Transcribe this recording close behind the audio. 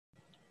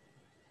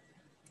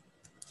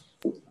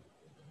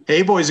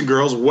Hey, boys and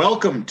girls,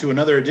 welcome to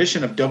another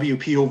edition of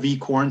WPOV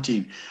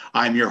Quarantine.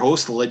 I'm your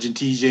host, the legend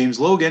T. James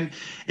Logan,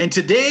 and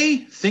today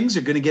things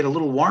are going to get a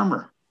little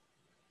warmer.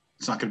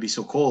 It's not going to be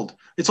so cold.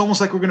 It's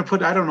almost like we're going to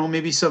put,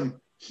 maybe some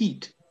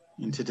heat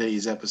in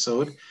today's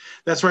episode.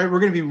 That's right, we're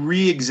going to be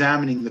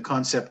re-examining the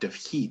concept of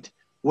heat,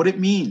 what it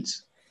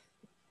means,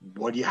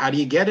 how do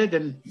you get it,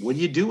 and what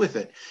do you do with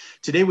it?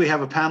 Today we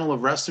have a panel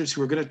of wrestlers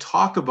who are going to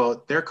talk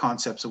about their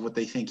concepts of what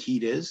they think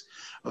heat is,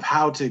 of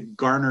how to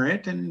garner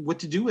it, and what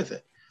to do with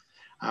it.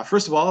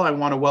 First of all, I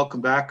want to welcome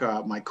back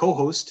my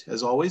co-host,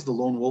 as always, the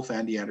Lone Wolf,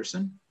 Andy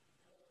Anderson.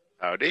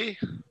 Howdy.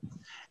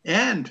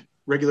 And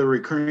regular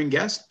recurring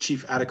guest,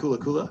 Chief Atakula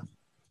Kula.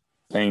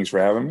 Thanks for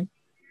having me.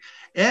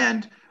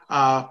 And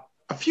a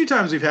few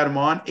times we've had him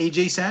on,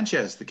 AJ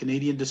Sanchez, the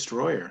Canadian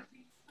Destroyer.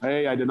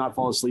 Hey, I did not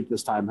fall asleep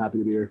this time. Happy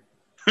to be here.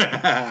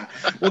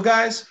 Well,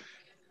 guys,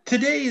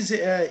 today is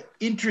an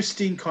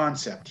interesting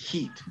concept,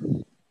 heat.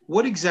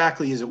 What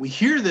exactly is it? We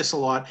hear this a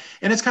lot,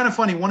 and it's kind of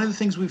funny. One of the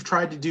things we've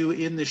tried to do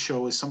in this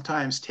show is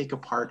sometimes take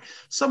apart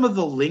some of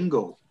the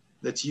lingo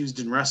that's used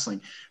in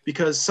wrestling,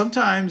 because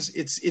sometimes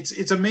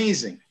it's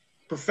amazing.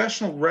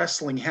 Professional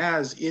wrestling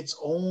has its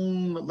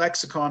own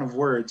lexicon of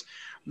words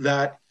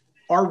that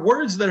are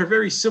words that are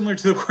very similar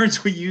to the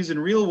words we use in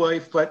real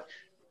life, but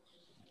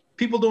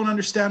people don't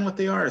understand what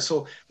they are.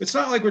 So it's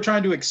not like we're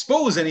trying to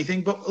expose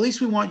anything, but at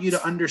least we want you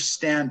to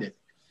understand it.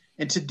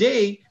 And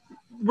today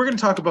we're going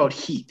to talk about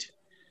heat.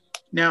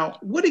 Now,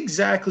 what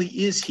exactly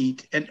is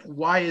heat and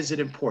why is it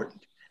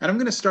important? And I'm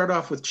going to start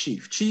off with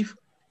Chief. Chief,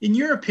 in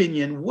your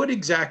opinion, what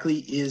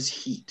exactly is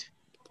heat?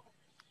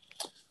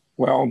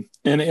 Well,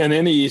 in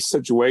any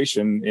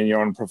situation,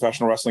 in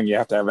professional wrestling, you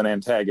have to have an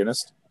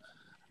antagonist.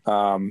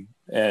 And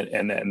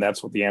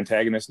that's what the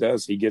antagonist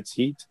does. He gets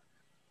heat.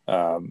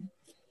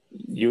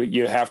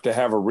 You have to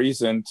have a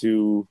reason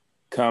to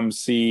come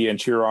see and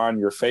cheer on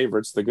your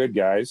favorites, the good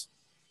guys.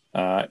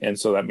 And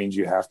so that means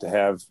you have to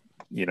have,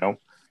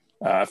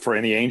 for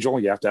any angel,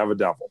 you have to have a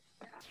devil.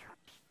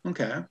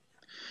 Okay.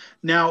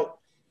 Now,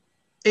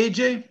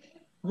 AJ,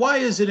 why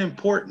is it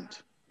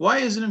important? Why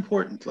is it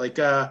important? Like,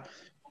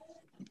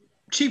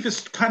 Chief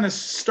has kind of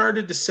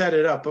started to set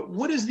it up, but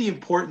what is the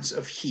importance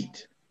of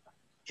heat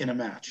in a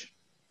match?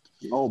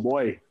 Oh,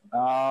 boy.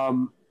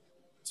 To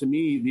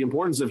me, the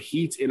importance of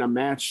heat in a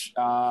match,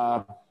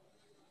 you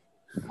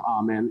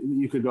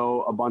could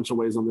go a bunch of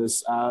ways on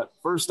this.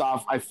 First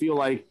off, I feel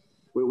like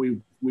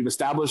we've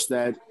established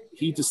that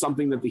heat is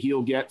something that the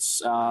heel gets.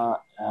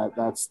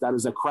 That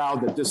is a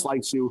crowd that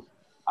dislikes you.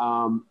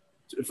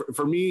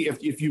 For me,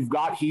 if you've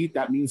got heat,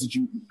 that means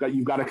that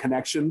you've got a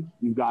connection.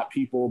 You've got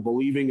people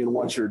believing in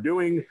what you're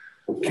doing,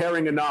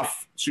 caring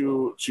enough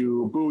to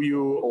boo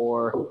you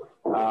or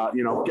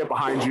get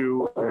behind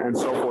you and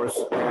so forth.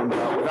 And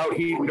without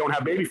heat, we don't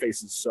have baby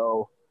faces.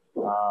 So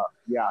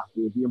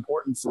the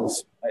importance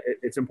is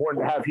it's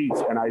important to have heat,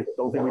 and I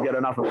don't think we get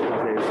enough of it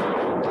these days.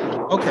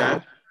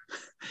 Okay,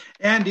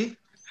 Andy.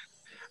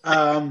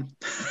 What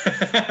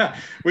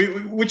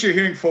you're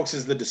hearing, folks,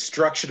 is the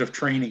destruction of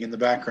training in the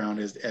background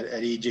is at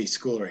AJ's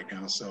school right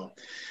now. So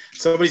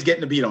somebody's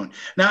getting a beat on.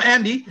 Now,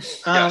 Andy,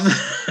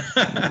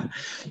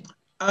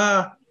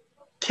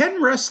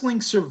 can wrestling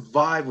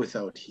survive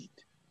without heat?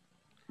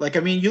 Like,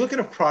 you look at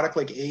a product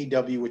like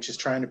AEW, which is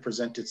trying to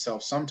present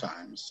itself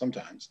sometimes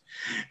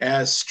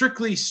as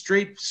strictly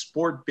straight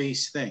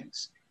sport-based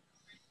things.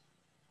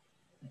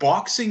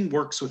 Boxing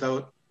works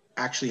without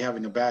actually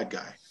having a bad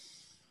guy.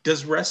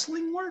 Does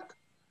wrestling work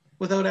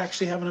without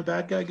actually having a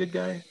bad guy, good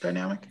guy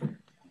dynamic?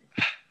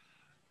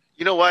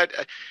 You know what?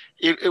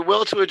 It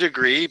will to a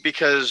degree,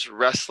 because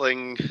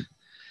wrestling,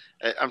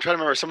 I'm trying to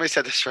remember, somebody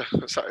said this, sorry,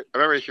 I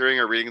remember hearing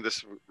or reading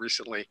this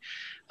recently.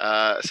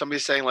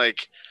 Somebody's saying,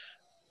 like,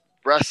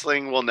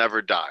 wrestling will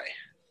never die.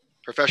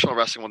 Professional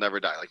wrestling will never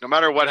die. Like, no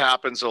matter what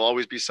happens, there'll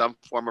always be some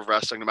form of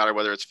wrestling, no matter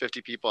whether it's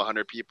 50 people,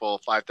 100 people,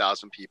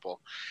 5,000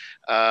 people.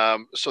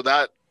 So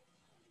that,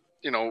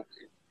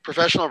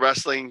 professional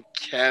wrestling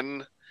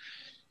can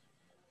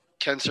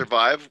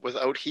survive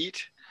without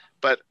heat,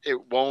 but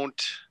it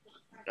won't.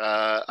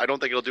 I don't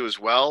think it'll do as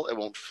well. It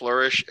won't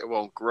flourish. It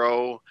won't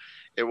grow.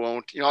 It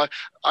won't. I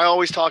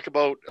always talk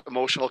about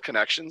emotional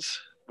connections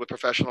with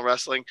professional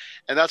wrestling,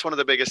 and that's one of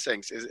the biggest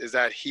things. Is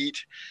that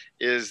heat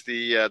is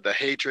the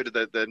hatred,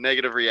 the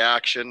negative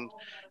reaction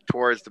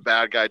towards the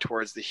bad guy,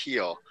 towards the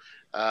heel.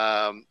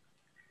 And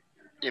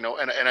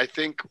I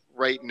think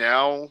right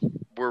now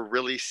we're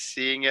really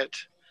seeing it.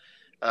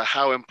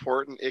 How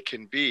important it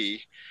can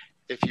be.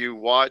 If you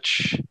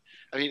watch,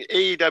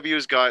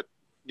 AEW's got,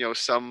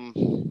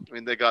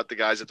 they got the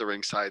guys at the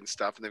ringside and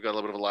stuff, and they've got a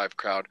little bit of a live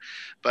crowd.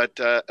 But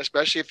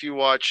especially if you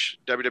watch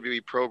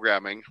WWE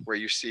programming, where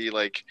you see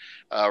like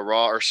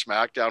Raw or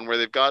SmackDown, where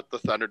they've got the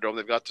Thunderdome,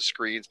 they've got the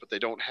screens, but they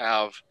don't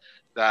have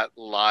that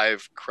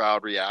live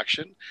crowd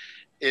reaction.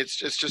 It's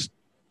just,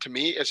 to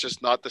me, it's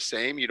just not the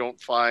same. You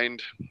don't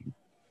find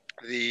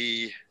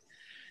the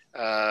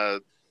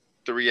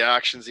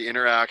reactions, the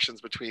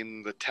interactions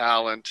between the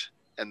talent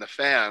and the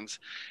fans,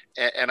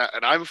 and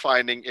I'm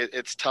finding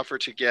it's tougher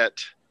to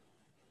get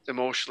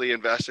emotionally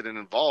invested and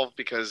involved,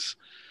 because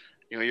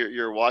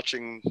you're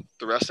watching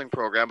the wrestling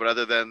program, but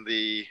other than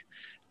the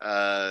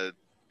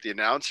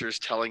announcers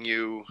telling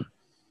you,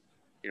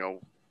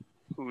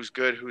 who's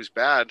good, who's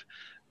bad,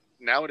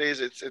 nowadays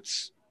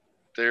there's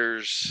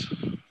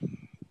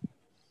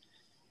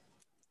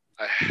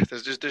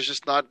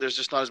just not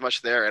as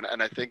much there,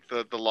 and I think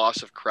the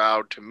loss of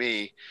crowd to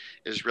me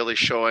is really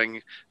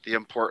showing the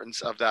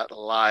importance of that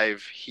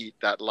live heat,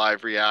 that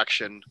live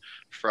reaction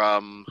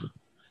from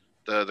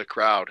the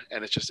crowd.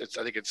 And I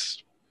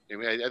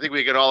think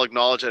we can all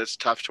acknowledge that it's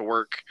tough to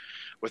work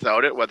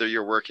without it, whether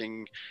you're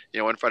working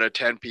in front of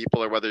 10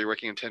 people or whether you're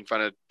working in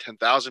front of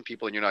 10,000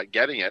 people and you're not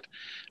getting it.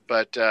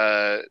 But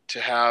to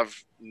have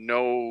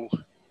no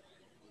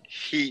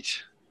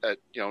heat,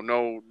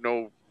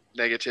 no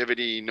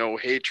negativity, no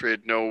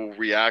hatred, no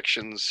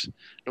reactions,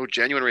 no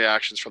genuine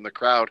reactions from the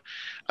crowd,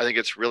 I think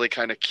it's really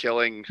kind of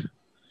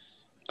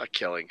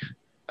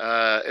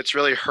it's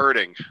really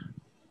hurting.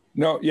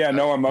 No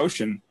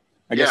emotion.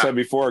 I guess I said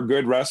before,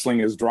 good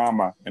wrestling is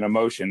drama and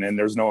emotion, and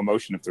there's no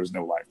emotion if there's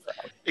no live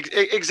crowd.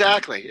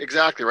 Exactly,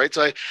 right.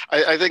 So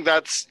I think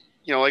that's,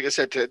 like I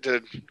said,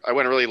 I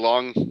went a really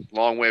long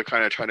way of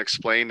kind of trying to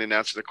explain and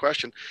answer the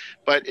question,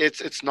 but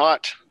it's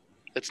not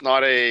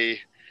a,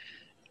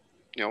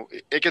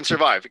 it can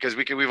survive because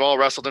we've all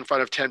wrestled in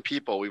front of 10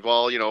 people. We've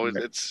all,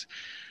 it's,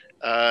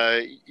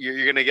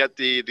 you're going to get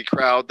the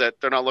crowd that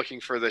they're not looking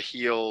for the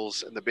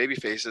heels and the baby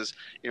faces.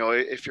 And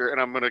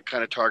I'm going to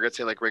kind of target,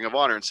 say, like Ring of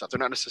Honor and stuff. They're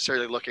not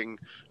necessarily looking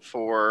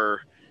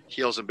for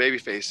heels and baby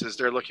faces.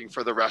 They're looking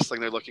for the wrestling.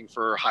 They're looking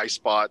for high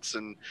spots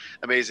and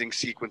amazing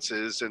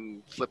sequences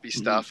and flippy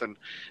stuff and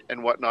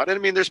whatnot. And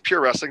I mean, there's pure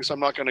wrestling, so I'm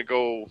not going to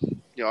go,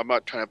 I'm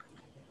not trying to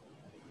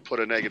put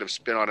a negative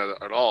spin on it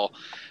at all.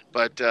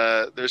 But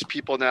there's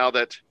people now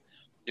that,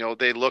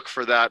 they look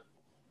for that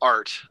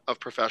art of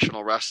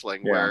professional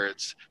wrestling where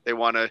they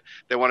want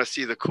to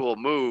see the cool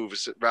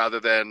moves rather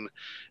than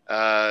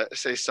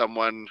say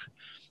someone.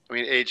 I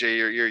mean, AJ,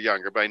 you're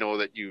younger, but I know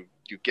that you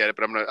get it.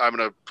 But I'm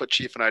gonna put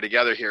Chief and I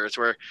together here. It's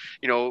where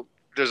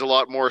there's a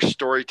lot more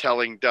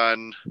storytelling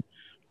done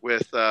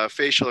with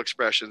facial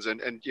expressions,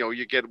 and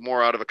you get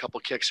more out of a couple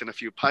kicks and a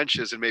few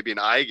punches and maybe an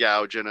eye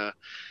gouge and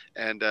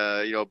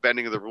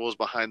bending of the rules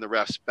behind the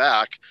ref's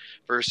back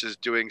versus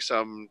doing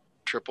some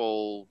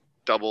triple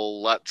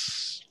double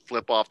let's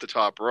flip off the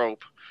top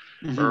rope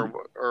or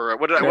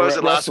what was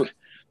it last week?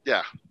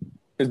 Yeah,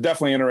 it's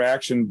definitely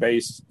interaction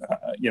based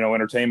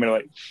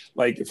entertainment,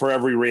 like for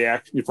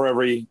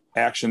every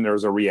action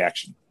there's a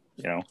reaction,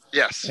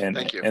 Yes, and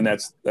thank you. And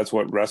that's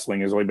what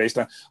wrestling is really based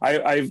on.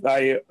 I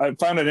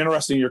found it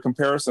interesting, your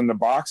comparison to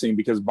boxing,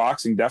 because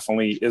boxing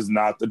definitely is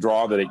not the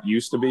draw that it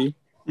used to be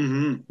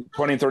 20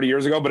 and 30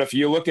 years ago. But if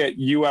you look at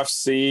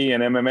UFC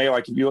and MMA,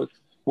 like if you look,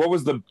 who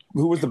was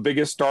the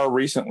biggest star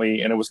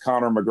recently? And it was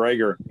Conor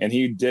McGregor, and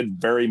he did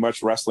very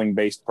much wrestling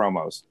based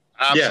promos.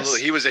 Absolutely. Yes.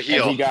 He was a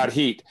heel. And he got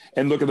heat.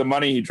 And look at the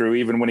money he drew,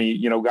 even when he,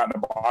 got in a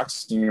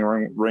boxing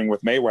ring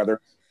with Mayweather.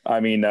 I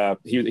mean,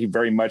 he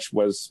very much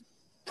was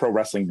pro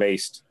wrestling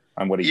based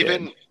on what he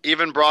did.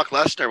 Even Brock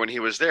Lesnar, when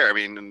he was there, I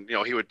mean,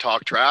 he would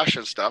talk trash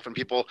and stuff, and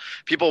people,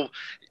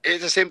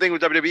 it's the same thing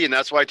with WWE. And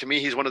that's why, to me,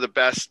 he's one of the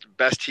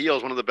best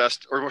heels, one of the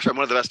best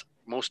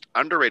most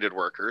underrated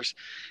workers,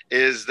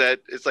 is that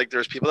it's like,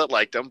 there's people that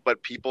liked him,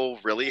 but people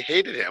really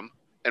hated him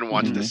and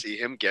wanted to see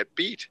him get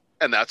beat.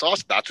 And that's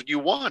awesome. That's what you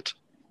want.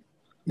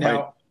 Now,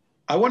 Right.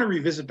 I want to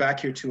revisit back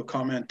here to a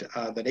comment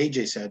that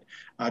AJ said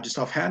just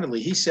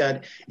offhandedly. He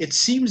said, it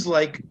seems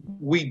like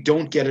we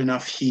don't get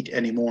enough heat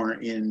anymore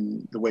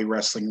in the way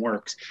wrestling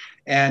works.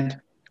 And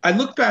I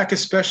look back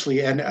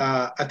especially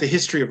at the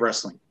history of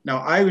wrestling. Now,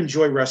 I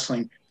enjoy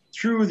wrestling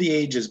through the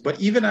ages, but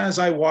even as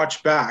I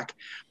watch back,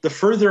 the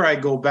further I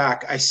go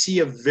back, I see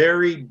a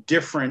very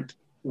different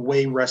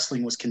way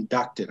wrestling was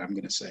conducted, I'm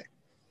going to say.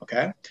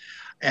 Okay?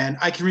 And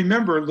I can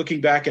remember looking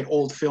back at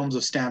old films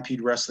of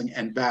Stampede Wrestling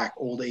and back,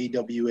 old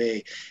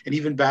AWA, and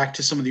even back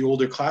to some of the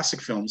older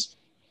classic films.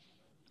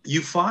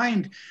 You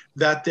find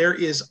that there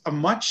is a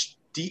much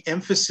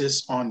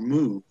de-emphasis on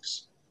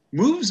moves.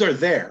 Moves are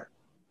there,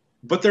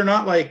 but they're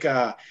not like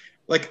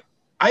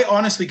I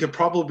honestly could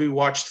probably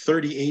watch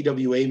 30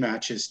 AWA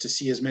matches to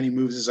see as many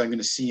moves as I'm going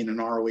to see in an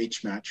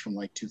ROH match from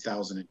like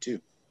 2002.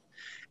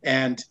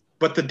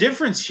 But the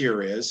difference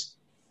here is,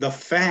 the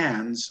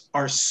fans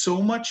are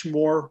so much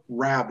more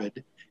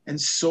rabid and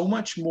so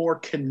much more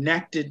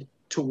connected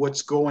to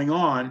what's going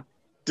on,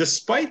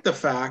 despite the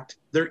fact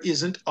there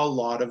isn't a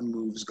lot of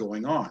moves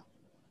going on.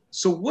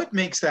 So what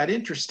makes that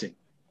interesting?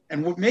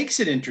 And what makes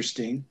it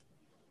interesting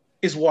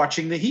is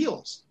watching the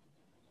heels,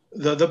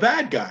 the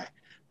bad guy.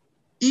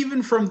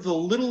 Even from the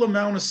little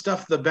amount of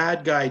stuff the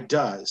bad guy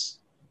does,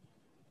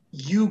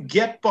 you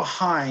get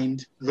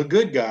behind the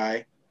good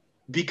guy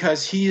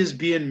because he is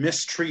being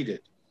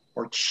mistreated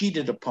or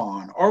cheated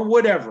upon or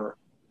whatever,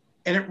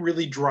 and it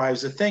really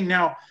drives the thing.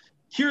 Now,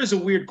 here's a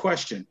weird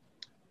question.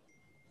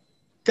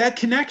 That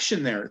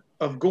connection there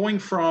of going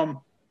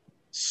from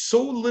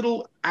so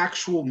little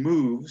actual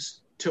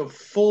moves to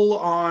full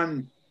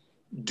on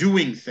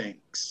doing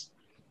things,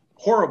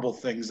 horrible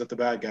things that the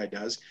bad guy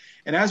does.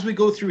 And as we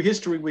go through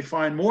history, we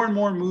find more and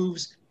more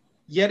moves,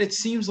 yet it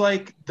seems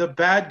like the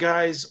bad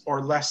guys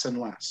are less and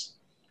less.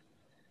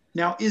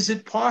 Now, is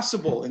it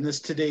possible in this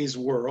today's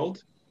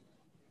world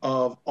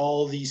of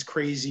all these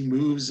crazy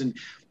moves and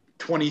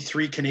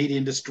 23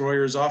 Canadian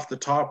destroyers off the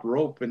top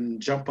rope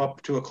and jump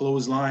up to a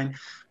clothesline,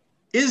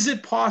 is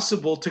it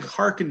possible to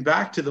harken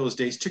back to those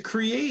days to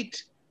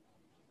create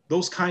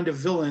those kind of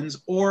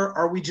villains, or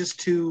are we just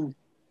too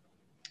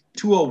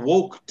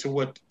awoke to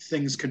what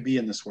things could be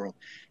in this world?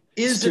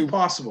 Is it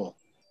possible?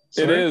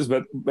 Sorry? It is,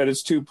 but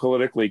it's too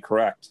politically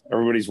correct.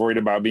 Everybody's worried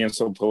about being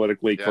so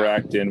politically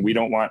correct, and we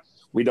don't want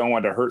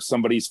to hurt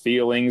somebody's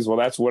feelings. Well,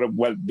 that's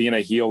what being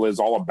a heel is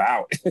all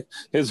about,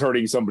 is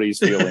hurting somebody's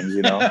feelings,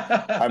 you know?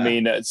 I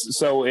mean, it's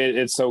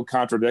so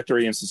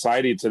contradictory in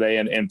society today,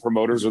 and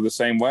promoters are the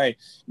same way,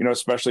 you know,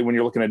 especially when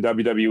you're looking at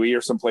WWE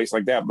or someplace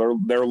like that.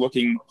 They're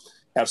looking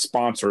at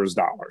sponsors'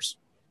 dollars.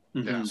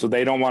 Mm-hmm. So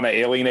they don't want to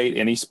alienate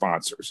any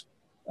sponsors.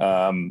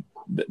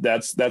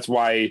 That's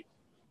why,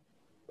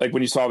 like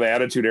when you saw the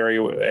Attitude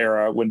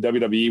Era, when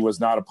WWE was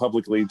not a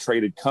publicly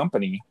traded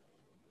company,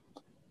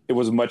 it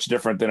was much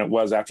different than it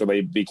was after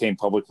they became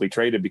publicly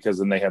traded, because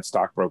then they had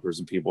stockbrokers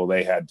and people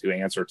they had to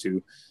answer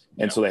to.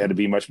 And so they had to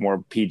be much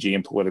more PG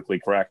and politically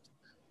correct.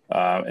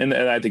 And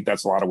I think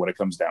that's a lot of what it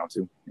comes down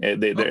to.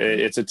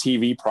 It's a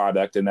TV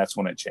product, and that's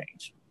when it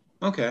changed.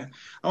 Okay.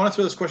 I want to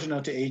throw this question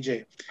out to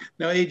AJ.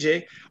 Now,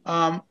 AJ,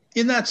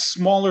 in that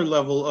smaller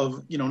level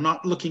of, you know,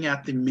 not looking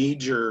at the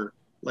major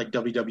like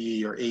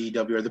WWE or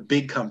AEW or the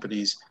big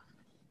companies,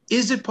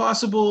 is it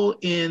possible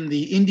in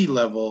the indie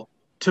level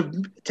to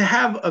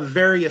have a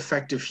very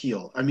effective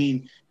heel? I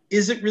mean,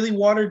 is it really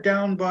watered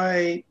down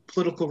by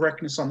political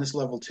correctness on this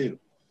level too?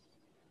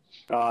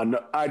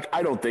 No,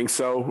 I don't think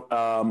so.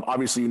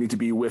 Obviously, you need to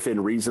be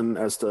within reason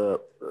as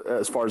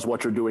far as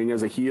what you're doing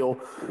as a heel.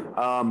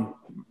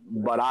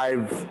 But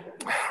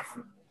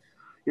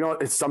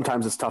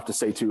sometimes it's tough to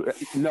say too.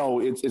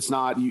 No, it's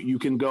not. You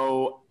can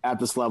go at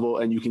this level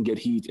and you can get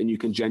heat and you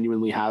can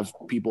genuinely have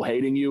people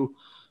hating you.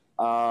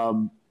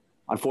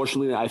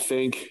 Unfortunately, I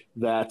think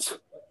that,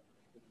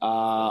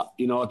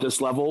 at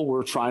this level,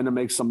 we're trying to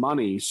make some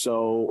money.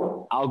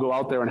 So I'll go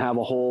out there and have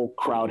a whole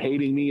crowd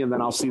hating me, and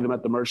then I'll see them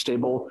at the merch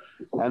table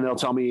and they'll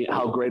tell me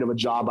how great of a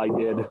job I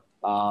did,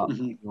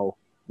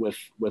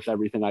 with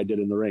everything I did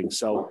in the ring.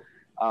 So,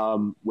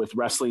 with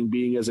wrestling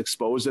being as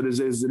exposed as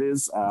it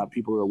is,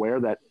 people are aware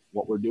that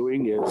what we're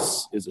doing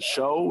is a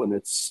show, and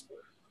it's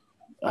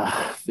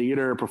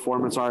theater,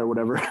 performance art,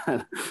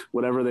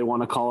 whatever they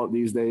want to call it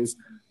these days.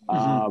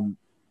 So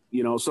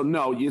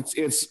no,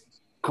 it's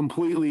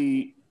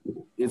completely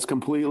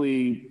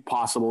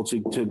possible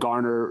to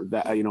garner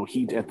that,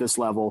 heat at this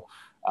level.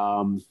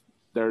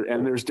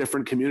 There's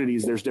different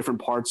communities, there's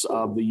different parts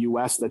of the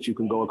US that you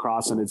can go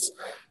across, and it's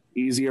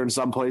easier in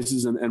some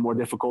places and more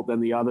difficult than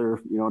the other.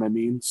 You know what I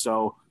mean?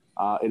 So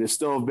it is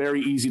still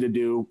very easy to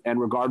do. And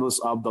regardless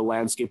of the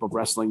landscape of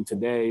wrestling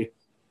today,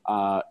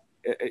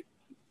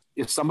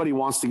 if somebody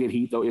wants to get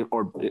heat, though,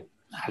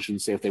 I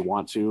shouldn't say if they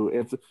want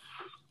to,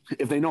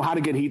 if they know how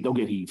to get heat, they'll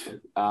get heat.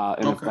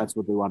 And if that's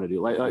what they want to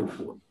do,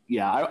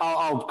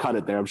 I'll cut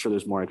it there. I'm sure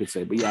there's more I could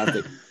say, but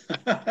yeah.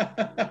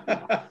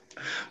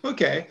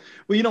 Okay.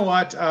 Well, you know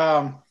what?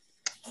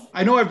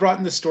 I know I've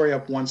brought this story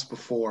up once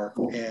before,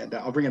 and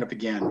I'll bring it up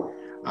again.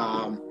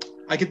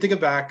 I can think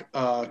back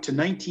to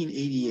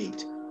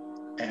 1988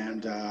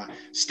 and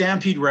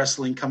Stampede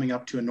Wrestling coming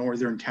up to a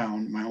northern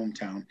town, my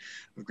hometown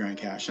of Grand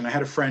Cache. And I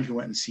had a friend who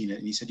went and seen it,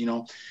 and he said,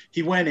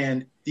 he went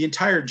in, the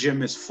entire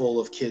gym is full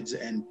of kids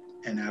and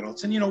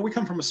adults. And, we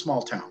come from a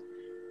small town.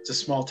 It's a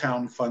small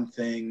town fun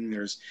thing.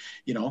 There's,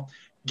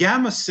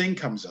 Gamma Singh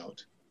comes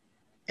out,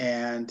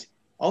 and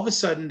all of a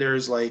sudden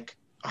there's like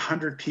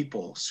 100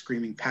 people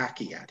screaming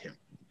Packy at him.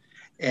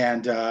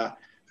 And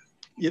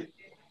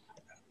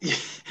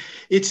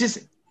it's just,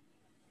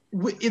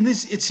 in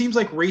this, it seems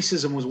like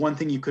racism was one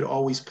thing you could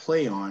always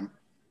play on,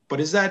 but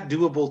is that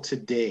doable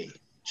today,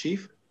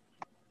 Chief?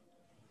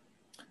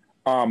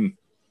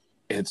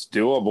 It's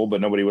doable,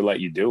 but nobody would let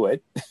you do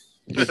it.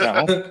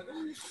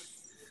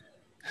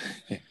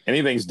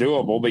 Anything's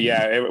doable, but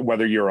yeah,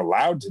 whether you're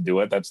allowed to do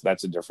it,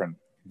 that's a different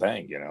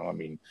thing. I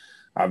mean,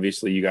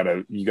 obviously you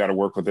gotta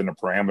work within the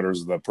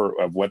parameters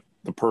of what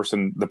the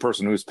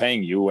person who's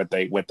paying you, what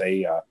they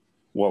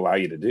will allow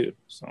you to do.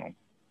 So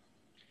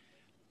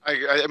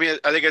I mean,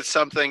 I think it's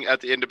something at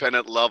the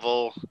independent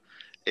level.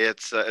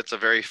 It's a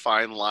very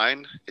fine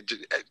line,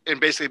 and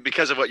basically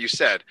because of what you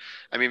said.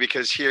 I mean,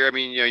 because here,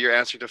 you're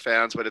answering to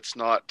fans, but it's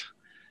not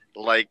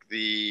like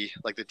the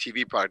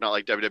TV product, not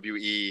like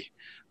WWE,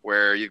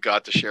 where you've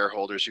got the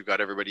shareholders, you've got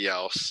everybody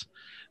else.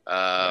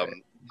 Right.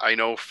 I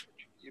know,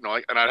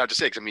 and I'd have to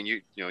say, because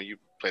you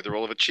play the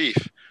role of a chief,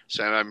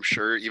 so I'm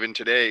sure even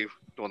today.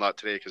 Well, not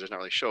today because there's not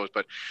really shows,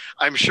 but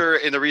I'm sure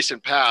in the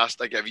recent past,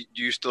 like, do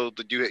you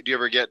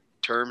ever get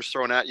terms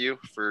thrown at you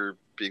for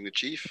being the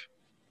chief?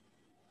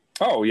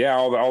 Oh yeah,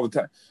 all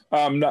the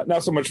time.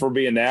 Not so much for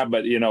being that,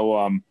 but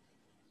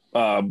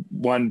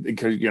one,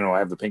 because I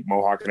have the pink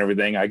mohawk and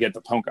everything. I get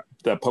the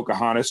the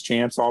Pocahontas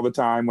chants all the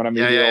time when I'm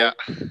a heel.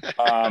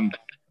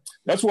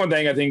 That's one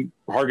thing I think,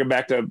 harken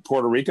back to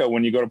Puerto Rico.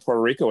 When you go to Puerto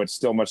Rico, it's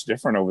still much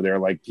different over there.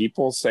 Like,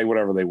 people say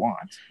whatever they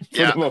want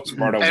for the most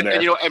part over there.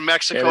 And, you know, in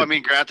Mexico, I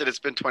mean, granted, it's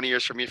been 20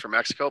 years for me from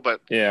Mexico, but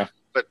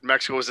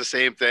Mexico was the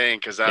same thing,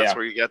 because that's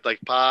where you get like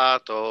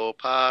pato,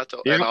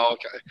 and all.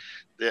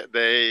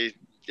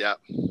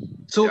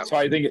 So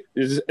I think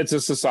it's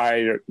a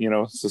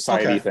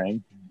society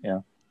thing. Yeah.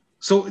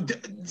 So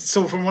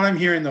from what I'm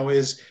hearing though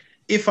is,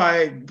 if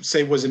I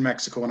say was in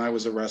Mexico and I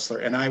was a wrestler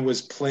and I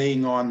was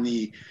playing on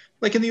the,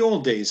 like in the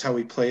old days, how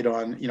we played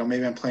on, you know,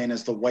 maybe I'm playing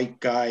as the white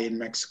guy in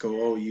Mexico.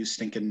 Oh, you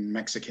stinking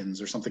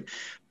Mexicans or something.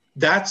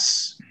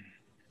 That's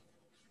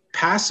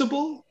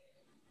passable.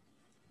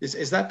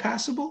 Is that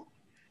passable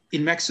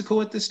in Mexico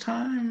at this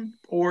time?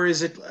 Or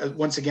is it,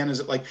 once again, is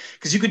it like,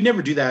 because you could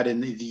never do that in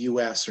the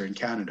US or in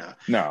Canada.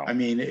 No. I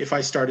mean, if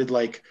I started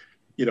like,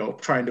 you know,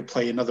 trying to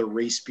play another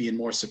race being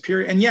more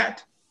superior, and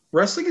yet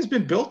wrestling has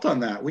been built on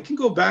that. We can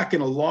go back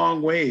in a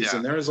long ways,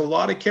 and there's a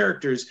lot of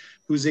characters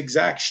whose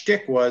exact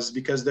shtick was,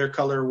 because their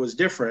color was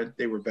different,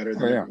 they were better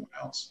than everyone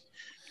else.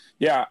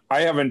 Yeah,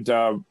 I haven't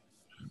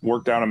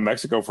worked down in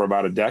Mexico for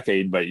about a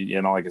decade, but,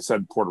 you know, like I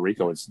said, Puerto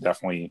Rico, it's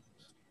definitely,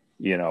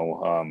 you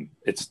know,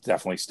 it's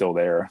definitely still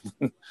there.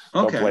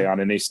 They'll play on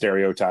any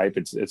stereotype.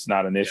 It's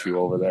not an issue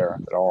over there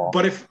at all.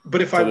 But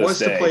if I was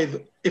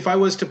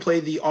to play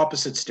the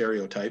opposite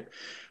stereotype,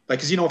 like,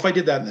 because, you know, if I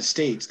did that in the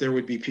States, there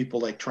would be people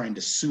like trying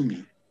to sue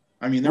me.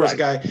 I mean, there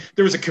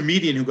was a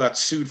comedian who got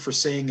sued for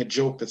saying a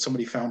joke that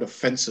somebody found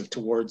offensive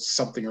towards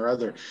something or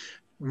other.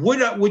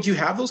 Would you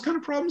have those kind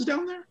of problems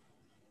down there?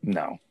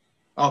 No.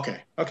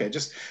 Okay.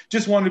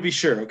 Just wanted to be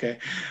sure. Okay.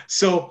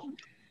 So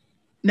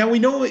now we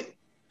know,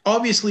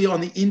 obviously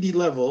on the indie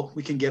level,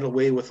 we can get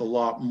away with a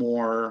lot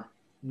more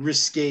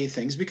risque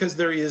things because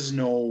there is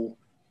no,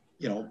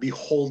 you know,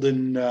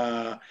 beholden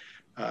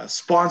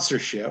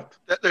sponsorship.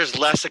 There's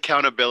less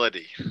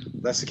accountability.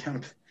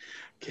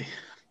 Okay.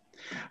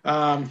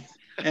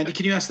 Andy,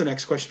 can you ask the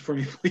next question for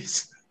me,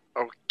 please?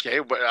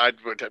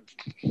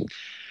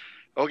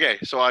 Okay,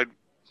 so I've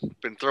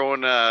been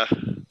throwing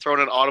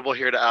an audible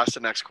here to ask the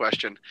next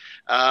question.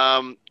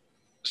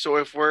 So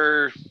if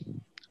we're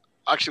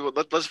actually,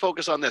 let's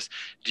focus on this.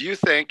 Do you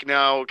think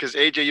now, because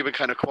AJ, you've been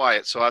kind of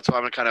quiet, so that's why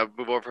I'm going to kind of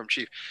move over from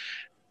Chief.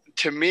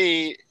 To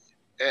me,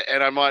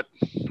 and I'm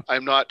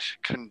not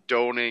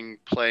condoning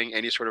playing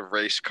any sort of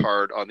race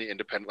card on the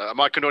independent. I'm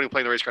not condoning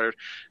playing the race card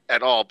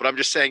at all, but I'm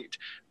just saying,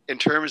 in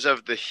terms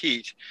of the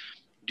heat,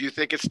 do you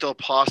think it's still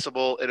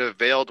possible in a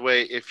veiled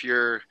way if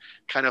you're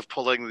kind of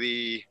pulling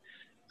the,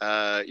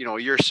 you know,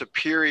 you're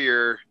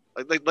superior,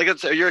 like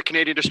let's say you're a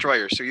Canadian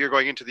destroyer, so you're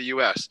going into the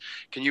U.S.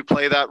 Can you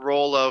play that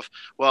role of,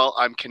 well,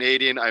 I'm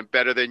Canadian, I'm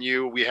better than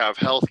you, we have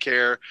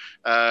healthcare,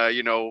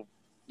 you know,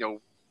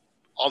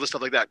 all this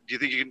stuff like that? Do you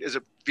think is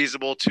it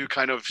feasible to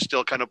kind of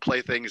still kind of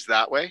play things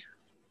that way?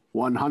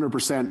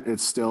 100%.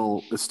 It's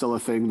still a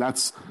thing.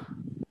 That's,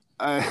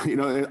 you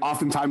know,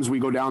 oftentimes we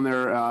go down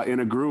there in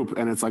a group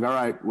and it's like, all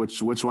right,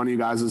 which one of you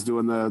guys is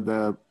doing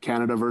the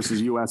Canada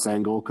versus US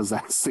angle? Cause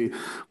that's the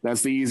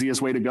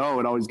easiest way to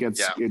go. It always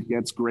gets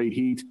great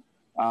heat.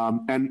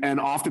 And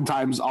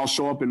oftentimes I'll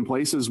show up in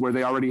places where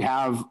they already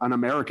have an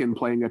American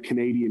playing a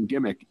Canadian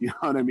gimmick. You know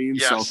what I mean?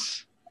 Yes. So,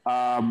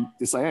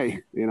 it's like,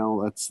 hey, you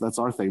know, that's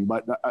our thing,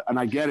 but, and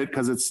I get it,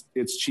 cause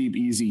it's cheap,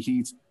 easy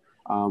heat.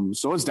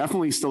 So it's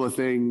definitely still a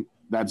thing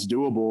that's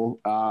doable.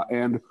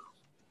 And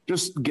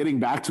just getting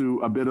back to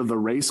a bit of the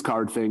race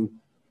card thing,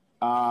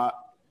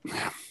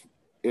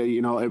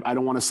 you know, I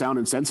don't want to sound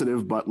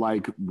insensitive, but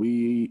like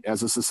we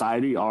as a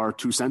society are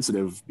too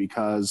sensitive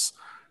because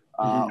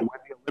when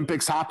the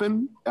Olympics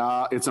happen,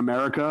 it's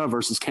America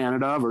versus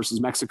Canada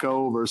versus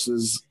Mexico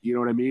versus, you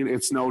know what I mean?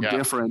 It's no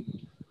different.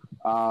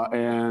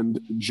 And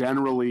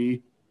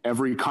generally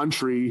every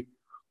country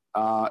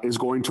is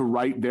going to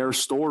write their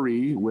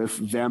story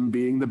with them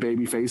being the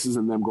baby faces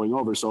and them going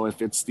over. So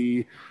if it's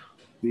the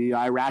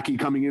Iraqi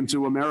coming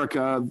into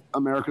America,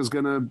 America's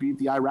going to beat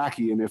the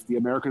Iraqi. And if the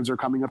Americans are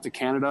coming up to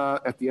Canada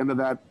at the end of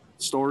that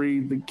story,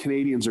 the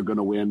Canadians are going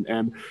to win.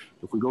 And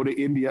if we go to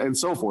India and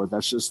so forth,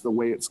 that's just the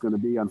way it's going to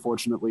be.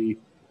 Unfortunately,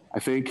 I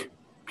think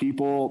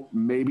people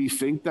maybe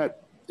think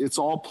that it's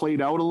all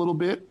played out a little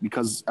bit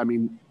because, I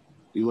mean,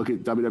 you look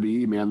at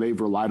WWE, man, they've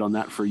relied on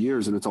that for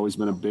years and it's always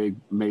been a big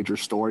major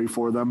story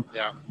for them.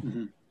 Yeah.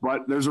 Mm-hmm.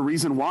 But there's a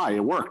reason why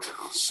it worked.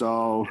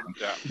 So,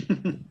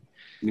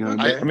 you know,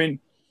 I mean,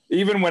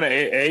 even when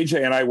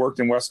AJ and I worked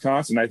in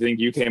Wisconsin, I think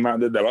you came out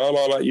and did that, blah,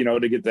 blah, blah, you know,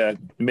 to get that,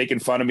 making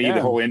fun of me,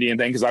 the whole Indian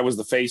thing, because I was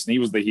the face and he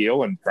was the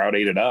heel, and crowd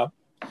ate it up.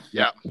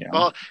 Yeah.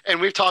 Well, and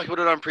we've talked about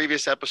it on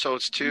previous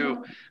episodes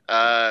too,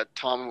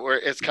 Tom, where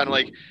it's kind of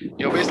like,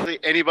 you know, basically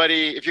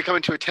anybody, if you come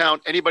into a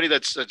town, anybody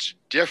that's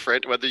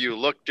different, whether you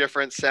look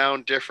different,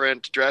 sound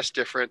different, dress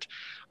different,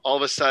 all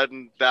of a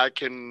sudden that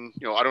can,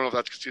 you know, I don't know if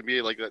that's going to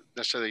be like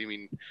necessarily, I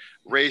mean,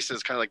 race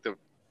is kind of like the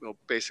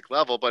basic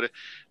level, but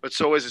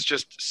so is it's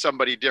just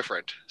somebody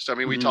different. So I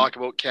mean, we talk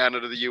about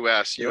Canada, the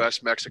U.S.,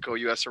 U.S., Mexico,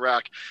 U.S.,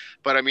 Iraq,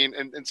 but I mean,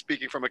 and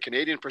speaking from a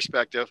Canadian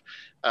perspective,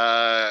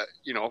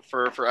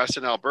 for us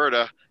in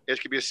Alberta,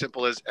 it could be as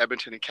simple as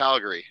Edmonton and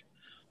Calgary.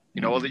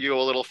 You go a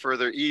little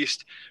further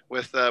east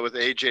with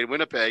AJ in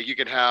Winnipeg, you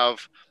can have,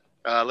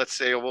 let's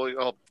say,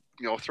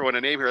 throw in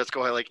a name here. Let's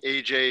go like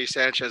AJ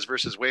Sanchez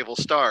versus Wavell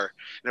Star.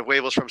 And if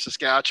Wavell's from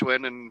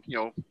Saskatchewan and,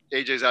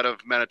 AJ's out of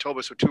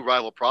Manitoba, so two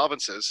rival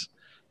provinces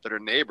that are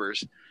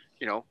neighbors,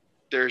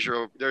 there's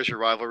your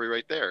rivalry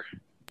right there.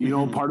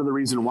 Part of the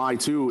reason why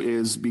too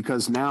is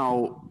because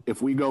now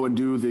if we go and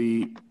do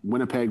the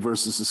Winnipeg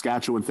versus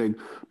Saskatchewan thing,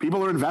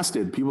 people are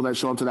invested. People that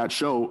show up to that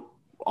show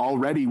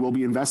already will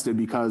be invested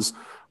because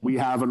we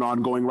have an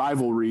ongoing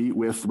rivalry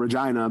with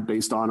Regina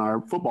based on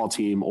our football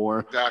team,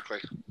 or exactly,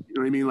 you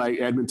know what I mean, like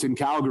Edmonton,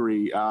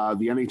 Calgary,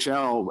 the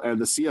NHL and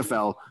the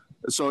CFL.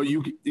 So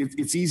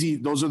it's easy.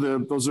 Those are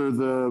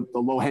the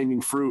low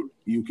hanging fruit.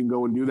 You can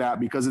go and do that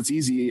because it's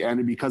easy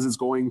and because it's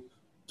going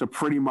to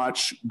pretty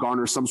much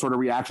garner some sort of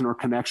reaction or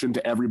connection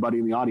to everybody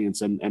in the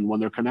audience. And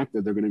when they're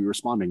connected, they're going to be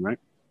responding, right?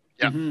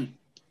 Yeah.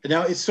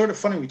 Now it's sort of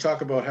funny. We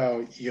talk about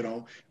how,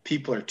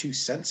 people are too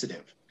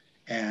sensitive,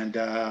 and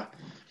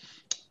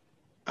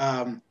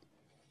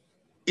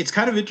it's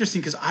kind of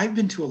interesting because I've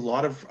been to a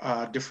lot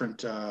of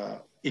different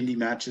indie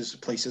matches,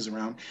 places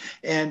around,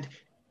 and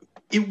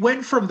it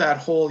went from that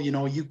whole,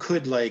 you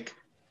could like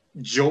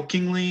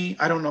jokingly,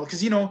 I don't know,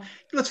 because,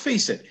 let's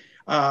face it,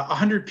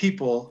 100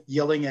 people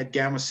yelling at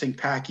Gamma Singh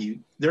Paki,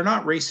 they're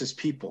not racist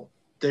people.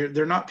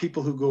 They're not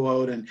people who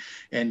go out and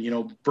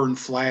burn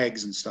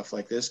flags and stuff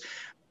like this.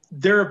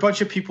 They're a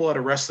bunch of people at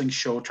a wrestling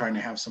show trying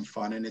to have some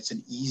fun, and it's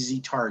an easy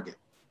target.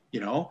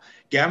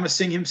 Gamma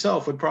Singh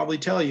himself would probably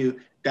tell you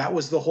that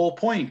was the whole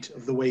point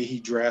of the way he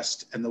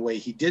dressed and the way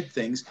he did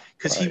things,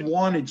 because he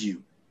wanted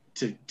you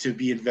to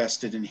be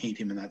invested and hate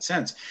him in that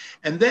sense.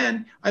 And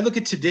then I look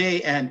at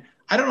today, and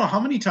I don't know how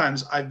many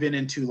times I've been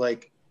into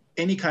like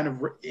any kind of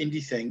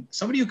indie thing,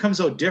 somebody who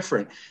comes out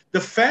different, the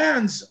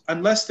fans,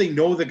 unless they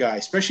know the guy,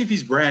 especially if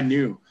he's brand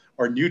new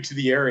or new to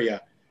the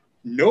area,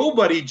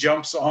 nobody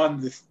jumps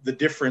on the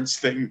difference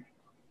thing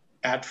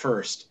at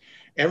first.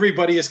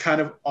 Everybody is kind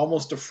of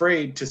almost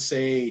afraid to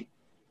say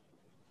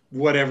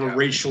whatever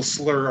racial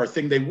slur or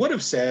thing they would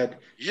have said.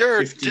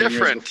 You're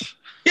different.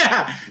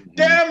 Yeah.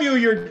 Damn you,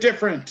 you're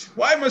different.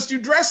 Why must you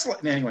dress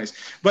like... Anyways.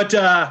 But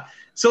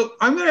so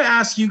I'm going to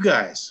ask you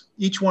guys,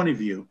 each one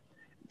of you,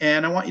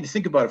 and I want you to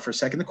think about it for a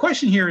second. The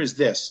question here is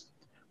this.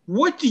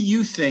 What do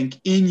you think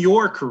in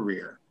your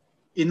career,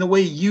 in the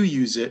way you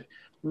use it,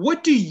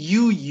 what do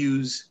you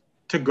use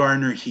to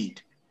garner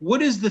heat?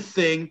 What is the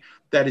thing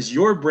that is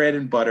your bread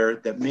and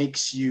butter that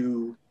makes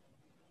you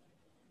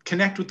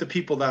connect with the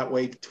people that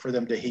way for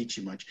them to hate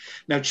you much?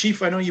 Now,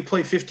 Chief, I know you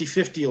play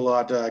 50-50 a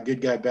lot,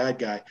 good guy, bad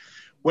guy.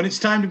 When it's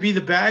time to be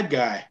the bad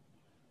guy,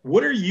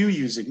 what are you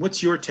using?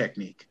 What's your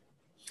technique?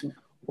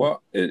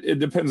 Well, it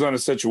depends on the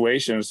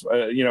situation.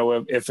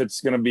 If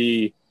it's going to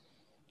be,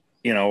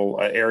 an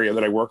area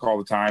that I work all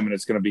the time and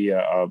it's going to be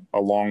a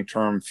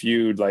long-term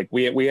feud, like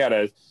we had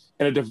and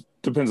it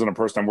depends on the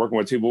person I'm working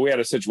with too, but we had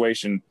a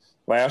situation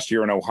last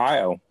year in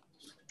Ohio,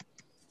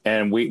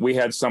 and we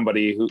had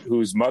somebody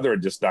whose mother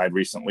had just died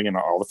recently, and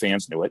all the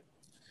fans knew it.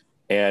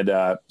 And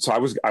so I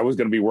was going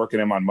to be working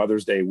him on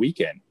Mother's Day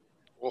weekend.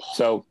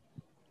 So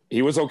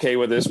he was okay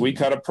with this. We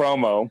cut a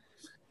promo,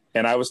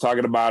 and I was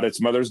talking about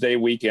it's Mother's Day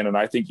weekend, and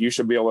I think you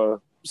should be able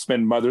to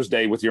spend Mother's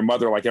Day with your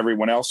mother like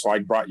everyone else. So I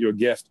brought you a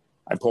gift.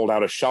 I pulled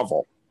out a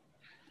shovel.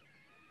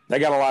 They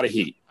got a lot of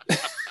heat.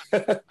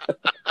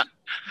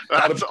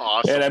 That's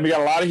awesome. And we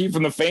got a lot of heat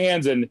from the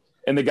fans, and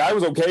the guy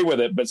was okay with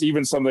it, but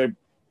even some of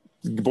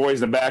the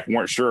boys in the back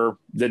weren't sure,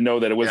 didn't know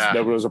that it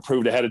was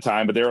approved ahead of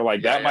time, but they were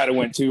like, that might have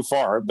went too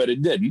far, but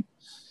it didn't,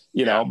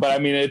 know, but I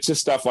mean, it's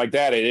just stuff like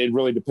that. It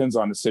really depends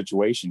on the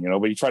situation,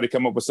 but you try to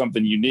come up with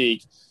something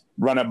unique,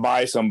 run it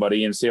by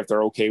somebody and see if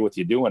they're okay with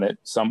you doing it.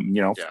 Some,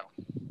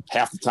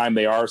 half the time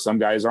they are, some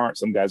guys aren't,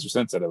 some guys are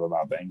sensitive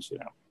about things,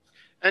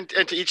 And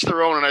to each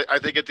their own. And I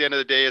think at the end of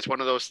the day, it's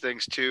one of those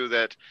things too,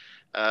 that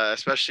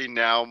especially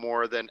now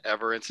more than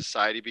ever in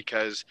society,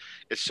 because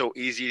it's so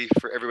easy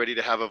for everybody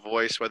to have a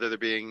voice, whether they're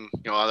being,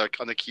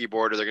 on the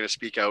keyboard or they're going to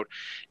speak out,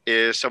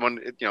 is someone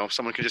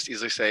can just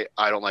easily say,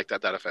 I don't like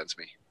that. That offends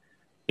me.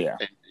 Yeah.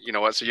 And you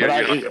know what? So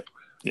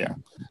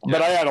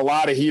But I had a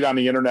lot of heat on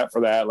the internet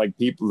for that. Like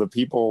the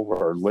people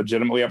were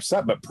legitimately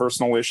upset, but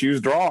personal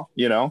issues draw,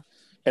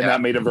 and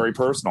that made it very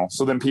personal.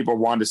 So then people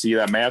wanted to see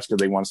that match because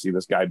they want to see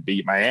this guy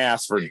beat my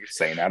ass for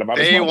saying that about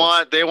his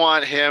mother. They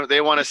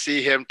want to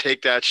see him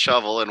take that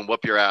shovel and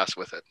whoop your ass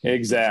with it.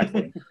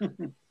 Exactly.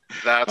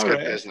 That's good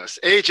business.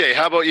 AJ,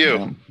 how about you?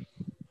 Yeah.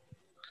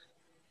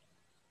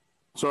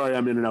 Sorry,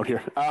 I'm in and out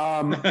here.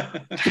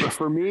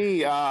 For me,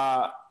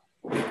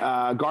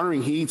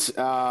 garnering heat,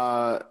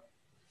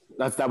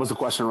 that was the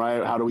question,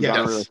 right? How do we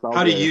garner it?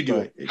 How do you do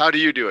it? How do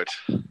you do it?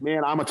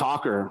 Man, I'm a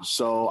talker,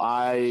 so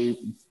I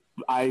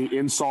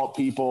insult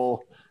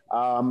people.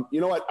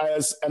 You know what?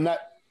 I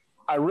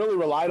really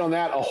relied on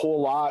that a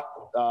whole lot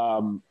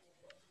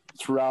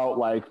throughout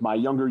like my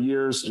younger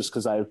years, just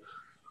because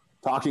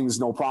talking is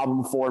no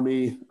problem for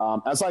me.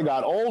 As I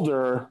got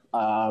older,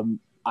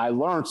 I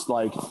learned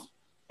like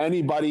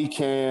anybody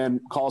can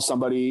call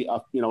somebody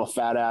a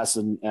fat ass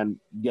and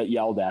get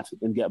yelled at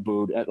and get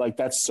booed. And, like,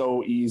 that's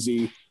so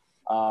easy.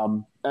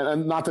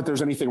 And not that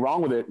there's anything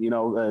wrong with it,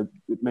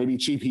 it may be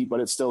cheap heat, but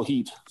it's still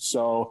heat.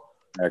 So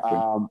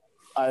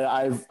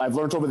I've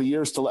learned over the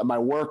years to let my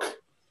work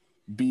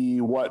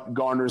be what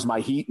garners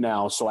my heat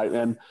now.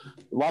 And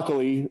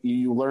luckily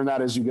you learn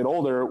that as you get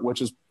older,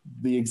 which is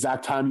the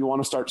exact time you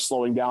want to start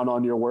slowing down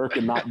on your work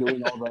and not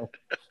doing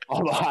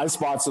all the high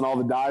spots and all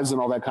the dives and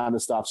all that kind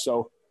of stuff.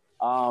 So,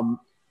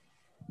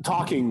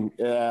 talking,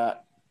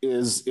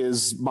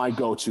 is my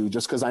go-to,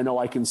 just because I know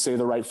I can say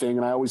the right thing,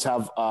 and I always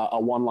have a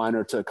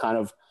one-liner to kind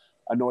of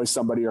annoy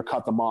somebody or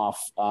cut them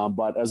off.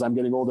 But as I'm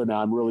getting older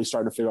now, I'm really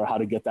starting to figure out how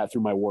to get that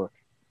through my work.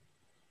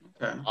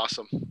 Okay.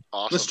 Awesome.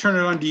 Let's turn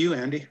it on to you,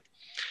 Andy.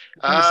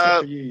 What kind of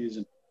stuff are you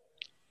using?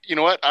 You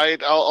know what?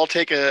 I'll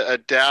take a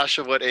dash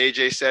of what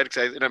AJ said,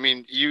 because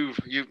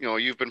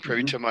you've been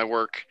privy to my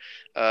work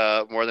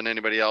more than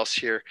anybody else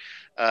here.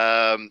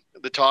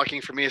 The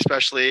talking for me,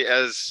 especially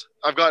as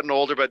I've gotten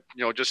older, but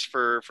just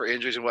for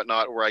injuries and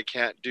whatnot, where I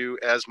can't do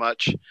as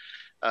much,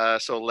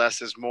 so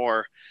less is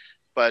more.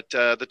 But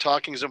the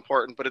talking is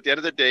important. But at the end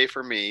of the day,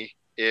 for me,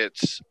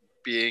 it's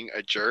being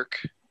a jerk,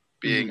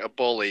 being a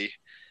bully,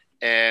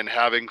 and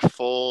having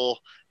full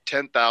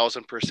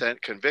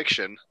 10,000%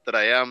 conviction that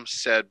I am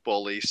said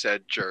bully,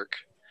 said jerk.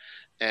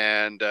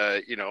 And,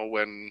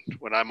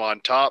 when I'm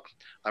on top,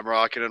 I'm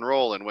rocking and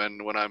rolling.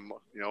 When I'm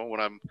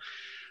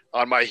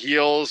on my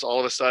heels, all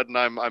of a sudden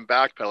I'm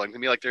backpedaling. To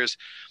me,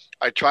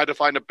 I tried to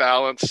find a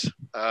balance.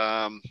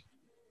 I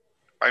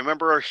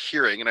remember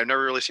hearing, and I've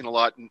never really seen a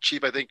lot, and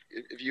Chief, I think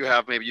if you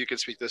have, maybe you can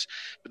speak this,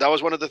 but that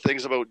was one of the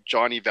things about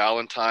Johnny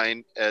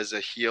Valentine as a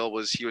heel,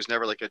 was he was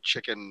never like a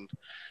chicken,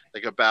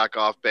 like a back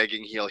off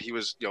begging heel. He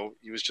was,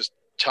 he was just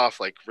tough,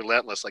 like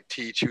relentless, like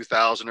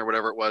T2000 or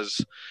whatever it was,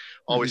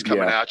 always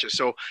coming at you.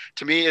 So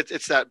to me,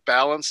 it's that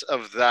balance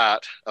of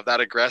that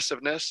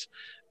aggressiveness.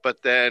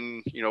 But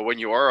then, when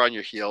you are on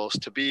your heels,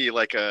 to be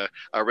like a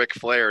Ric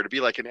Flair, to be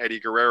like an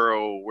Eddie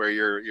Guerrero, where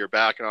you're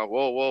backing off,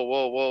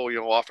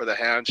 whoa, offer the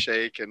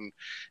handshake and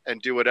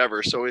do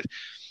whatever. So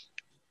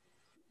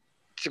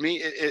to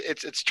me,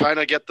 it's trying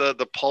to get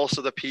the pulse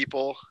of the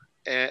people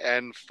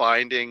and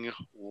finding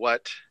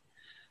what's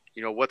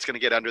going to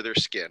get under their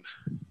skin.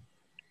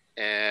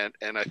 And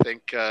I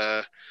think,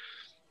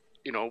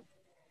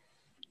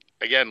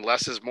 again,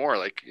 less is more.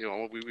 Like,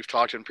 we've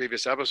talked in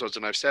previous episodes,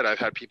 and I've said I've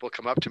had people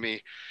come up to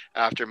me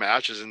after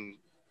matches and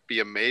be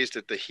amazed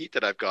at the heat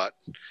that I've got.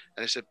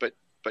 And I said, but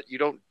you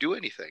don't do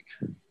anything.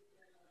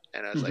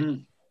 And I was like,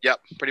 yeah,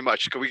 pretty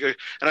much. And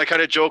I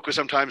kind of joke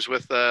sometimes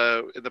with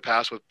in the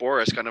past with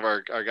Boris, kind of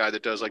our guy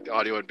that does like the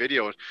audio and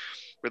video.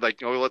 We're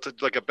like, let's do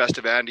like a best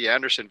of Andy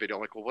Anderson video.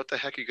 I'm like, well, what the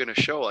heck are you going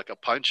to show? Like a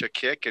punch, a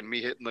kick, and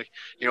me hitting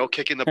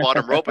kicking the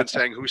bottom rope and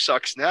saying who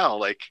sucks now?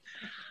 Like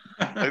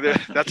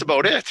that's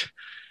about it.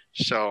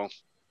 So,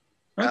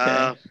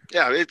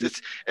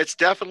 it's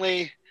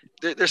definitely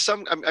there's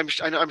some. I'm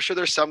sure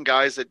there's some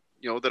guys that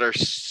that are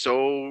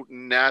so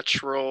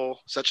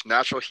such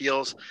natural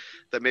heels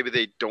that maybe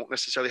they don't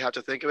necessarily have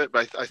to think of it.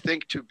 But I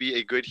think to be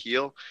a good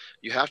heel,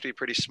 you have to be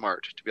pretty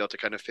smart to be able to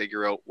kind of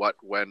figure out what,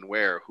 when,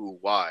 where, who,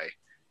 why,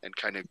 and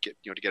kind of get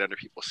to get under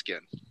people's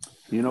skin.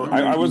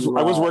 I was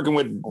working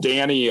with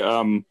Danny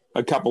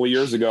a couple of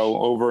years ago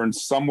over in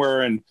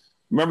somewhere, and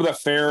remember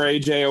that fair,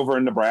 AJ, over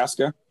in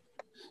Nebraska?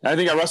 I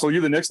think I wrestled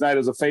you the next night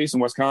as a face in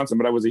Wisconsin,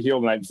 but I was a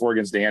heel the night before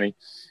against Danny.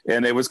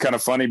 And it was kind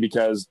of funny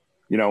because,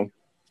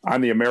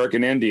 I'm the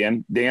American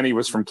Indian. Danny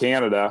was from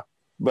Canada.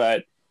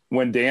 But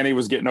when Danny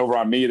was getting over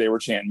on me, they were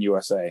chanting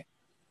USA.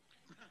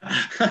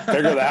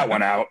 Figure that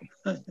one out.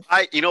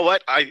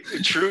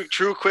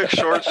 True quick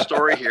short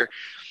story here.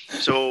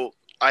 So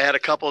I had a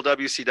couple of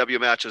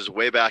WCW matches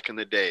way back in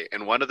the day.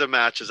 And one of the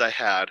matches I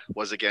had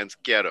was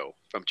against Gedo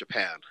from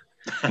Japan.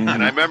 And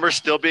I remember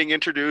still being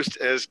introduced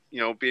as,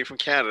 being from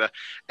Canada.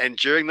 And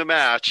during the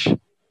match,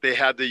 they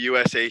had the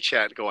USA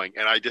chant going.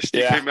 And I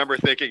distinctly remember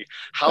thinking,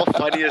 how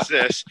funny is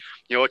this?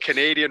 A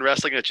Canadian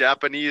wrestling a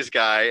Japanese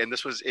guy. And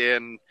this was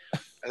in,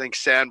 I think,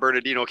 San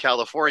Bernardino,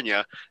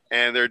 California.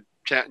 And they're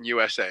chanting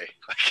USA.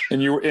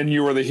 And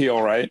you were the heel,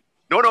 right?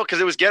 No,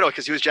 because it was Gedo,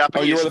 because he was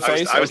Japanese. Oh, you were the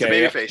face? I was the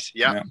baby face.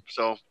 Yeah.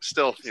 So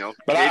still,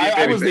 But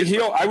I was the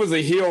heel. I was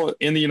the heel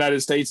in the United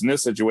States in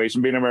this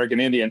situation, being American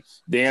Indian.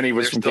 Danny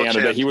was from Canada.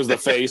 Chanting. He was the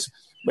face.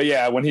 But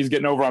yeah, when he's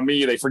getting over on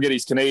me, they forget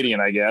he's Canadian,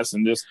 I guess,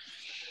 and just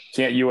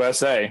chant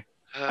USA.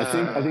 I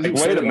think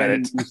wait a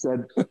minute.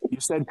 You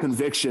said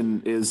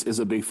conviction is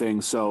a big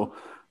thing. So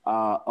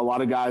a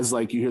lot of guys,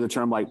 like, you hear the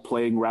term like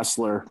playing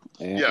wrestler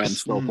and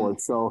so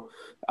forth. So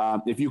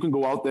if you can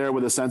go out there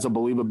with a sense of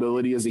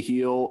believability as a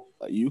heel,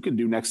 you can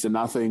do next to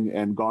nothing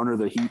and garner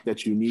the heat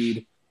that you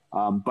need.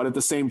 But at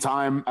the same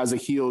time, as a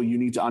heel, you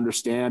need to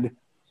understand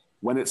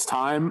when it's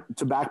time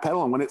to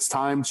backpedal and when it's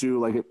time to,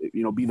 like,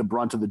 you know, be the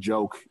brunt of the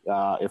joke,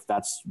 if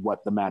that's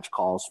what the match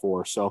calls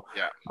for. So,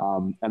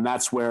 and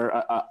that's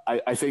where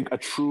I think a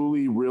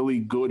truly really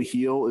good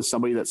heel is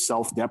somebody that's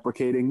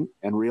self-deprecating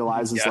and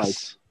realizes like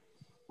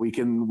we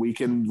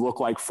can look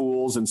like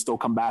fools and still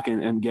come back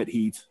and get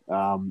heat.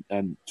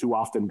 And too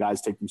often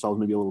guys take themselves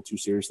maybe a little too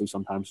seriously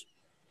sometimes.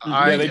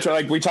 They try,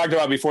 like we talked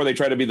about before, they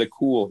try to be the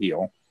cool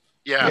heel.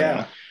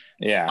 Yeah.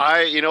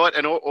 You know what?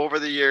 And over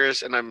the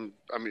years, and I'm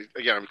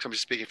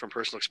just speaking from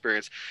personal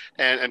experience,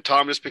 and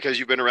Tom, just because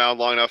you've been around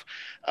long enough,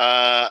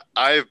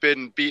 I've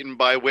been beaten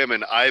by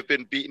women. I've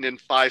been beaten in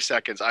 5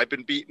 seconds. I've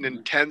been beaten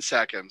in 10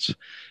 seconds.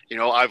 You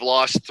know, I've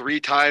lost 3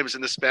 times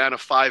in the span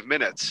of 5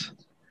 minutes.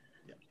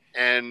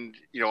 And,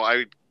 you know,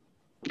 I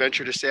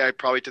venture to say I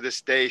probably to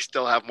this day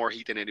still have more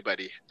heat than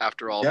anybody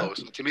after all those.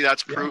 And to me,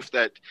 that's proof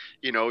that,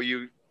 you know,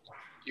 you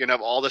can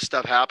have all this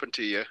stuff happen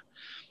to you,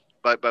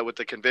 but with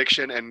the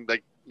conviction and,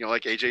 like, you know,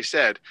 like AJ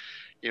said,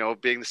 you know,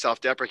 being the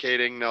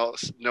self-deprecating,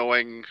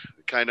 knowing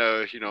kind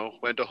of, you know,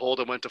 when to hold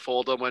them, when to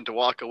fold them, when to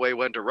walk away,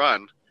 when to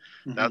run.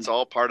 That's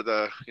all part of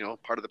the, you know,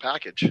 part of the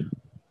package.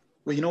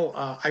 Well, you know,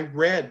 I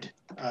read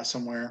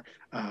somewhere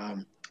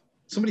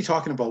somebody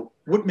talking about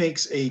what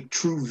makes a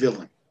true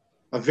villain,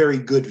 a very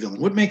good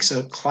villain, what makes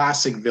a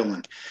classic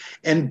villain.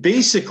 And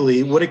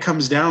basically what it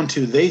comes down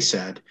to, they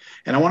said,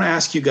 and I want to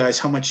ask you guys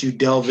how much you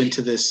delve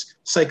into this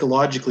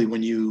psychologically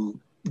when you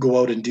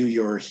go out and do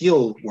your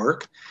heel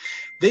work.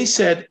 They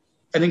said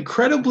an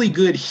incredibly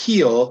good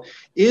heel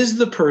is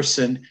the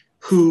person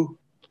who,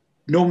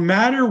 no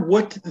matter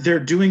what they're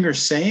doing or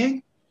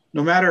saying,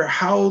 no matter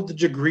how the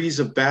degrees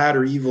of bad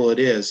or evil it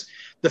is,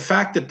 the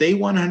fact that they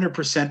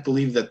 100%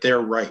 believe that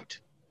they're right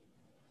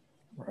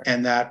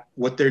and that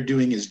what they're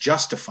doing is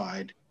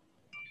justified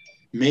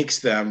makes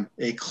them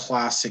a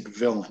classic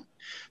villain.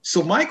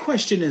 So my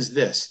question is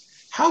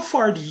this: how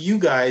far do you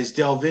guys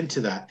delve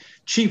into that?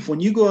 Chief, when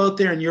you go out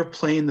there and you're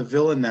playing the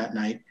villain that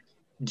night,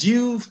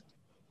 do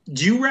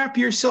you wrap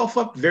yourself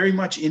up very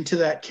much into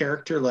that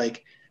character?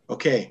 Like,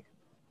 okay,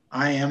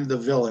 I am the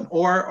villain.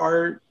 Or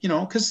are, you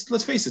know, because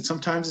let's face it,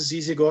 sometimes it's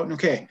easy to go out and,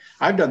 okay,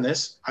 I've done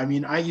this. I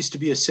mean, I used to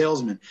be a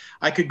salesman.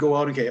 I could go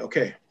out and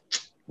okay,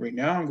 right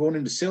now I'm going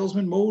into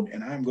salesman mode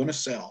and I'm going to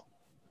sell.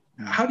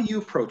 How do you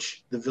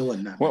approach the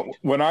villain that night?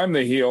 When I'm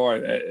the heel,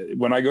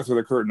 when I go through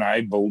the curtain,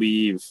 I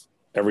believe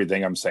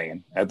everything I'm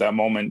saying. At that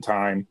moment in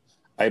time,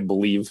 I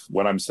believe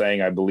what I'm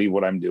saying. I believe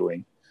what I'm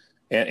doing.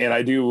 And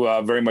I do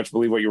very much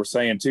believe what you were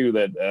saying too,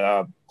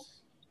 that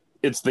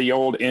it's the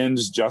old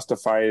ends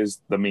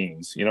justifies the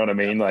means. You know what I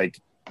mean? Like,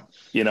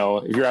 you know,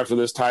 if you're after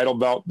this title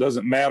belt,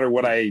 doesn't matter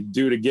what I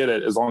do to get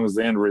it, as long as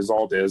the end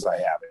result is I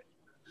have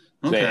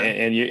it.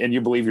 Okay. And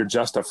you believe you're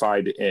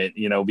justified,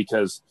 you know,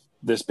 because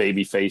this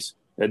baby face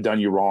had done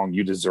you wrong.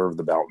 You deserve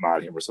the belt,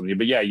 not him or something.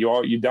 But yeah,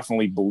 you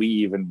definitely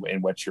believe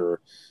in what you're,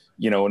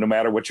 you know, no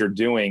matter what you're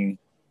doing,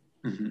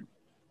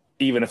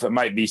 even if it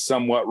might be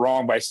somewhat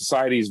wrong by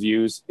society's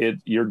views,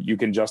 you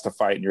can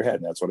justify it in your head.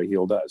 And that's what a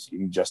heel does. You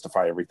can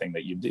justify everything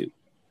that you do.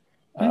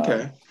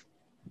 Okay.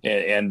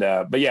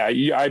 But yeah,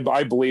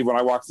 I believe when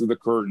I walk through the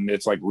curtain,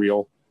 it's like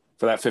real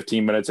for that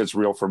 15 minutes. It's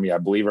real for me. I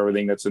believe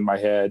everything that's in my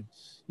head.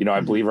 You know,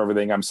 I believe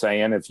everything I'm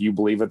saying. If you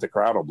believe it, the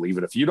crowd will believe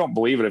it. If you don't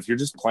believe it, if you're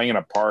just playing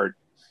a part,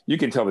 you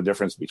can tell the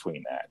difference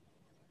between that.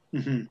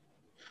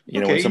 You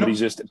know, when somebody's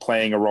just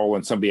playing a role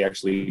and somebody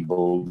actually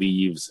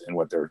believes in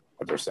what they're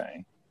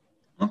saying.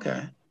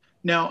 Okay.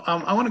 Now,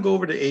 I want to go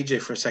over to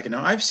AJ for a second.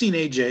 Now, I've seen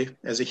AJ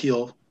as a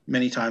heel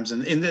many times,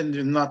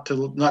 and not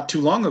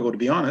too long ago, to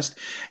be honest.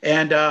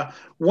 And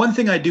one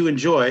thing I do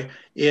enjoy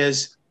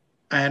is,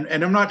 and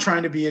I'm not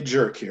trying to be a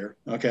jerk here,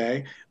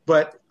 okay,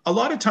 but a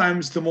lot of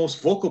times the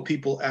most vocal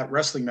people at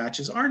wrestling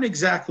matches aren't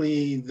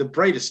exactly the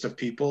brightest of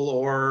people,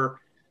 or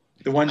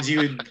the ones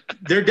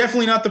they're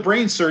definitely not the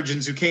brain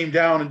surgeons who came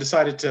down and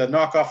decided to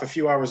knock off a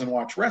few hours and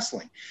watch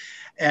wrestling.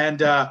 And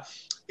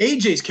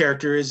AJ's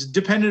character is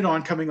dependent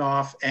on coming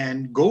off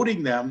and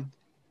goading them,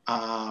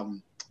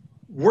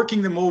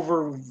 working them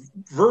over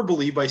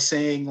verbally by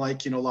saying,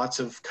 like, you know, lots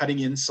of cutting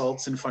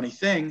insults and funny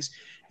things.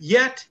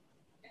 Yet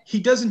he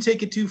doesn't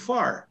take it too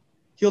far.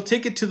 He'll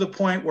take it to the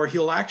point where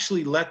he'll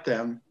actually let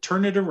them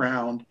turn it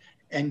around,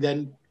 and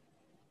then,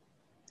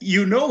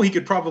 you know, he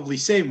could probably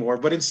say more,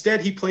 but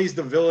instead he plays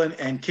the villain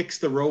and kicks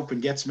the rope and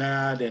gets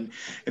mad and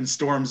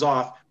storms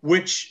off,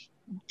 which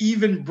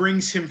even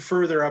brings him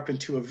further up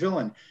into a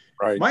villain.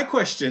 Right. My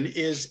question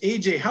is,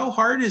 AJ, how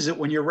hard is it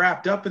when you're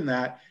wrapped up in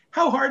that?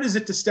 How hard is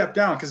it to step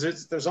down?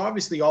 Because there's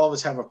obviously, all of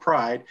us have a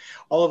pride.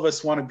 All of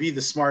us want to be the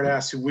smart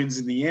ass who wins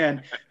in the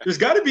end. There's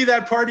got to be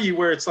that part of you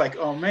where it's like,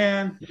 oh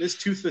man, this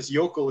toothless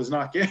yokel is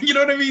not getting, you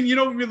know what I mean? You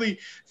don't really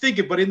think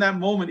it, but in that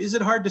moment, is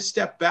it hard to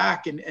step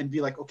back and be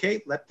like,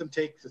 okay, let them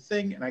take the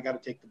thing and I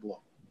got to take the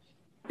blow?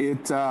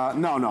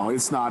 No,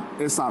 it's not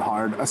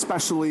hard,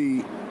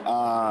 especially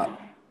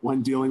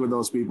when dealing with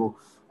those people.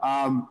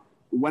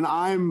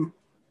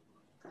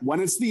 When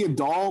it's the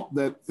adult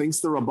that thinks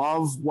they're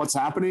above what's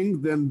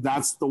happening, then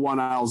that's the one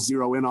I'll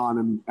zero in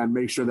on and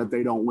make sure that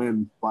they don't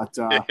win. But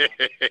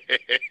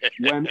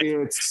when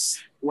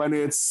it's when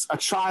it's a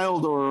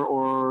child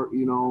or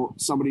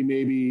somebody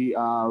maybe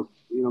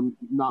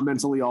not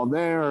mentally all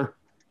there,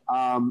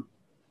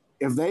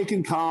 if they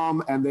can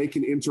come and they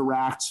can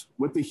interact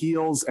with the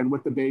heels and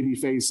with the baby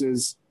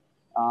faces,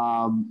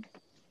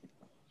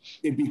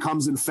 it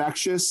becomes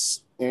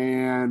infectious.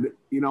 And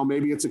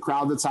maybe it's a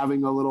crowd that's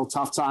having a little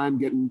tough time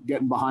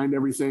getting behind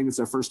everything. It's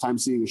their first time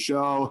seeing a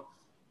show.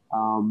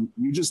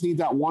 You just need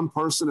that one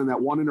person and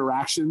that one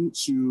interaction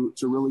to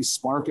really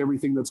spark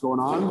everything that's going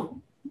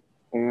on.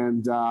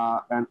 And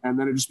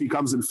then it just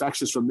becomes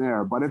infectious from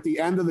there. But at the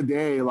end of the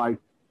day, like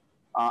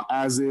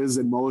as is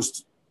in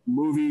most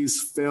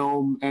movies,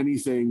 film,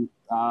 anything,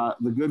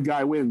 the good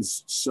guy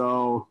wins.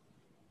 So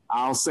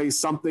I'll say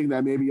something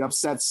that maybe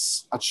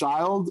upsets a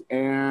child,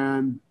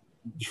 and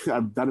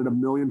I've done it a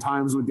million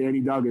times with Danny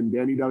Duggan.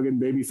 Danny Duggan,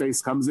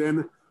 babyface, comes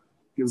in,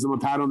 gives them a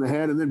pat on the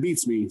head, and then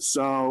beats me.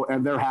 So,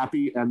 and they're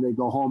happy, and they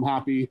go home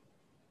happy.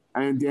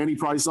 And Danny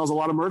probably sells a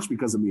lot of merch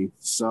because of me.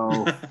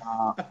 So,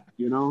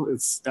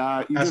 it's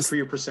ask for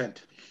your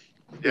percent.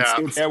 Yeah.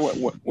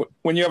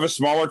 When you have a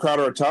smaller crowd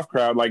or a tough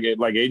crowd, like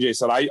AJ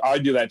said, I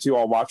do that too.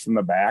 I'll watch from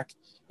the back,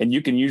 and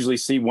you can usually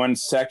see one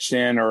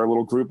section or a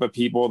little group of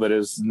people that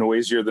is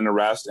noisier than the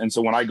rest. And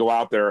so when I go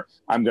out there,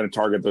 I'm going to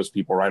target those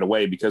people right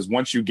away, because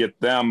once you get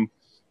them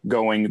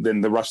going,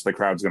 then the rest of the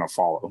crowd's going to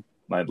follow.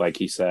 Like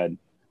he said,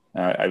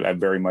 I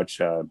very much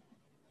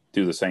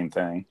do the same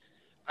thing.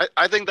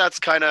 I think that's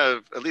kind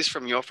of, at least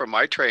from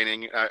my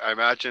training, I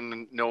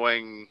imagine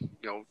knowing,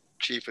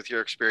 Chief, with your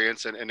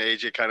experience and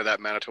AJ, kind of that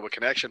Manitoba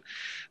connection,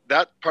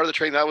 that part of the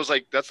training,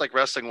 that's like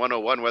wrestling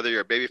 101, whether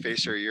you're a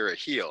babyface or you're a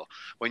heel.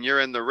 When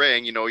you're in the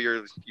ring,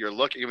 you're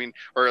looking,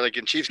 or like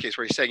in Chief's case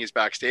where he's saying he's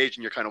backstage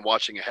and you're kind of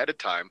watching ahead of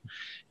time,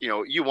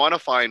 you want to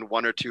find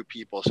one or two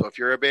people. So if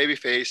you're a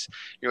babyface,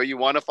 you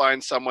want to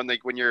find someone,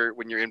 like when you're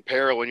in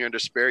peril, when you're in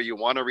despair, you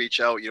want to reach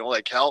out,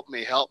 like, help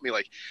me.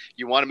 Like,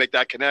 you want to make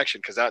that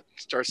connection, because that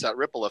starts that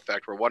ripple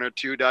effect where one or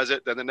two does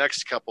it, then the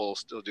next couple will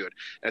still do it.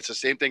 And it's the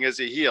same thing as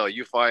a heel.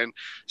 You find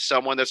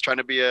someone that's trying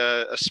to be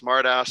a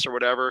smart ass or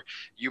whatever,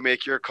 you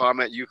make your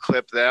comment, you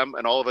clip them,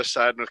 and all of a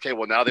sudden, okay,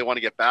 well, now they want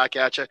to get back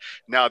at you.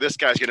 Now this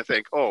guy's going to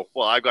think, oh,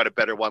 well, I've got a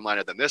better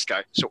one-liner than this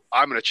guy, so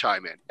I'm going to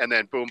chime in. And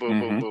then boom, boom,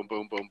 boom, boom,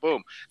 boom, boom,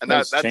 boom. And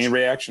that's chain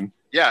reaction.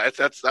 Yeah,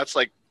 that's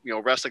like,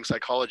 wrestling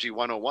psychology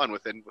 101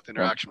 with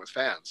interaction with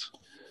fans.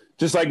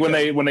 Just like when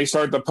they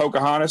start the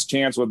Pocahontas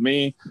chants with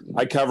me,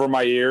 I cover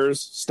my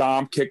ears,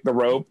 stomp, kick the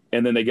rope,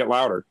 and then they get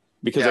louder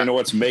because I know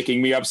what's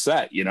making me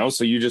upset,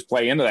 So you just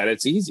play into that.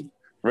 It's easy.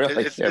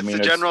 Really. It's the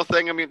general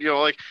thing. I mean,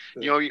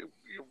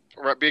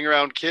 being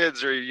around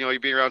kids, or, you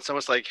being around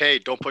someone's like, hey,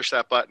 don't push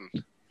that button.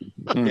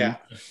 Yeah.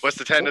 What's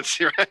the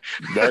tendency, right?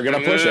 They're going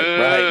to push it,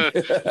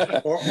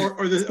 right?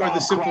 or the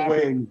simple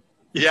way.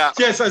 Yeah.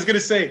 Yes, I was going to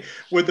say,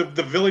 when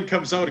the villain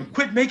comes out and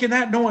quit making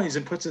that noise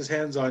and puts his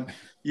hands on,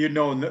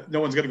 no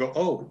one's going to go,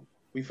 oh,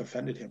 we've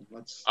offended him.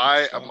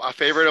 A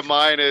favorite of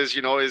mine is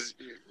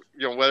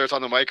whether it's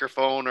on the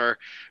microphone or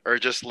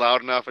just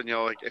loud enough, and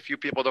like, if you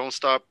people don't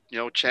stop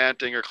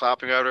chanting or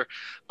clapping at her,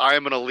 I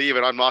am going to leave,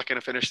 and I'm not going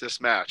to finish this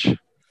match.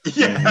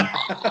 Yeah.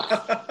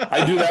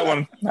 I do that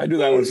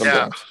one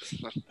sometimes.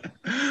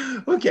 Yeah.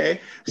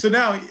 Okay, so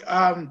now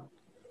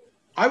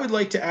I would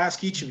like to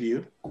ask each of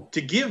you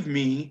to give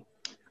me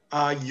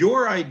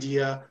your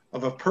idea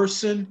of a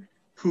person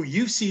who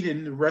you've seen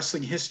in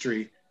wrestling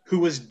history who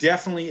was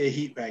definitely a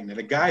heat magnet,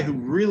 a guy who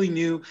really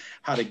knew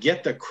how to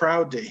get the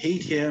crowd to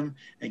hate him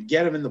and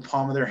get him in the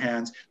palm of their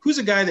hands. Who's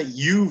a guy that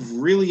you've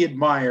really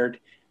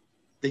admired,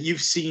 that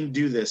you've seen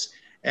do this?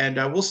 And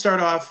we'll start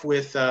off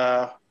with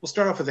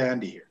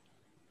Andy here.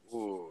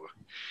 Ooh.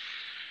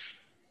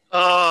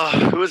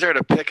 Who is there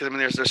to pick? I mean,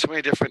 there's so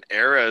many different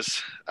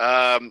eras.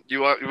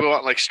 You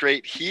want like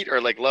straight heat, or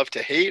like love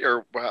to hate,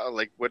 or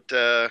like what?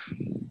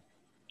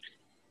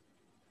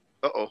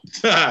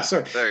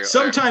 Sorry.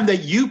 Sometime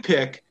that you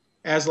pick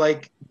as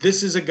like,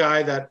 this is a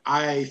guy that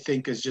I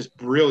think is just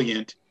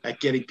brilliant at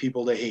getting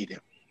people to hate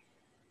him.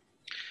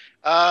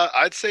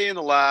 I'd say in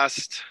the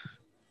last,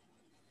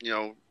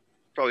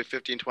 probably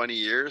 15, 20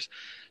 years,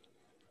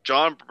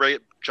 John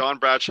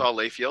Bradshaw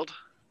Layfield.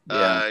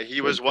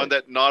 He was one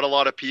that not a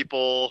lot of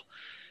people,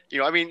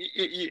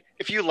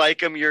 if you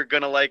like him, you're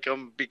going to like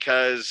him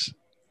because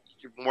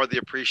more the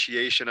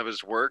appreciation of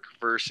his work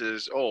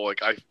versus,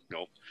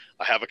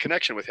 I have a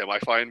connection with him. I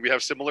find we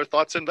have similar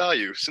thoughts and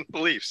values and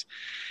beliefs.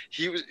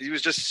 He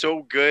was just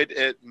so good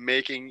at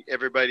making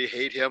everybody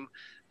hate him.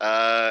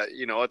 I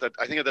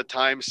think at the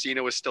time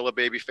Cena was still a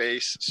baby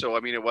face. So,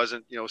 I mean, it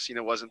wasn't,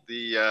 Cena wasn't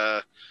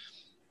the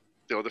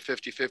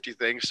 50-50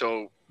 thing.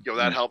 So,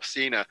 that helps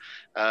Cena.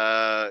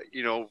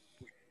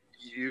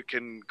 You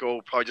can go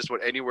probably just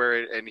about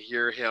anywhere and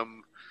hear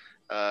him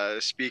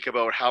speak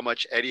about how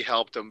much Eddie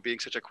helped him, being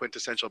such a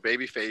quintessential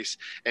babyface,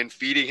 and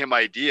feeding him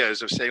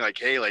ideas of saying like,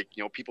 hey, like,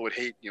 people would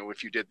hate,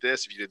 if you did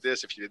this, if you did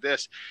this, if you did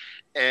this.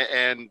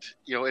 And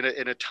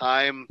in a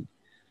time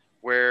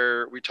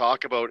where we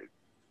talk about,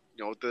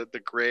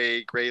 the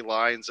gray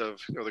lines of,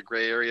 the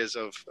gray areas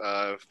of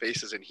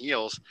faces and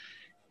heels,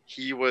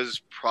 he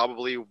was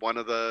probably one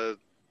of the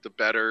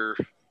better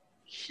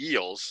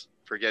heels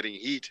for getting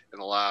heat in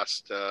the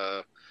last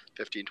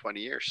 15, 20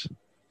 years.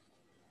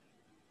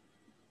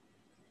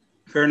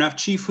 Fair enough.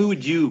 Chief, who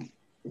would you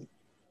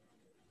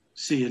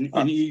see in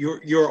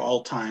your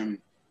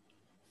all-time?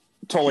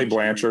 Tully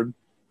Blanchard.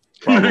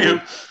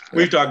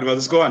 We've talked about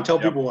this. Go on. Tell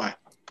people why.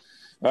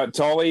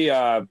 Tully,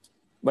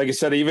 like I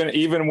said,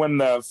 even when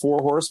the Four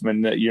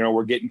Horsemen,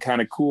 were getting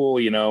kind of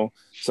cool,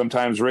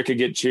 sometimes Rick would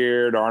get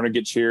cheered, Arn would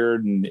get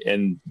cheered,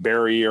 and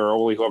Barry or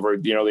Ole, whoever,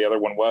 the other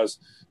one was.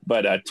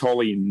 But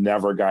Tully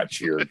never got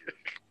cheered.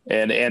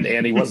 And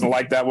he wasn't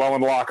like that well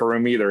in the locker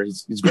room either.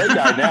 He's a great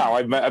guy now.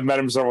 I've met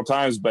him several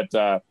times, but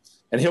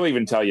and he'll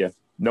even tell you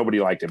nobody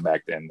liked him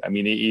back then. I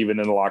mean, even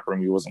in the locker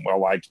room, he wasn't well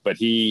liked, but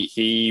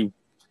he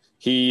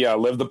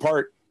lived the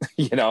part,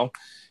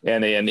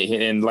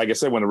 And like I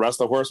said, when the rest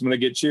of the horsemen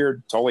would get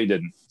cheered, Tully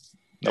didn't.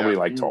 Nobody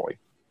liked Tully.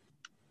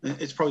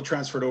 It's probably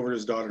transferred over to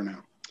his daughter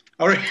now.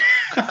 All right,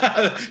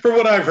 from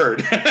what I've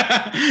heard.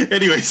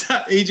 Anyways,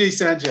 AJ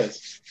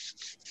Sanchez.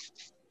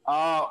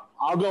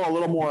 I'll go a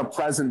little more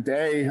present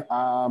day.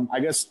 I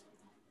guess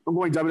I'm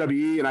going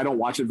WWE, and I don't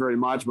watch it very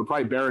much, but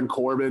probably Baron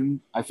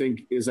Corbin, I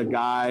think, is a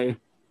guy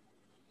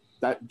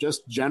that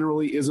just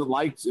generally isn't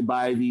liked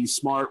by the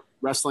smart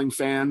wrestling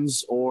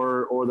fans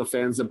or the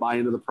fans that buy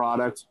into the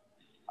product.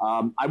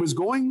 I was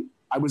going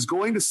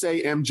to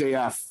say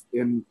MJF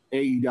in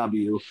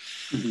AEW,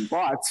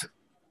 but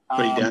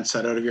he danced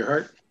that out of your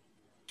heart.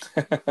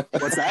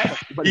 What's that?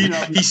 But,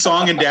 he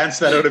sung and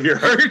danced that out of your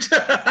heart.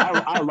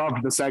 I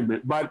loved the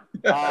segment, but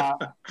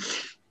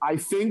I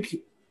think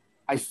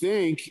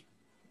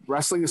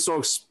wrestling is so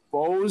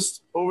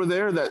exposed over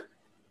there that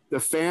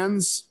the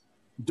fans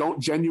don't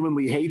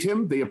genuinely hate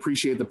him; they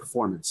appreciate the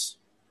performance,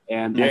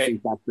 and I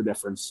think that's the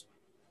difference.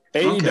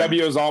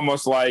 AEW is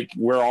almost like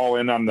we're all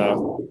in on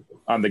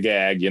the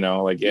gag, they're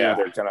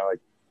kind of like,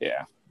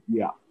 yeah.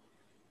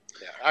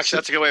 Actually,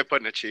 that's a good way of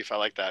putting it, Chief. I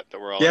like that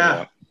we're all.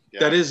 Yeah.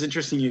 That is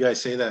interesting. You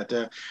guys say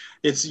that.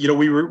 It's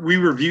we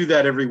review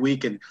that every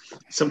week, and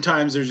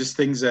sometimes there's just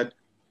things that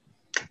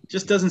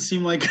just doesn't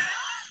seem like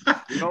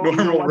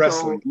normal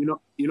wrestling. You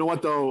know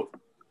what though?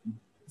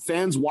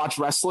 Fans watch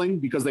wrestling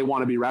because they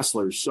want to be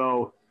wrestlers.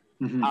 So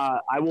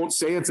I won't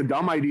say it's a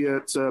dumb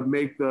idea to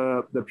make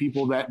the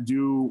people that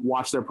do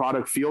watch their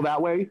product feel that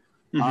way.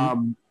 I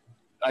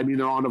mean,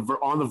 they're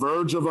on the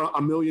verge of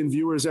a million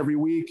viewers every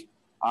week.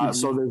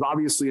 So there's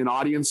obviously an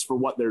audience for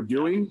what they're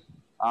doing.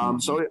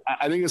 So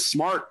I think it's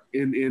smart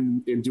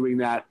in doing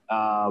that,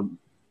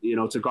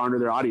 to garner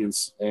their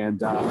audience.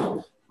 And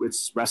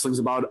wrestling's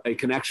about a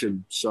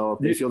connection. So if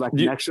they feel that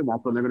connection,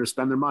 that's when they're going to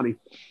spend their money.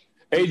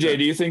 AJ,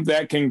 do you think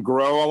that can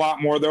grow a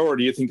lot more though, or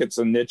do you think it's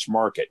a niche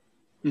market?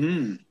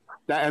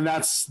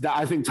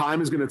 I think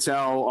time is going to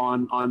tell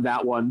on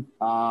that one.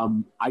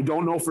 I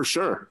don't know for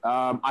sure.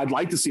 I'd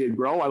like to see it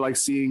grow. I like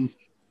seeing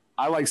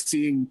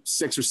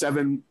 6 or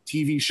 7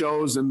 TV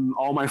shows and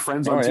all my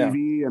friends on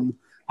TV and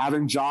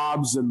having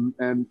jobs and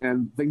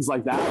things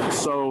like that.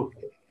 So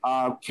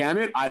can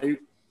it?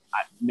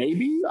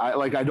 Maybe.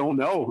 I don't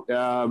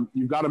know.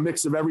 You've got a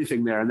mix of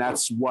everything there, and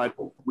that's what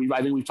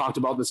I think we've talked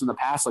about this in the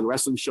past. Like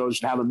wrestling shows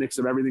should have a mix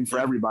of everything for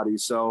everybody.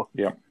 So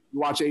you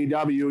watch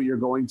AEW, you're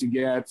going to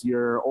get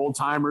your old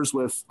timers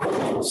with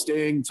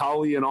Sting,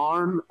 Tully, and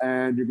Arn,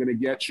 and you're going to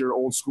get your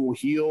old school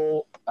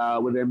heel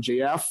with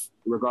MJF,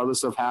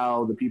 regardless of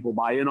how the people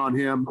buy in on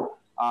him.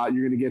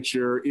 You're going to get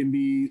your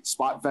indie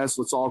spot fest.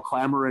 Let's all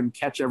clamor and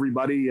catch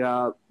everybody,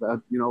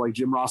 like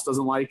Jim Ross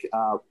doesn't like.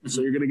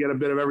 So you're going to get a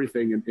bit of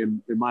everything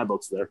in my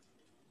books there.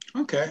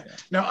 Okay.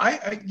 Now,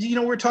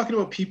 we're talking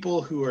about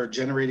people who are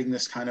generating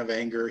this kind of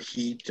anger,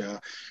 heat,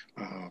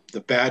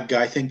 the bad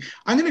guy thing.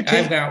 I'm going to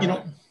take,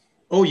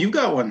 Oh, you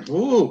got one.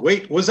 Oh,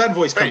 wait. Where's that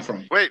voice come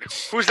from? Wait,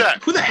 who's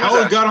that? Who the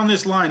hell got on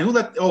this line?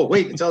 Oh,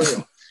 wait, it's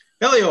Elio.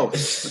 Elio.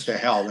 What the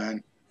hell,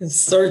 man? It's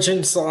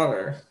Sergeant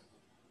Slaughter.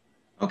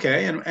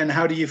 Okay, and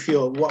how do you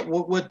feel? What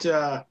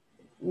why?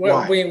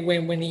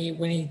 When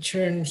he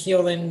turned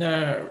heel in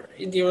the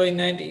early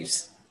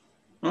 90s.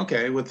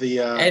 Okay, with the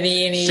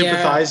any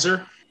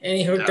sympathizer. And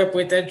he hooked up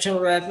with that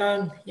General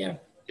Adnan. Yeah,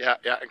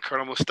 and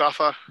Colonel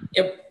Mustafa.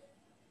 Yep.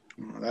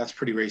 Oh, that's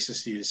pretty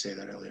racist of you to say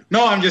that, Elliot.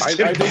 No, I'm just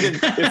kidding. I think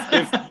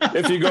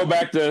if you go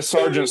back to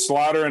Sergeant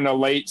Slaughter in the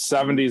late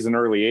 70s and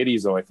early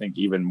 80s, though, I think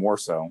even more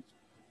so.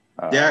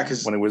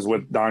 Because when it was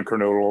with Don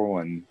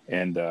Kernodle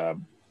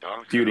and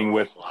feuding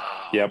with,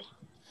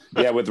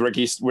 with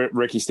Ricky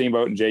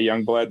Steamboat and Jay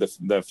Youngblood,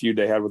 the feud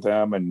they had with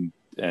them,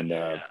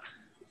 they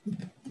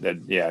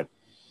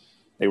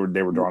were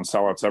drawing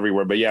sellouts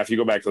everywhere. But if you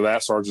go back to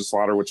that Sergeant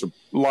Slaughter, which a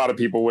lot of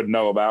people wouldn't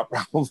know about,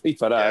 probably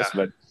but us,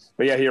 but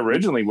he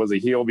originally was a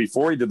heel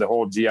before he did the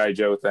whole G.I.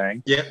 Joe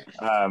thing. Yeah.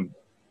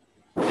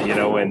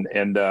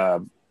 And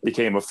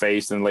became a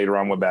face and later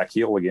on went back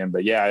heel again.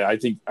 But I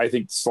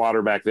think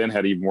Slaughter back then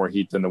had even more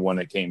heat than the one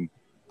that came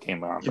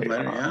on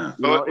later on. Yeah.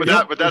 But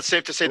would that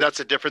safe to say that's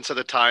a difference of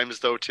the times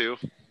though too?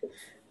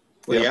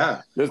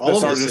 Well, The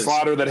Sergeant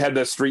Slaughter that had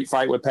the street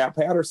fight with Pat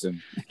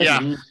Patterson. Yeah.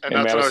 And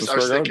that's what I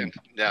was thinking.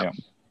 Yeah.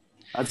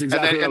 That's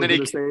exactly what I was going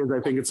to say. Is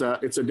I think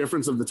it's a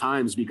difference of the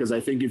times, because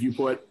I think if you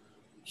put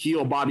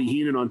heel Bobby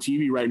Heenan on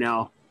TV right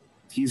now,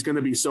 he's going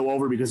to be so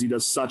over because he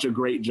does such a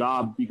great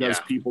job because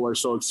people are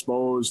so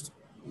exposed.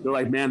 They're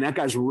like, man, that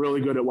guy's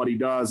really good at what he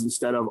does,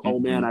 instead of, oh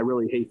man, I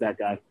really hate that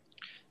guy.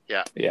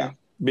 Yeah. Yeah.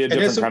 Be a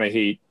different kind of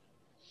heat.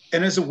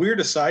 And as a weird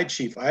aside,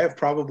 Chief, I have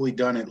probably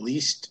done at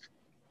least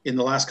in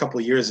the last couple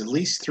of years, at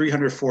least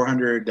 300,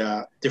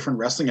 400 different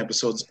wrestling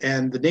episodes.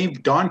 And the name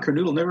Don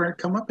Kernoodle never had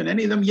come up in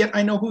any of them, yet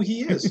I know who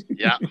he is.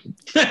 Yeah.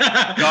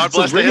 God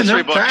bless the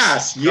history books.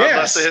 Yes. God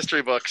bless the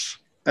history books.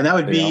 And that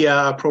would be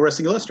Pro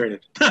Wrestling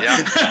Illustrated. Yeah.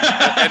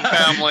 And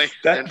family.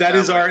 That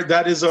is our,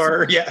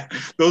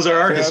 those are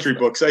our history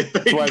books, I think.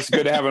 That's why it's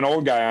good to have an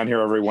old guy on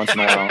here every once in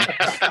a while.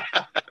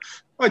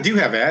 I do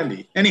have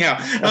Andy. Anyhow.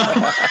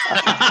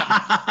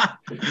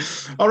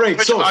 All right.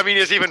 Which, I mean,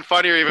 is even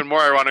funnier, even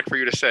more ironic for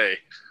you to say.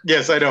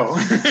 Yes, I know.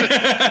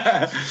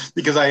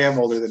 Because I am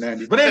older than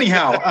Andy. But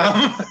anyhow,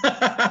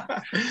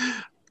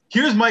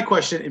 here's my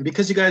question. And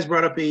because you guys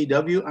brought up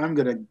AEW, I'm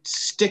going to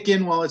stick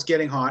in while it's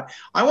getting hot.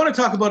 I want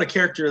to talk about a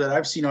character that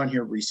I've seen on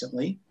here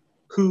recently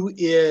who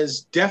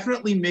is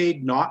definitely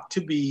made not to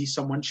be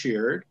someone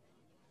cheered,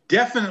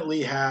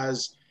 definitely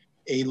has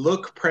a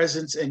look,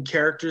 presence, and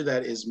character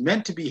that is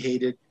meant to be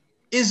hated.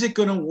 Is it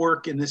going to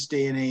work in this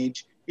day and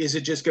age? Is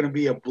it just going to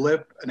be a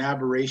blip, an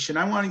aberration?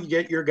 I want to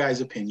get your guys'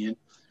 opinion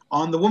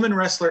on the woman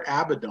wrestler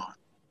Abaddon,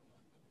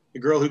 the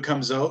girl who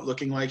comes out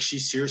looking like she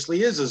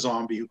seriously is a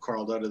zombie who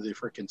crawled out of the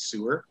freaking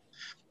sewer.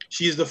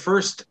 She is the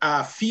first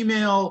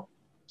female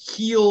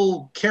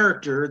heel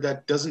character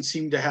that doesn't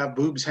seem to have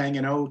boobs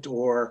hanging out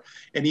or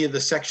any of the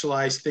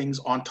sexualized things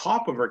on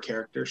top of her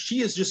character.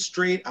 She is just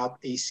straight up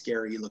a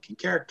scary looking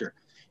character.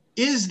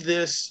 Is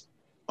this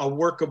a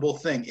workable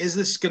thing? Is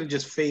this going to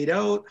just fade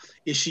out?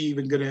 Is she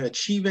even going to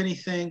achieve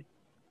anything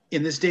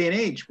in this day and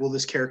age? Will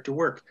this character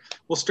work?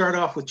 We'll start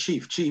off with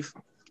Chief. Chief,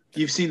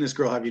 you've seen this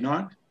girl, have you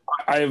not?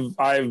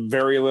 I've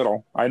very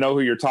little. I know who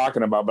you're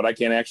talking about, but I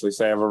can't actually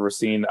say I've ever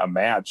seen a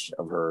match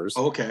of hers.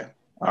 Okay.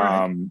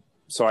 Right.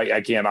 So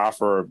I can't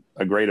offer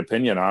a great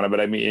opinion on it,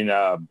 but I mean,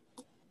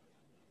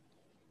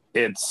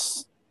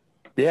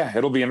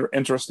 it'll be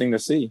interesting to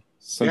see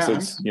since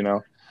it's,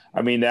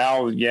 I mean,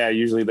 now,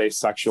 usually they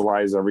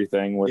sexualize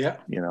everything with,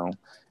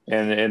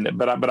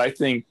 but I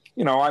think,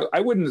 I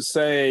wouldn't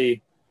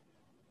say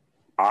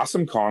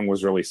Awesome Kong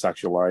was really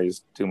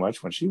sexualized too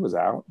much when she was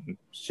out.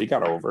 She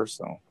got over,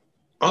 so.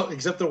 Oh,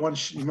 except the one,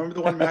 remember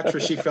the one match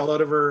where she fell out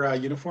of her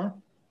uniform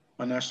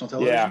on national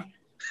television?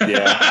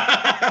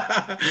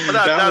 Yeah.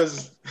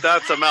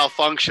 That's a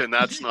malfunction.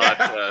 That's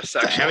not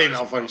sexual. Heavy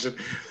malfunction.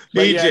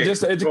 But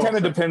AJ, it kind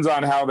of depends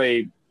on how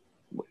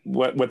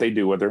what they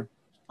do with her.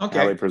 Okay.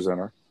 How they present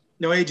her.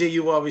 Now, AJ,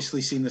 you've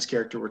obviously seen this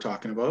character we're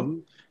talking about.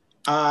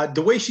 Mm-hmm.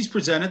 The way she's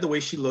presented, the way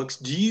she looks,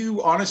 do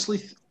you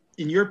honestly,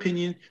 in your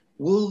opinion,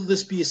 will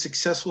this be a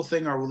successful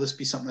thing or will this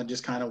be something that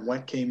just kind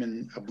of came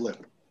in a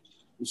blip?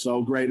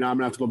 So great. Now I'm going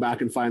to have to go back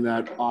and find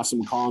that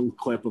Awesome Kong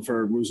clip of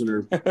her losing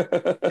her.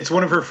 It's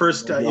one of her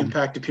first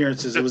Impact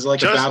appearances. It was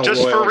like a battle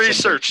just royal for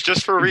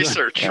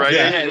research, right?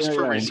 Yeah,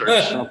 for research.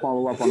 I'll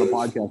follow up on the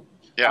podcast.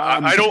 Yeah,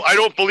 I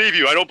don't believe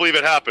you. I don't believe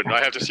it happened.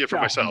 I have to see it for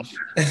myself.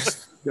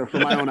 For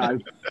my own eyes.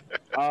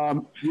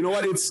 You know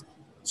what? It's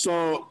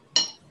so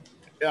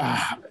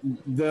I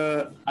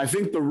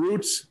think the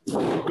roots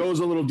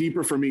goes a little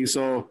deeper for me.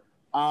 So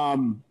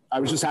I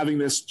was just having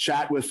this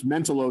chat with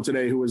Mentalo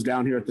today, who was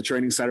down here at the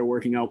training center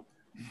working out.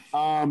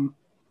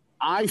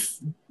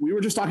 We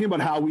were just talking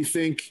about how we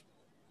think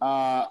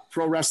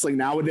pro wrestling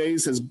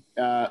nowadays has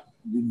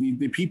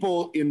the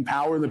people in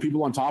power and the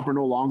people on top are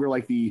no longer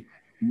like the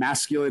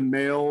masculine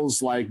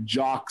males, like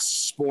jocks,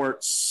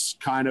 sports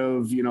kind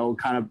of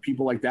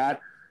people like that.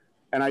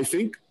 And I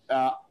think,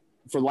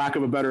 for lack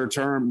of a better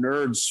term,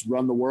 nerds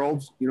run the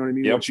world. You know what I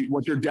mean? Yep.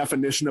 What your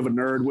definition of a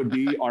nerd would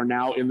be are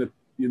now in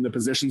the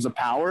positions of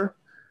power.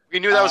 We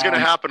knew that was going to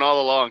happen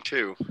all along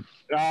too.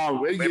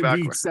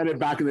 We said it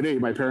back in the day.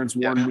 My parents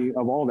warned me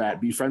of all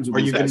that. Be friends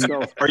with these guys.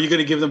 Are you going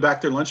to give them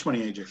back their lunch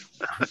money, AJ?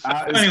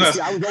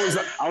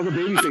 I was a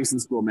baby face in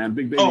school, man.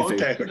 Big baby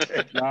face. Okay.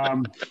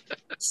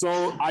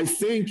 So I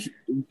think,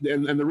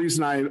 and the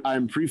reason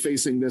I'm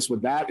prefacing this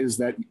with that is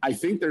that I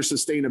think there's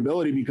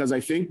sustainability because I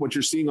think what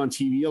you're seeing on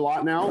TV a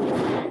lot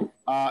now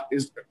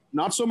is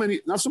not so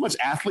much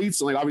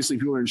athletes. Like obviously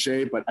people are in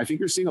shape, but I think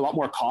you're seeing a lot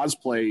more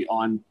cosplay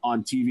on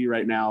TV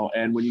right now.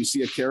 And when you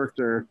see a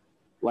character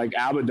like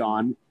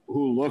Abaddon,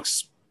 who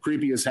looks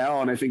creepy as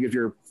hell, and I think if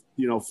you're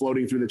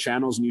floating through the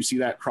channels and you see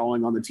that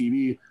crawling on the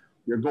TV,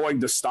 you're going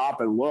to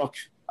stop and look.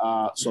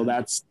 So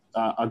that's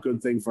a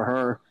good thing for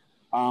her.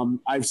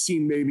 I've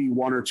seen maybe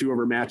one or two of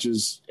her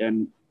matches,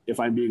 and if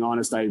I'm being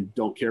honest, I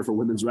don't care for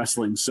women's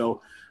wrestling,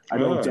 so I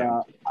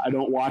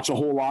don't watch a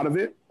whole lot of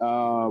it.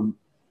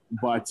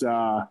 But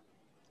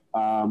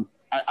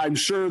I'm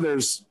sure you're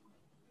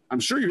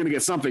going to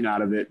get something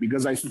out of it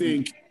because I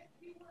think.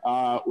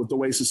 With the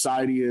way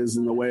society is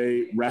and the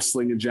way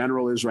wrestling in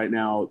general is right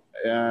now,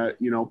 how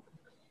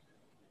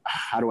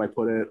do I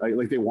put it?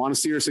 Like they want to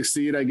see her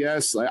succeed, I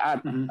guess.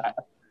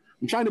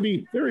 I'm trying to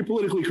be very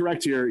politically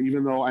correct here,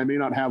 even though I may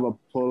not have a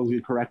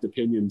politically correct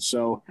opinion.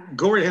 So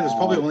go right ahead. There's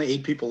probably only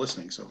 8 people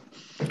listening. So.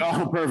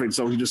 Oh, perfect.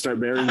 So we just start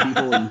burying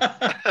people. And...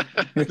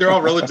 They're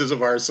all relatives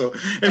of ours. So.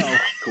 Oh,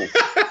 cool.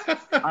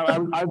 I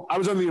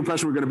was under the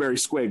impression we were going to bury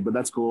Squig, but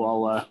that's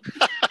cool.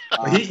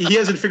 He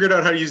hasn't figured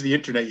out how to use the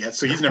internet yet,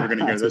 so he's never going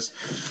to hear this.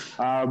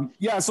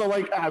 Yeah. So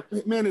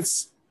man,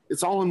 it's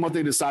all in what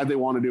they decide they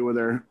want to do with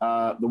their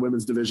the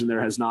women's division.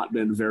 There has not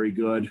been very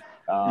good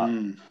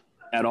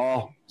at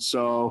all.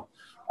 So.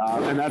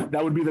 And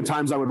that would be the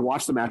times I would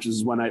watch the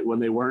matches when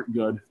they weren't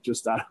good,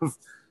 just out of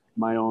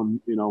my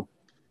own,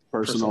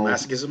 personal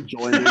masochism.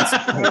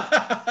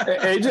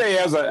 AJ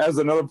has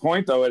another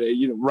point though.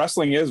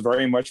 Wrestling is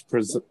very much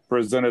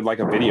presented like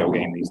a video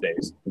game these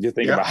days. If you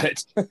think about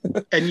it,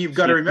 and you've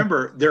got to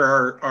remember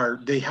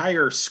they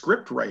hire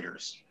script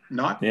writers,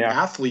 not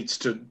athletes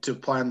to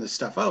plan this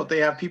stuff out.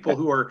 They have people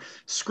who are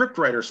script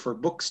writers for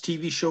books,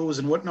 TV shows,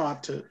 and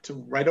whatnot to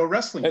write a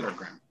wrestling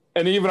program.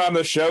 And even on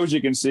the shows,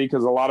 you can see,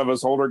 because a lot of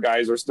us older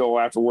guys are still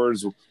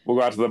afterwards, we'll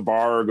go out to the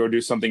bar or go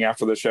do something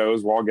after the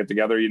shows. We'll all get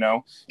together,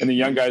 and the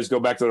young guys go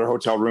back to their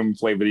hotel room and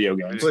play video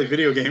games.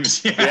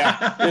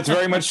 Yeah, it's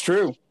very much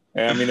true.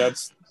 I mean,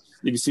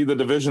 you can see the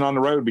division on the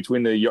road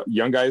between the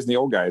young guys and the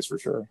old guys for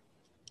sure.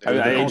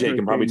 AJ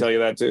can probably tell you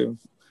that too.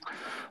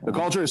 The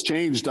culture has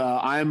changed.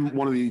 I'm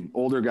one of the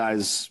older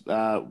guys,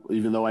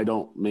 even though I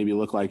don't maybe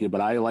look like it,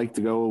 but I like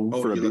to go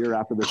for a beer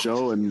after the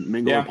show and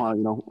mingle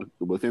upon,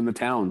 within the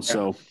town. Yeah.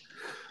 So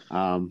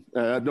don't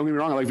get me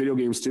wrong, I like video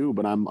games too,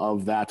 but I'm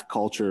of that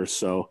culture.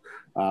 So,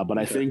 but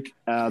I think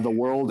the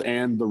world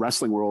and the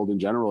wrestling world in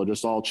general are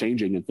just all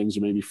changing, and things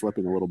are maybe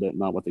flipping a little bit,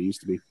 not what they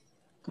used to be.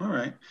 All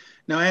right.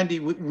 Now,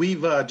 Andy,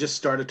 we've just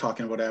started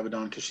talking about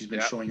Abaddon because she's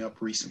been showing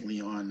up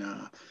recently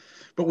on,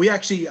 but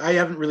I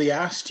haven't really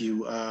asked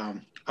you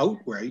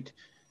outright,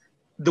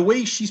 the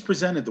way she's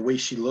presented, the way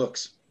she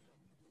looks,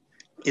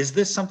 is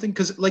this something,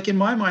 because in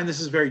my mind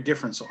this is very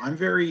different, so I'm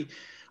very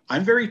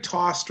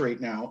tossed right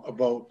now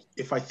about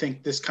if I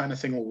think this kind of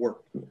thing will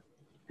work.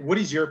 What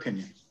is your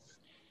opinion?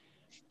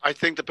 I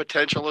think the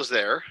potential is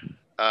there.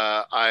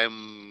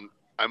 I'm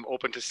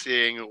open to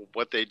seeing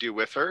what they do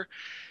with her,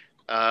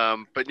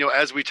 but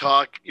as we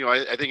talk,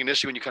 I think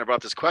initially when you kind of brought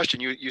up this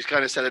question, you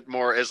kind of said it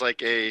more as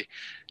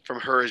from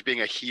her as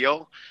being a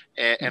heel,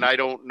 and I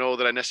don't know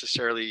that I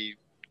necessarily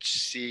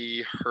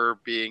see her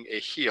being a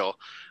heel.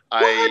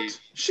 What?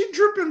 She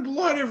dripping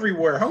blood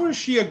everywhere. How is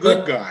she a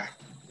good guy?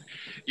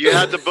 You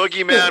had the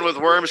boogeyman with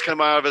worms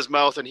come out of his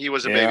mouth, and he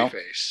was a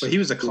babyface. But he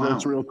was a clown. She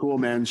looks real cool,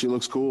 man. She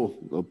looks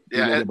cool.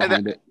 And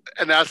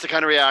that's the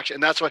kind of reaction.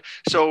 And that's why.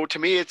 So to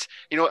me, it's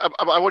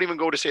I won't even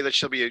go to say that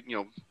she'll be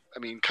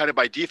kind of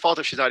by default,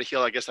 if she's not a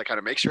heel, I guess that kind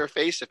of makes her a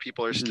face if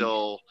people are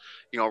still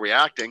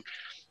reacting.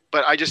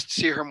 But I just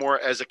see her more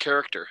as a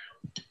character.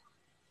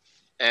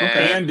 And,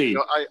 Andy,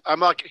 I'm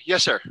not.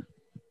 Yes, sir.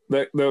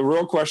 The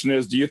real question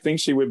is, do you think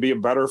she would be a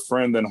better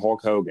friend than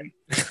Hulk Hogan?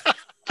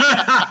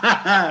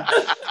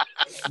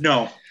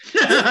 No.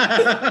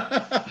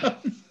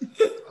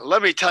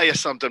 Let me tell you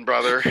something,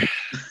 brother.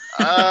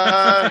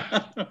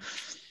 I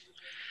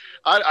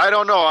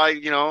don't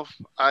know.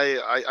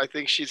 I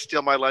think she'd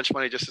steal my lunch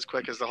money just as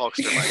quick as the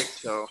Hulkster might.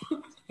 So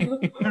I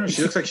don't know,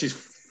 she looks like she's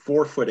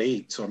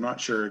 4'8", so I'm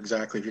not sure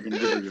exactly if you're going to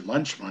give her your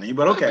lunch money,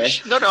 but okay.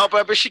 No,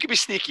 but she could be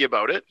sneaky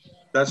about it.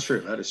 That's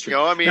true. That is true.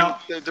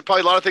 There's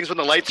probably a lot of things when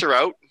the lights are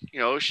out.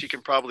 She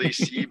can probably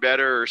see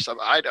better or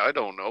something. I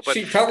don't know. But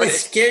she'd probably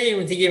scare you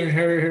into giving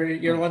her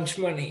your lunch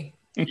money.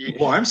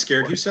 Well, I'm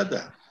scared. Who said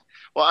that?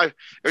 Well,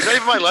 it's not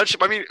even my lunch.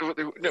 I mean,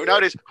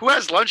 nowadays, who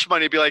has lunch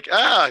money? Be like,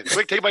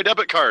 quick, take my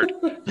debit card.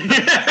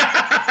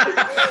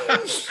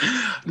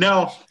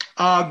 No,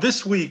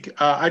 this week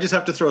I just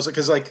have to throw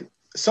because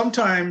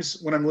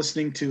sometimes when I'm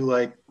listening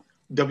to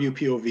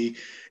WPOV,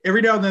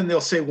 every now and then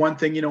they'll say one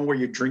thing, where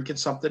you're drinking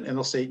something and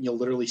they'll say you'll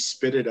literally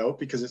spit it out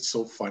because it's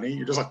so funny.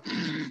 You're just like,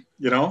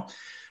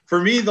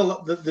 For me,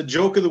 the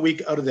joke of the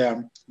week out of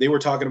them, they were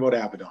talking about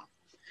Abaddon,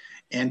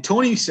 and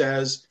Tony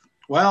says,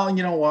 "Well,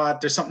 you know what?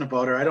 There's something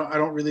about her. I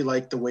don't really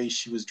like the way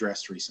she was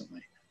dressed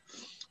recently."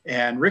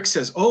 And Rick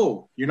says,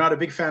 "Oh, you're not a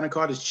big fan of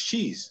cottage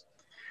cheese,"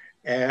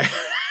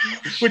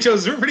 which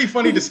was pretty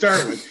funny to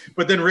start with.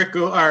 But then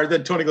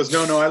then Tony goes,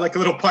 "No, I like a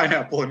little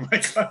pineapple in my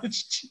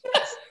cottage cheese."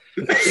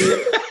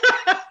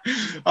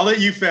 I'll let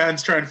you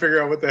fans try and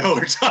figure out what the hell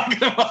we're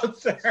talking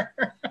about there.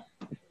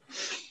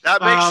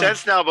 That makes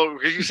sense now,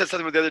 because you said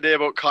something the other day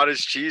about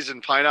cottage cheese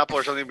and pineapple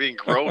or something being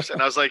gross,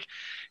 and I was like,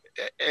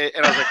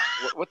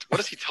 what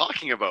is he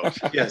talking about?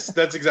 Yes,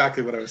 that's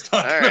exactly what I was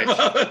talking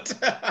about.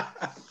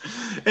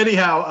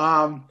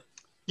 Anyhow,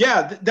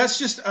 that's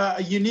just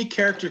a unique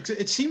character.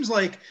 It seems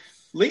like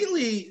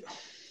lately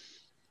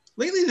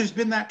there's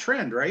been that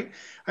trend, right?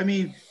 I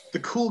mean, the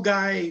cool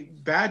guy,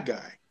 bad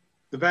guy.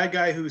 The bad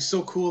guy who's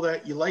so cool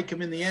that you like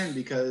him in the end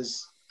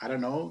because, I don't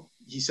know,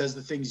 he says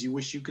the things you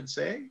wish you could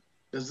say,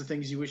 does the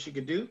things you wish you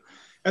could do.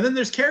 And then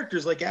there's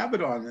characters like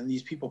Abaddon and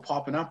these people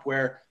popping up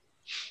where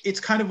it's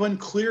kind of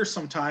unclear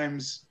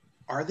sometimes,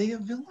 are they a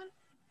villain?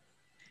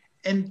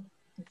 And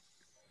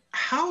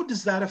how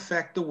does that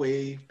affect the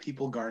way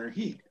people garner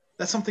heat?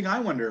 That's something I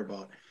wonder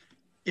about.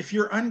 If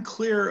you're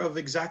unclear of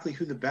exactly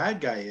who the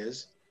bad guy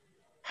is,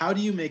 how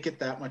do you make it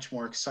that much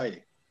more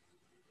exciting?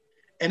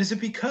 And is it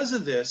because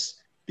of this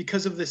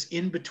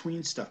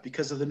in-between stuff,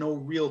 because of the no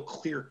real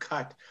clear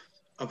cut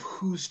of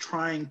who's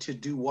trying to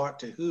do what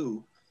to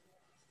who,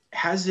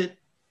 has it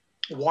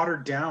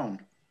watered down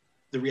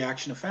the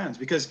reaction of fans?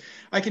 Because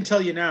I can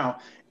tell you now,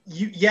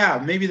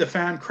 maybe the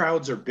fan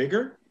crowds are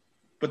bigger,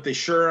 but they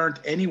sure aren't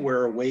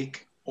anywhere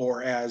awake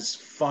or as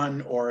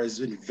fun or as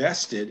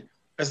invested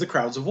as the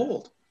crowds of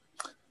old.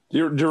 Do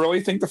you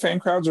really think the fan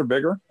crowds are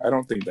bigger? I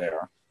don't think they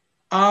are.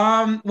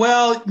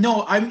 Well,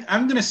 no,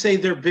 I'm going to say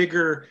they're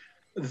bigger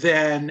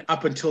than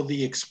up until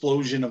the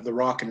explosion of the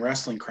rock and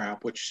wrestling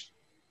crap, which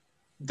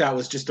that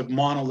was just a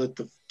monolith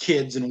of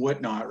kids and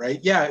whatnot, right?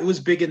 Yeah, it was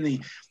big in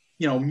the,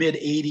 mid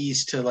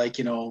 80s to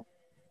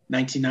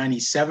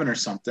 1997 or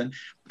something.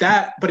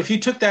 But if you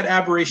took that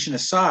aberration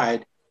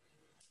aside,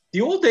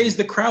 the old days,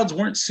 the crowds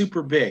weren't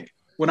super big.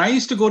 When I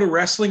used to go to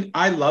wrestling,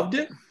 I loved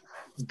it,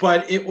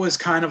 but it was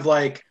kind of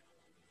like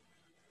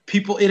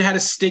it had a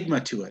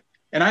stigma to it.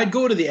 And I'd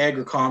go to the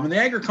Agricom, and the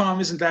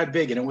Agricom isn't that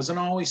big, and it wasn't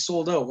always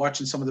sold out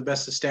watching some of the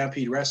best of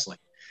Stampede Wrestling.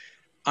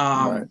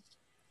 Right.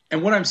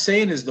 And what I'm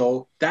saying is,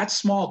 though, that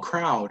small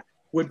crowd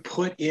would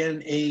put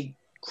in a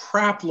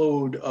crap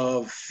load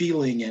of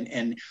feeling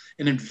and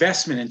an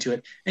investment into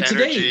it. And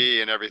energy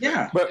today, and everything.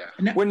 Yeah. But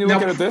when you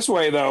look at it this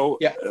way, though,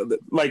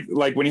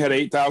 like when you had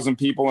 8,000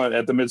 people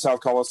at the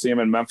Mid-South Coliseum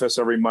in Memphis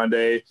every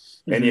Monday,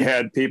 and you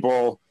had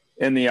people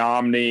in the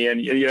Omni,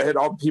 and you had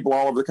people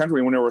all over the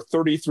country when there were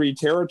 33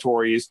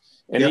 territories.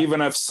 And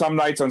even if some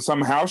nights on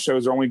some house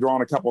shows are only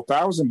drawing a couple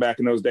thousand back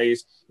in those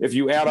days, if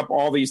you add up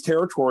all these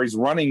territories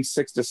running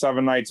 6 to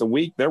 7 nights a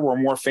week, there were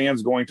more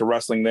fans going to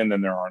wrestling then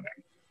than there are now.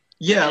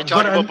 Yeah, you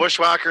talked about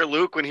Bushwhacker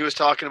Luke when he was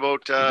talking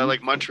about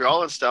like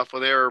Montreal and stuff,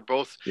 when they were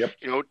both,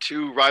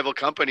 two rival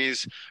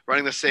companies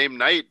running the same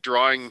night,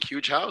 drawing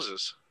huge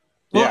houses.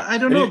 Well, I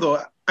don't know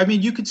though. I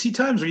mean, you could see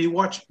times where you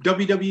watch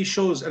WWE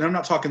shows, and I'm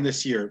not talking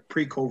this year,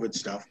 pre-COVID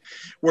stuff,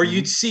 where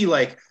you'd see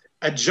like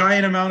a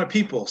giant amount of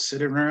people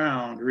sitting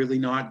around really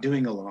not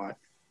doing a lot,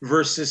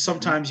 versus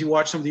sometimes you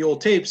watch some of the old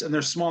tapes and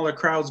there's smaller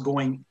crowds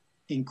going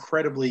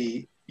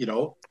incredibly,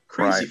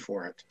 crazy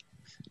for it.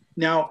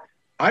 Now,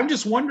 I'm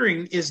just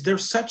wondering, there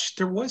was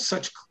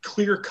such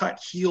clear-cut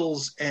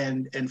heels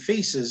and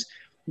faces.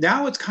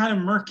 Now it's kind of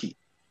murky.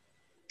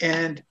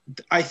 And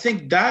I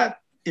think that,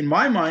 in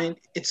my mind,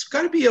 it's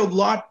got to be a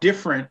lot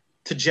different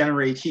to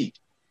generate heat.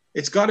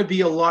 It's got to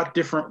be a lot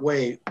different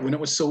way when it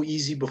was so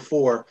easy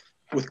before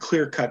with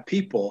clear-cut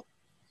people.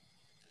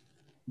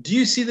 Do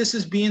you see this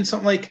as being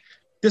something like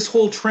this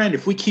whole trend?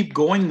 If we keep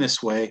going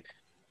this way,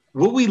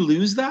 will we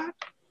lose that?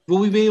 Will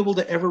we be able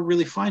to ever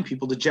really find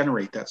people to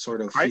generate that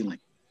sort of feeling?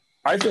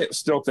 I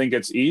still think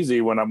it's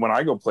easy when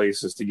I go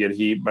places to get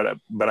heat,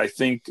 but I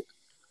think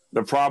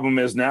the problem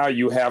is now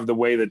you have the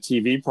way the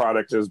TV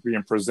product is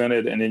being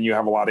presented, and then you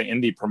have a lot of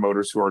indie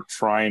promoters who are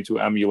trying to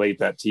emulate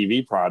that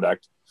TV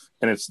product,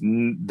 and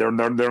they're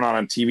not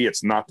on TV.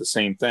 It's not the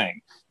same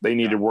thing. They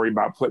need to worry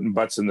about putting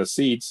butts in the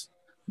seats.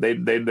 They're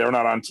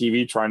not on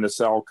TV trying to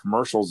sell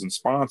commercials and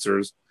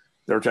sponsors.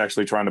 They're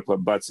actually trying to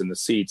put butts in the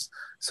seats.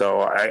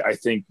 So I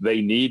think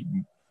they need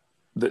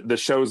the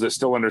shows that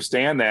still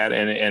understand that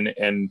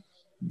and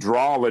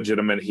draw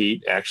legitimate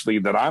heat, actually,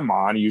 that I'm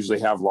on, usually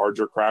have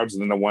larger crowds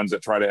than the ones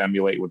that try to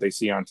emulate what they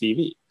see on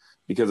TV,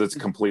 because it's a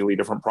completely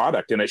different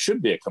product, and it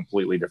should be a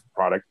completely different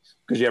product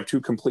because you have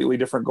two completely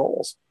different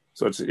goals.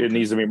 So it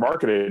needs to be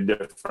marketed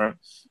different.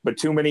 But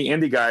too many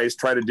indie guys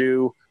try to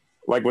do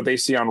like what they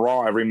see on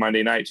Raw every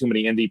Monday night. Too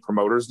many indie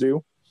promoters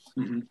do,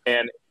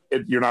 and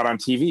you're not on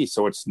TV,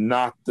 so it's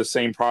not the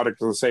same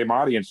product or the same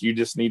audience. You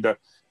just need to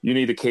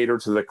cater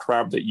to the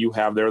crowd that you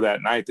have there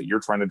that night that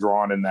you're trying to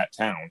draw on in that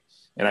town.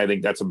 And I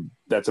think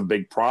that's a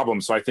big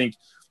problem. So I think,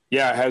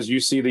 as you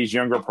see these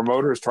younger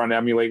promoters trying to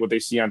emulate what they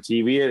see on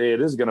TV,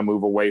 it is going to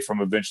move away from,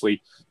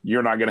 eventually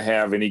you're not going to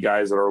have any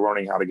guys that are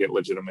learning how to get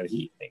legitimate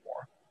heat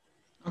anymore.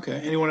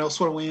 Okay. Anyone else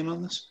want to weigh in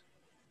on this?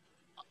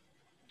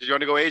 Did you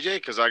want to go, AJ?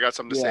 Because I got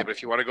something to say, but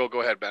if you want to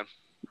go ahead, Ben.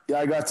 Yeah,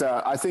 I got.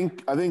 I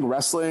think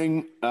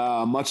wrestling,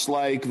 much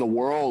like the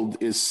world,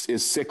 is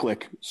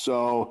cyclic.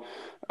 So,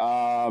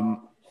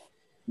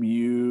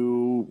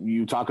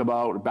 you talk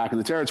about back in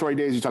the territory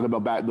days. You talk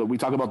about we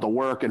talk about the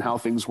work and how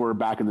things were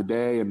back in the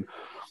day, and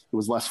it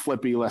was less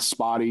flippy, less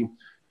spotty.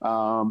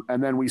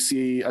 And then we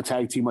see a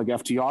tag team like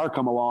FTR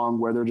come along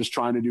where they're just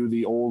trying to do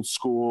the old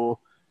school,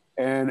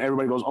 and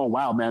everybody goes, "Oh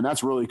wow, man,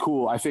 that's really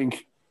cool." I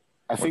think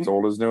what's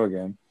old is new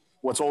again.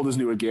 What's old is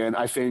new again.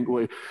 I think,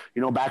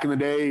 back in the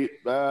day,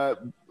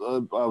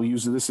 I'll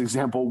use this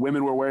example.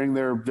 Women were wearing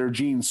their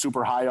jeans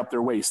super high up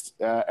their waist,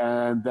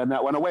 and then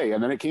that went away,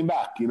 and then it came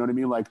back. You know what I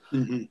mean? Like,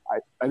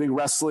 I think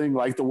wrestling,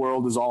 like the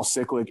world, is all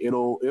cyclic.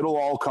 It'll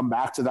all come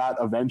back to that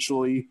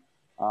eventually.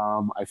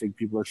 I think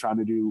people are trying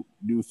to do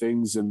new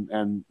things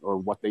and or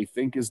what they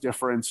think is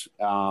different.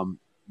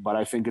 But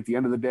I think at the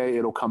end of the day,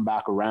 it'll come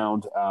back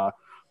around.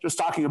 Just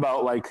talking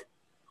about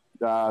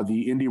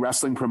the indie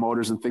wrestling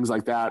promoters and things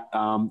like that,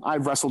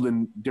 I've wrestled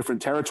in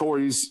different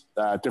territories,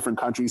 different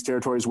countries,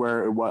 territories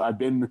where I've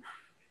been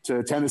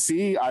to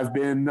Tennessee, I've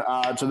been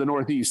to the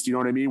Northeast, you know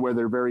what I mean, where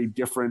they're very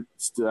different,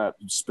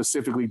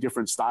 specifically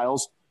different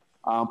styles.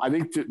 I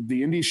think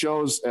the indie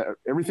shows,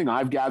 everything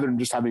I've gathered and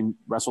just having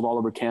wrestled all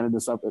over Canada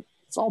and stuff,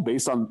 it's all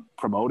based on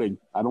promoting.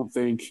 I don't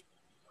think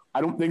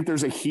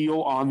there's a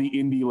heel on the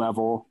indie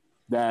level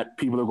that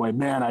people are going,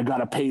 man, I got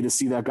to pay to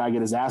see that guy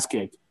get his ass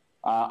kicked.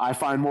 I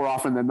find more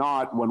often than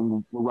not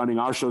when we're running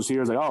our shows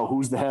here, it's like, oh,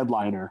 who's the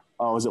headliner?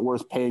 Oh, is it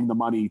worth paying the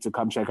money to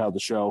come check out the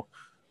show?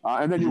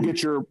 And then you'll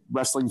get your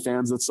wrestling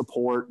fans that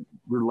support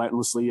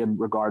relentlessly and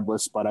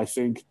regardless. But I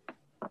think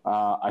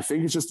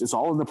it's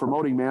all in the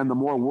promoting, man. The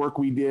more work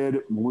we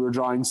did when we were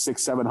drawing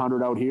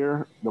 600-700 out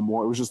here, the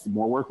more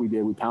work we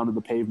did. We pounded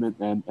the pavement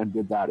and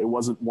did that. It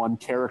wasn't one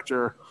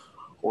character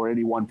or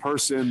any one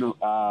person,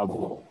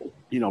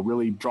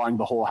 really drawing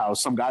the whole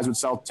house. Some guys would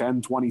sell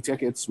 10, 20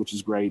 tickets, which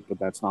is great, but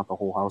that's not the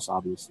whole house,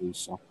 obviously.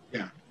 So,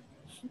 yeah.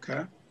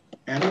 Okay.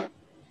 And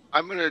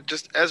I'm going to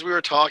just, as we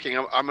were talking,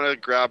 I'm going to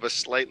grab a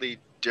slightly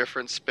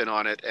different spin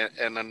on it.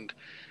 And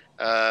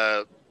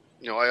I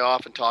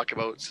often talk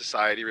about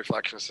society,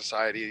 reflection of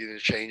society, the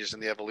changes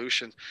and the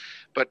evolution.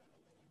 But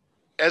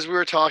as we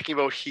were talking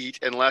about heat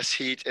and less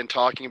heat and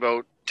talking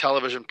about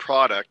television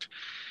product,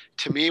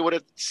 to me, what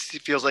it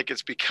feels like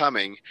it's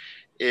becoming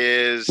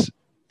is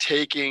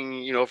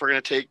taking, if we're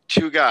going to take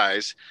two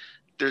guys,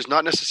 there's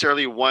not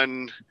necessarily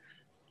one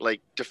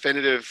like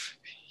definitive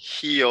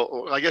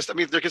heel. There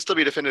can still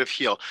be a definitive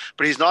heel,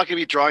 but he's not going to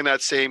be drawing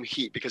that same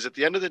heat, because at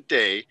the end of the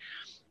day,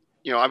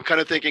 I'm kind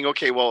of thinking,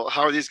 okay, well,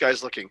 how are these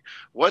guys looking?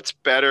 What's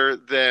better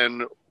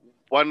than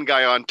one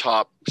guy on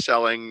top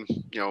selling,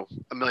 1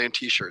 million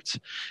t-shirts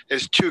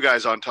is two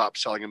guys on top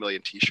selling 1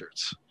 million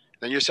t-shirts.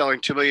 Then you're selling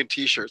 2 million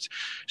t-shirts.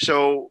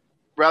 So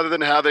rather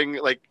than having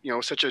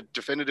such a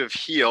definitive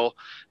heel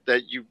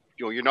that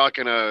you're not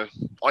going to,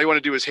 all you want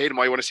to do is hate him,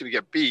 all you want to see him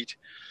get beat.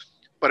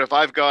 But if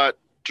I've got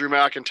Drew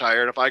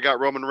McIntyre and if I got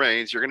Roman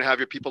Reigns, you're going to have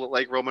your people that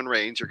like Roman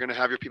Reigns. You're going to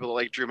have your people that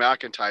like Drew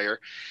McIntyre,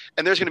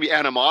 and there's going to be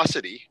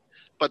animosity,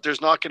 but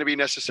there's not going to be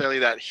necessarily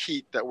that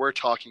heat that we're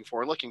talking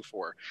for and looking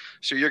for.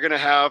 So you're going to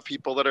have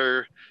people that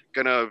are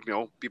going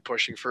to, be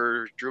pushing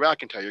for Drew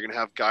McIntyre. You're going to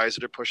have guys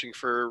that are pushing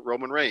for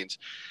Roman Reigns.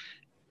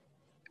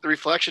 The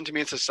reflection to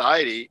me in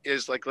society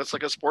is like, let's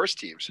look at sports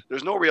teams.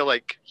 There's no real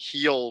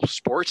heel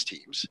sports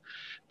teams,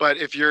 but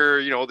if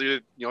you're,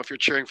 if you're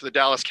cheering for the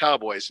Dallas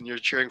Cowboys and you're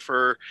cheering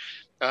for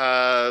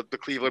the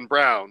Cleveland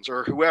Browns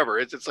or whoever,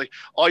 it's like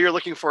all you're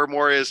looking for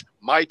more is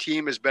my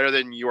team is better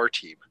than your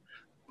team.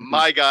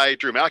 My guy,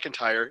 Drew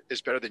McIntyre,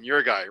 is better than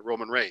your guy,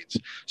 Roman Reigns.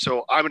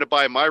 So I'm going to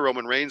buy my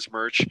Roman Reigns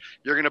merch.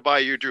 You're going to buy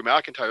your Drew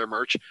McIntyre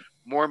merch.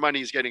 More money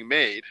is getting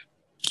made.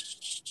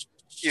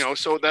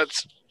 So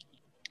that's,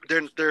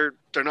 they're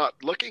not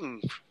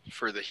looking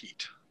for the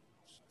heat.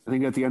 I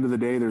think at the end of the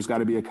day, there's got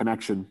to be a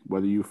connection,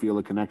 whether you feel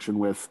a connection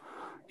with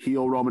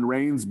heel Roman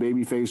Reigns,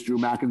 babyface Drew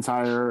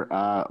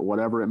McIntyre,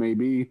 whatever it may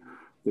be,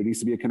 there needs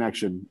to be a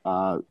connection.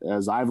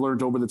 As I've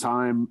learned over the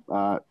time,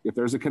 if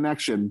there's a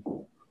connection,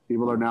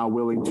 people are now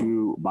willing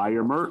to buy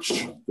your merch.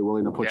 They're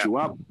willing to put you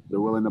up.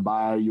 They're willing to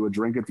buy you a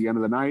drink at the end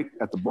of the night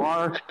at the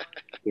bar.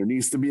 There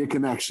needs to be a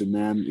connection,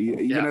 man.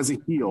 Even as a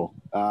heel,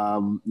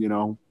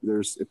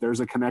 if there's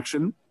a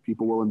connection,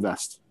 people will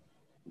invest.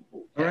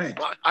 All right.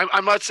 Well,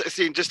 I'm not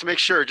saying, just to make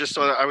sure, just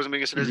so that I wasn't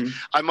making sense.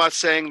 I'm not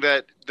saying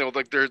that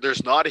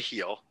there's not a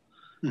heel,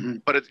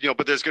 but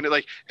but there's going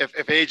to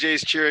if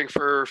AJ's cheering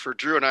for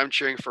Drew and I'm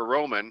cheering for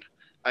Roman,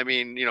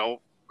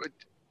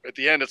 at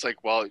the end, it's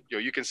like, well,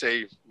 you can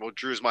say, well,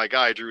 Drew's my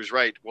guy, Drew's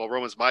right. Well,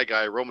 Roman's my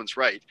guy, Roman's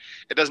right.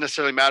 It doesn't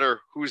necessarily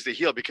matter who's the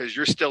heel, because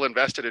you're still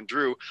invested in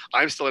Drew.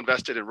 I'm still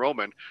invested in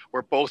Roman.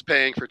 We're both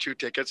paying for 2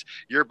 tickets.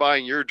 You're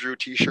buying your Drew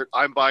t-shirt.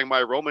 I'm buying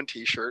my Roman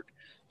t-shirt.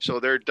 So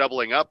they're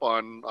doubling up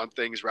on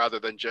things rather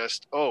than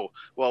just, oh,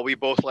 well, we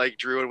both like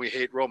Drew and we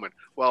hate Roman.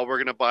 Well, we're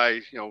going to buy,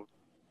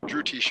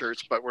 Drew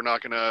t-shirts, but we're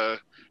not going to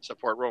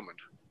support Roman.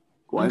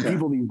 Well, and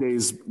people these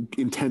days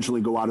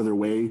intentionally go out of their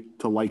way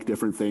to like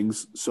different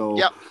things. So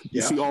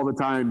you see all the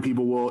time,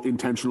 people will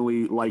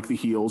intentionally like the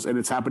heels, and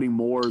it's happening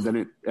more than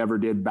it ever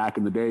did back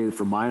in the day,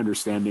 from my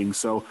understanding.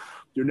 So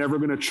you're never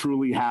going to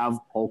truly have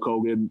Hulk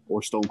Hogan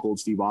or Stone Cold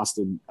Steve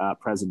Austin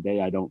present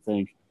day, I don't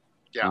think.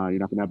 You're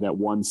not going to have that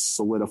one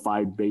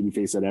solidified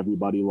babyface that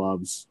everybody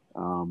loves.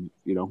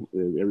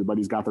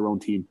 Everybody's got their own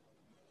team.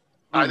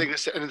 I think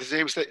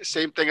the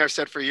same thing I've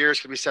said for years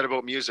can be said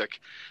about music.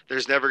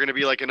 There's never going to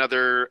be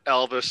another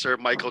Elvis or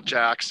Michael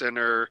Jackson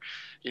or,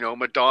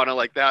 Madonna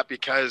like that,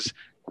 because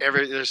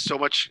there's so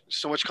much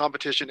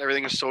competition.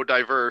 Everything is so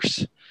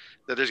diverse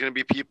that there's going to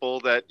be people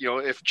that,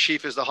 if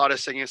Chief is the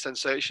hottest singing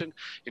sensation,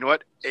 you know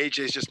what?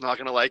 AJ's just not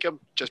going to like him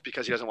just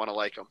because he doesn't want to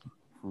like him.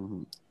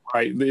 Mm-hmm.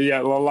 Right.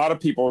 Yeah. Well, a lot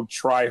of people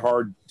try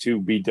hard to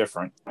be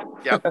different.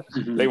 Yeah.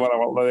 They want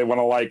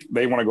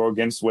to go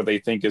against what they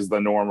think is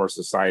the norm or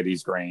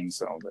society's grain.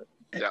 So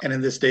Yeah. And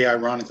in this day,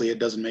 ironically, it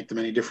doesn't make them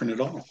any different at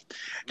all.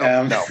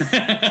 No.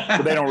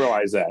 But they don't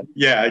realize that.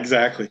 Yeah,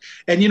 exactly.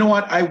 And you know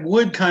what? I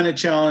would kind of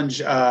challenge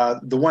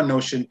the one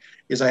notion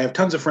is I have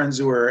tons of friends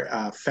who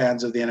are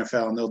fans of the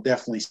NFL, and they'll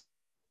definitely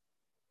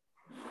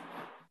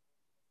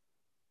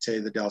say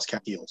the Dallas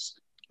Cowboys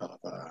of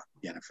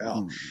the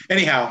NFL.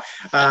 Anyhow,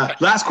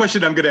 last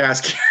question I'm going to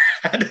ask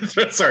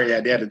you. Sorry, I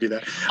had to do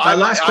that.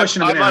 Last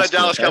question. I'm not a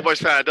Dallas Cowboys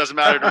fan. It doesn't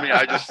matter to me.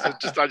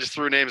 I just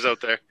threw names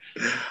out there.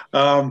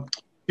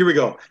 Here we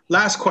go.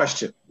 Last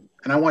question,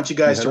 and I want you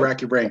guys to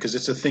rack your brain because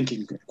it's a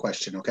thinking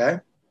question. Okay.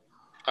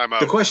 I'm out.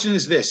 The question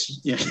is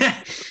this: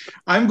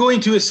 I'm going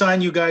to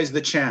assign you guys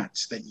the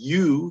chance that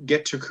you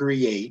get to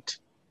create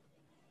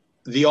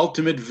the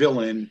ultimate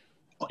villain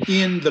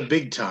in the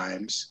big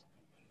times.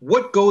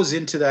 What goes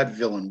into that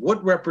villain?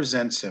 What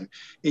represents him?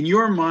 In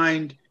your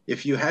mind,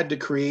 if you had to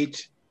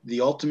create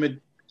the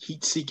ultimate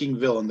heat-seeking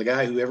villain, the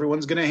guy who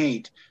everyone's going to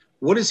hate,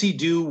 what does he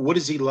do? What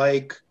is he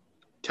like?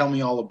 Tell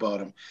me all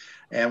about him.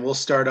 And we'll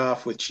start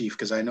off with Chief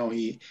because I know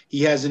he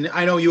has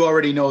I know you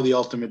already know the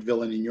ultimate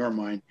villain in your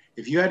mind.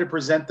 If you had to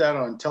present that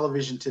on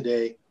television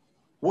today,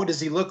 what does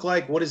he look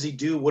like? What does he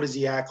do? What does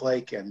he act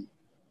like? And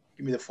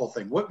give me the full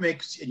thing. What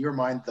makes, in your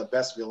mind, the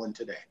best villain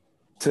today?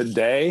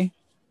 Today?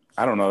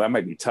 I don't know. That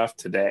might be tough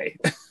today.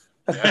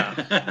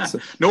 Yeah.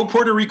 No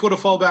Puerto Rico to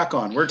fall back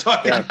on. We're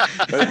talking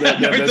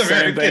the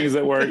same things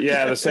that were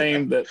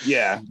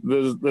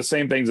the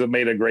same things that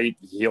made a great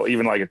heel,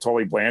 even like a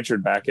Tully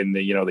Blanchard back in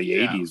the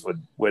 80s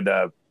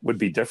would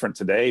be different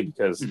today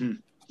because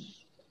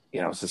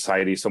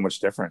society is so much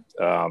different.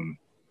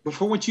 But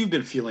for what you've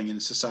been feeling in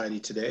society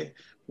today,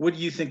 what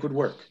do you think would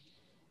work?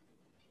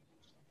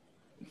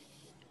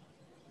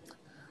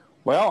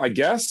 Well, I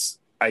guess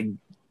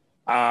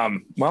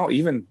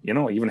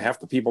even half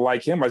the people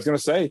like him. I was going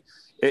to say,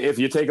 if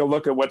you take a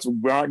look at what's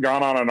gone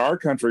on in our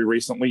country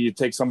recently, you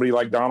take somebody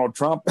like Donald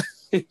Trump,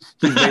 he's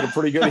made a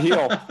pretty good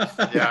heel.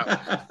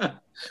 Yeah.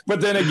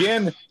 But then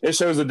again, it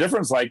shows a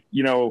difference. Like,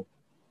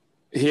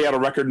 he had a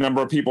record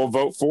number of people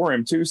vote for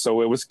him too.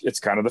 So it's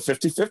kind of the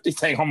 50-50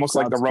 thing, almost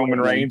like the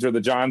Roman Reigns or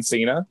the John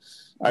Cena.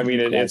 I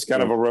mean, it's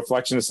kind of a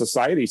reflection of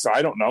society. So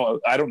I don't know.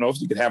 I don't know if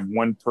you could have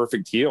one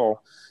perfect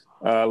heel.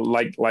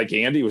 Like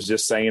Andy was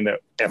just saying that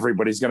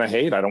everybody's going to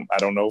hate. I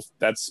don't know if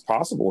that's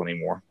possible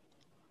anymore.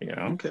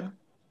 Okay.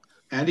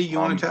 Andy, you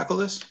want to tackle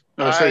this?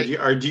 Oh, sorry.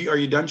 Are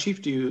you done,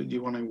 Chief? Do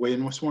you want to weigh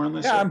in more on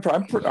this? Yeah, I'm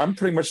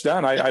pretty much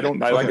done. I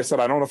don't. Okay. Like I said,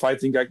 I don't know if I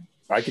think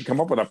I could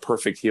come up with a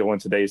perfect heel in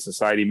today's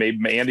society.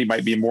 Maybe Andy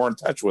might be more in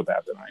touch with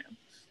that than I am.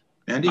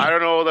 Andy, I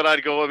don't know that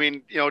I'd go. I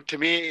mean, to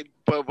me,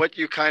 but what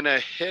you kind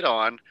of hit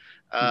on,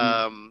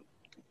 albeit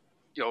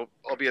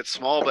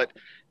small, but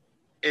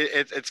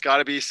it's got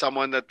to be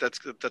someone that's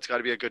got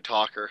to be a good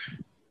talker.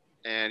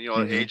 And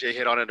AJ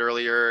hit on it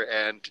earlier,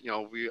 and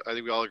I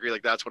think we all agree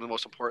like that's one of the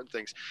most important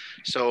things.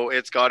 So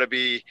it's got to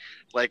be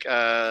like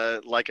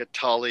a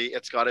Tully,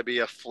 it's got to be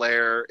a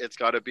Flair, it's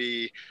got to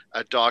be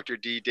a Dr.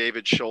 D.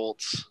 David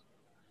Schultz,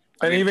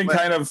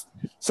 kind of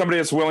somebody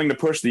that's willing to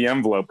push the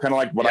envelope, kind of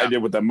like what I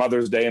did with the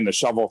Mother's Day and the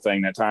shovel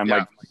thing that time.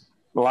 Like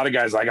a lot of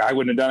guys, like I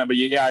wouldn't have done it, but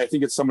I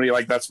think it's somebody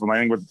like that's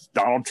landing with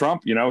Donald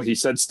Trump. He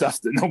said stuff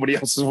that nobody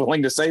else is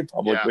willing to say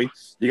publicly. Yeah.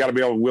 You got to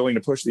be willing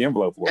to push the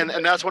envelope.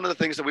 And that's one of the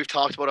things that we've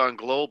talked about on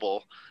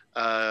Global.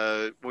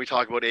 When we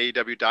talk about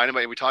AEW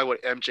Dynamite and we talk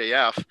about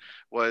MJF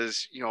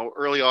was,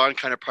 early on,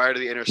 kind of prior to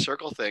the Inner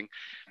Circle thing,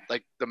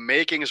 like the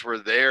makings were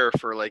there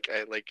for like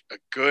a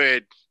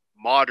good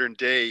modern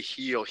day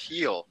heel.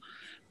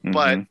 Mm-hmm.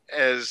 But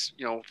as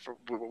for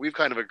what we've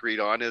kind of agreed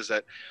on is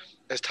that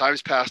as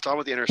time's passed on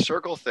with the Inner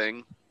Circle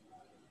thing,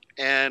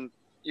 and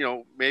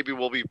maybe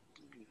we'll be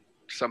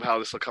somehow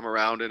this will come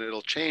around and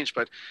it'll change,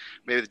 but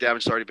maybe the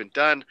damage has already been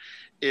done.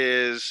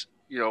 Is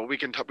we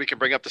can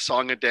bring up the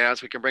song and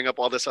dance, we can bring up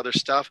all this other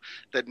stuff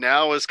that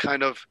now is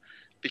kind of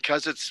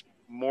because it's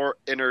more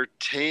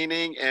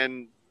entertaining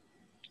and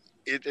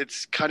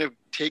it's kind of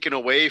taken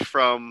away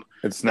from.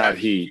 It's not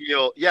heat.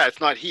 It's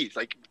not heat.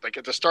 Like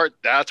at the start,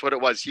 that's what it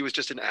was. He was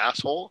just an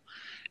asshole.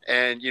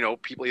 And,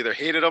 people either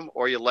hated him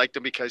or you liked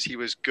him because he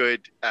was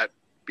good at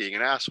being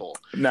an asshole.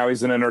 Now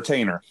he's an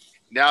entertainer.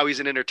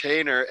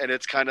 And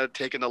it's kind of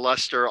taken the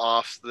luster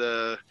off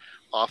the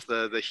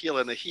heel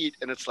and the heat.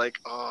 And it's like,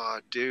 oh,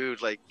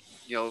 dude, like,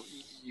 you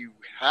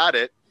had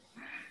it.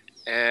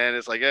 And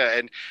it's like,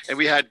 yeah. And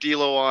we had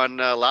D'Lo on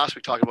last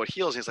week talking about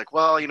heels. And he's like,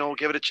 well,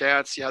 give it a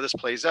chance, see how this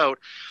plays out.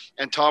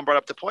 And Tom brought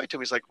up the point to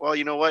him. He's like, well,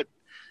 you know what?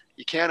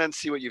 You can't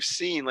unsee what you've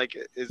seen. Like,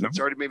 it's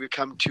already maybe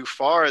come too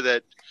far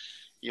that,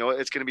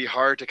 it's going to be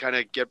hard to kind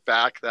of get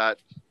back that,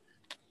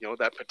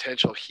 that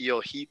potential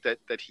heel heat that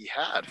he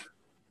had.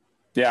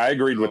 Yeah, I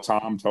agreed with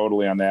Tom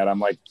totally on that.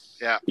 I'm like,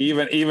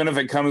 even if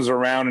it comes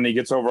around and he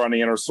gets over on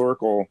the Inner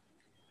Circle,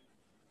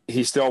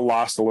 he still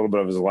lost a little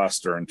bit of his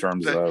luster in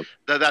terms of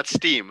that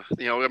steam.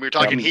 We're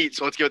talking heat,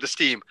 so let's give it the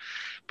steam.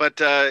 But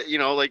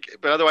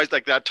but otherwise,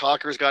 like that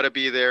talker's got to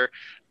be there.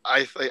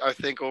 I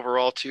think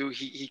overall too,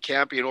 he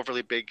can't be an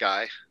overly big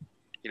guy.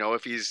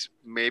 If he's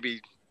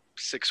maybe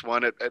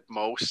 6'1" at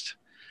most.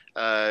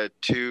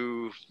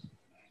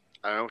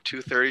 I don't know,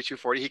 230,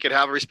 240. He could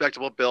have a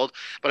respectable build.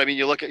 But I mean,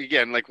 you look at,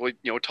 again, like,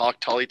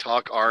 Tully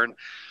Talk, Arn,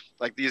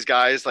 like these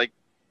guys, like,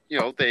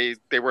 they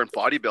weren't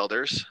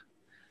bodybuilders,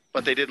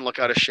 but they didn't look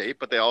out of shape,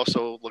 but they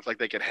also looked like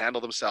they could handle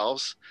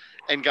themselves.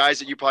 And guys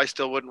that you probably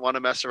still wouldn't want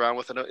to mess around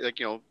with in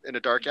a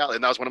dark alley.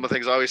 And that was one of the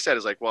things I always said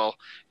is like, well,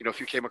 if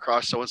you came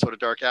across so-and-so in a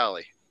dark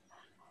alley,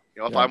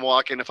 if I'm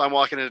walking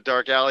in a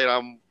dark alley and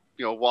I'm,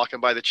 walking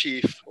by the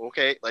chief,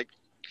 okay, like,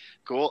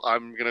 cool.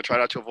 I'm going to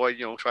try to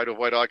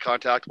avoid eye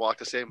contact, walk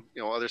the same,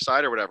 other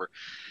side or whatever.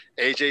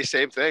 AJ,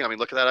 same thing. I mean,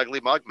 look at that ugly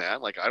mug,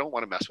 man. Like, I don't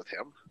want to mess with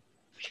him.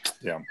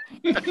 Yeah.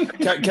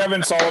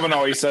 Kevin Sullivan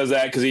always says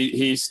that because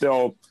he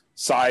still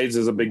size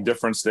is a big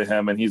difference to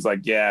him. And he's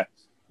like, yeah,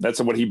 that's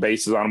what he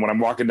bases on. When I'm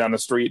walking down the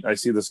street, I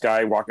see this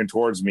guy walking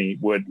towards me.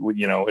 Would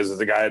is it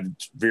the guy that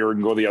veer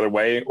and go the other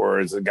way, or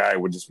is it the guy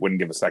wouldn't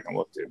give a second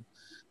look to?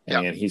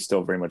 And he's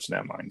still very much in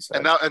that mindset.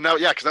 And now,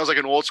 yeah, because that was like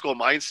an old school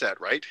mindset,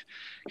 right?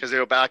 Because they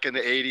were back in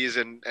the 80s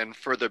and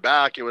further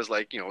back, it was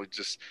like,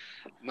 just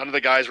none of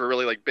the guys were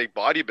really like big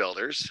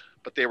bodybuilders,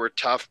 but they were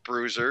tough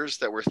bruisers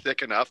that were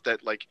thick enough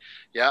that like,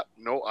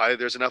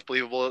 there's enough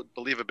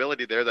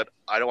believability there that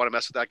I don't want to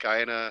mess with that guy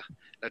in a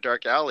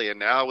dark alley. And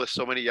now with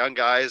so many young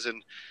guys,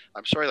 and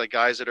I'm sorry, like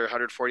guys that are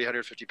 140,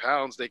 150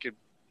 pounds, they could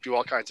do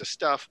all kinds of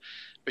stuff,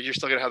 but you're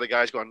still going to have the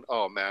guys going,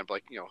 oh man,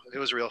 like, if it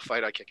was a real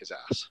fight, I'd kick his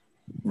ass.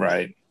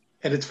 Right.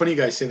 And it's funny you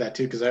guys say that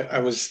too, because I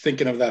was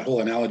thinking of that whole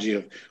analogy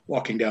of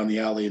walking down the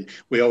alley, and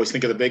we always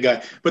think of the big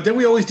guy. But then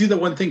we always do that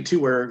one thing too,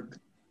 where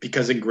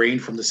because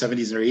ingrained from the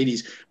 70s or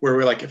 80s, where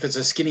we're like, if it's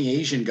a skinny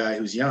Asian guy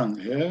who's young,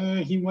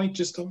 he might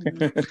just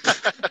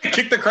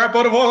kick the crap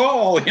out of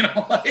all,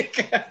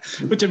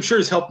 which I'm sure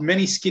has helped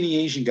many skinny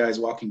Asian guys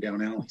walking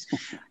down alleys.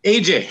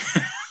 AJ,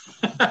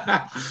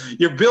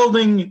 you're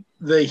building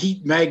the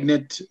heat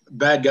magnet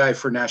bad guy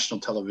for national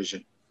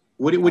television.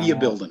 What are you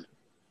building?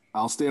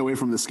 I'll stay away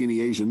from the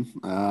skinny Asian.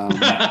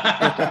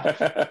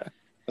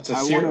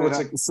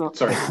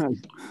 Sorry.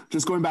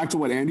 Just going back to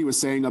what Andy was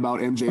saying about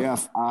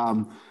MJF,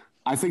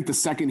 I think the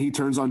second he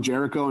turns on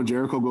Jericho and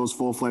Jericho goes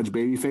full-fledged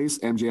babyface,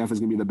 MJF is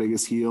going to be the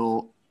biggest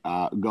heel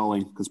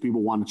going, because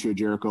people want to cheer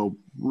Jericho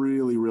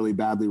really, really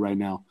badly right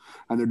now.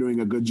 And they're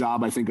doing a good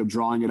job, I think, of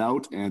drawing it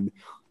out and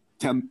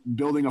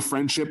building a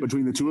friendship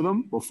between the two of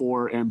them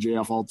before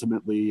MJF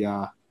ultimately,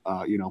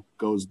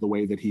 goes the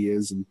way that he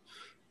is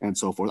and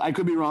so forth. I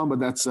could be wrong, but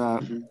that's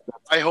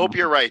I hope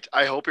you're right.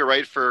 I hope you're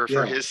right for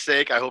his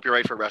sake. I hope you're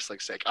right for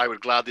wrestling's sake. I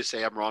would gladly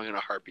say I'm wrong in a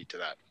heartbeat to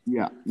that.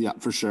 Yeah,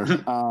 for sure.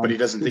 But he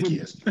doesn't think he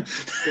is.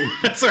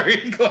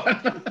 Sorry, go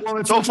on. Well,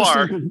 it's so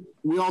far.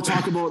 We all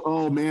talk about,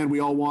 oh man, we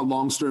all want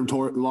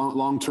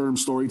long-term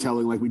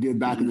storytelling like we did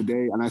back in the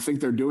day, and I think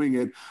they're doing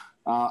it.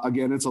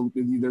 Again,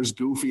 there's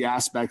goofy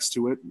aspects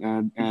to it,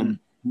 and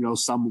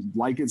some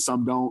like it,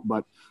 some don't,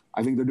 but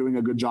I think they're doing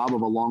a good job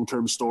of a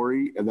long-term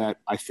story that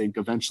I think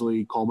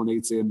eventually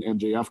culminates in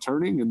MJF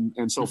turning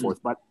and so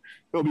forth, but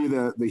he'll be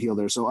the heel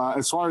there. So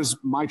as far as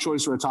my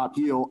choice for a top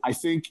heel, I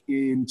think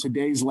in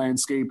today's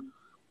landscape,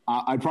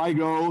 I'd probably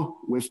go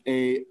with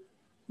a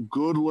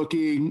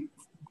good-looking,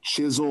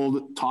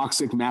 chiseled,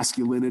 toxic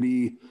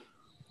masculinity,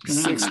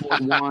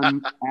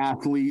 6'1"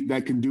 athlete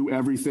that can do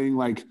everything.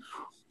 Like,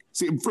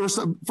 see, first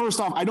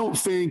off, I don't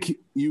think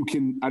you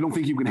can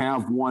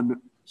have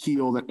one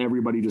heel that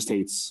everybody just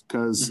hates,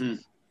 because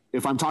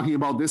if I'm talking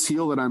about this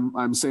heel that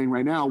I'm saying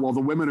right now, well,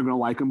 the women are going to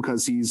like him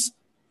because he's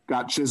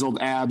got chiseled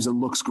abs and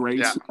looks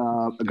great.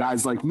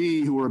 Guys like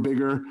me who are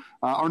bigger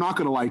are not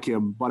going to like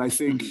him. But I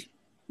think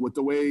with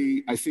the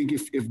way, I think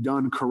if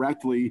done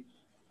correctly,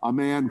 a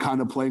man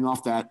kind of playing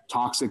off that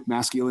toxic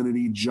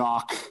masculinity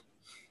jock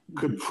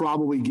could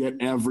probably get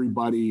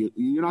everybody.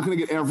 You're not going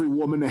to get every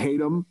woman to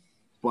hate him,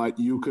 but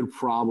you could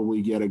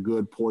probably get a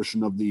good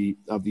portion of the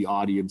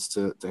audience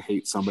to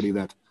hate somebody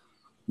that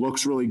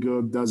looks really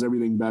good, does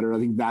everything better. I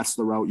think that's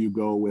the route you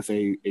go with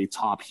a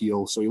top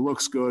heel. So he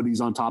looks good.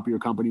 He's on top of your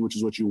company, which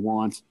is what you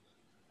want,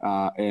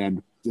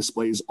 and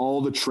displays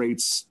all the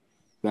traits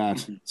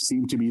that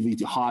seem to be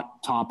the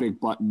hot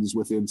topic buttons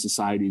within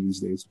society these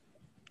days.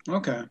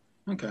 Okay.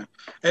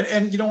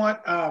 And you know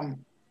what?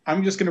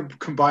 I'm just going to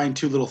combine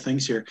two little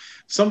things here.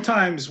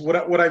 Sometimes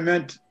what I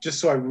meant, just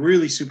so I'm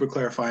really super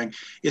clarifying,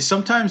 is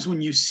sometimes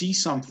when you see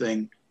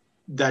something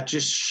that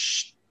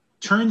just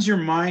turns your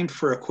mind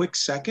for a quick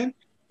second,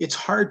 it's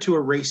hard to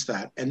erase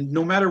that. And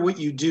no matter what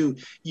you do,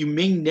 you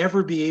may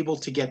never be able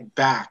to get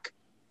back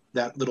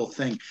that little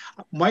thing.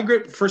 My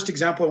great first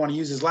example I want to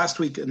use is last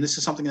week, and this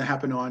is something that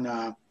happened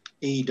on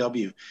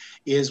AEW,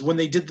 is when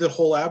they did the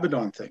whole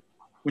Abaddon thing.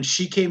 When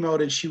she came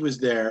out and she was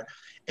there,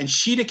 and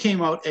Sheeta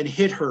came out and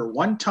hit her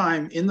one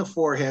time in the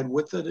forehead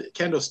with the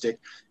kendo stick,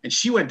 and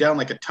she went down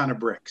like a ton of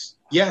bricks.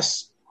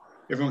 Yes,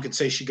 everyone could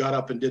say she got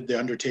up and did the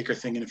Undertaker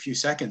thing in a few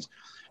seconds.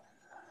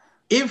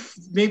 If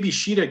maybe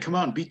Sheeta had come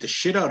out and beat the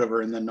shit out of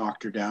her and then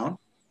knocked her down,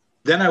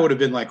 then I would have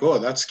been like, oh,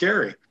 that's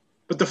scary.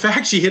 But the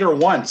fact she hit her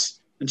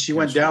once and she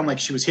went down like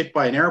she was hit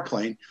by an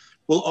airplane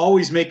will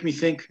always make me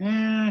think,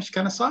 she's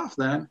kind of soft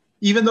then.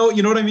 Even though,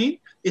 you know what I mean?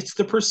 It's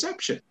the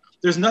perception.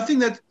 There's nothing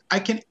that I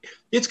can.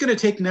 It's going to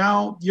take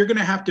now. You're going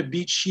to have to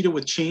beat Shida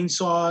with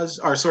chainsaws,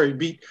 or sorry,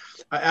 beat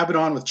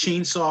Abaddon with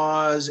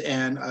chainsaws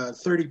and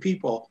 30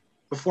 people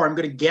before I'm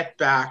going to get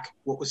back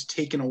what was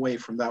taken away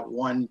from that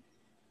one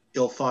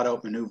ill thought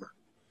out maneuver.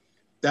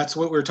 That's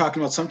what we were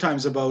talking about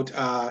sometimes about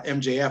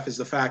MJF. Is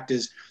the fact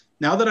is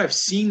now that I've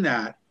seen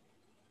that,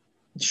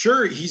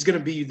 sure, he's going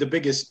to be the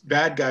biggest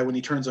bad guy when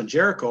he turns on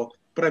Jericho,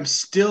 but I'm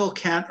still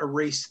can't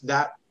erase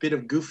that bit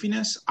of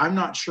goofiness. I'm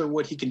not sure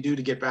what he can do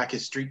to get back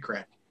his street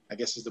cred, I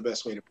guess is the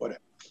best way to put it.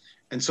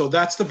 And so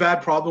that's the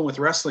bad problem with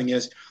wrestling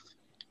is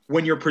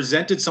when you're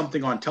presented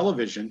something on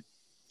television,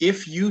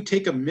 if you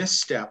take a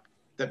misstep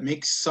that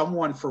makes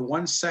someone for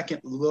 1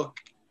 second look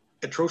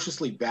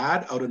atrociously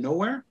bad out of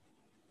nowhere,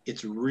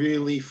 it's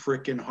really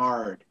freaking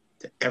hard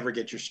to ever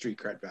get your street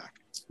cred back.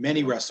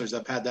 Many wrestlers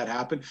have had that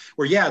happen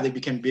where, yeah, they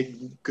became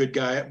big, good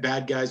guy,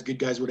 bad guys, good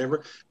guys,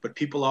 whatever. But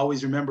people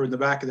always remember in the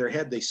back of their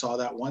head, they saw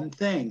that one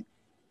thing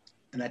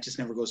and that just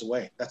never goes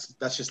away.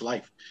 That's just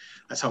life.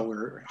 That's how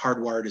we're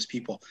hardwired as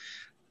people.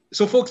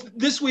 So folks,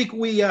 this week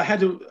we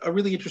had a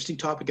really interesting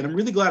topic and I'm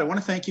really glad. I want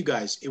to thank you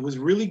guys. It was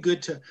really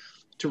good to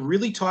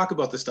really talk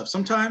about this stuff.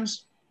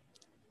 Sometimes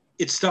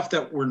it's stuff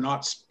that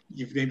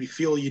you maybe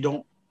feel you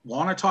don't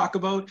want to talk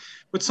about,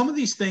 but some of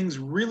these things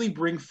really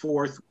bring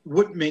forth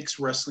what makes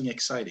wrestling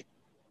exciting,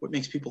 what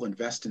makes people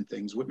invest in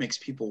things, what makes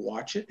people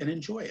watch it and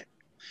enjoy it.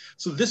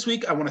 So this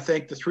week, I want to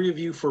thank the three of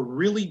you for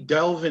really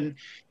delving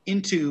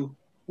into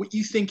what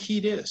you think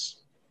Heat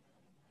is,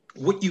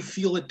 what you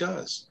feel it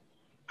does.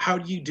 How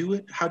do you do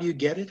it? How do you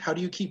get it? How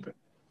do you keep it?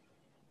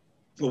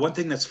 Well, one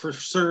thing that's for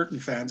certain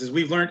fans is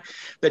we've learned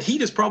that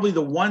Heat is probably the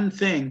one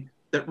thing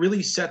that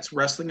really sets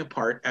wrestling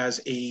apart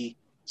as a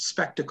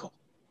spectacle.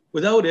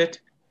 Without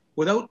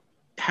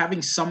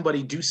having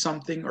somebody do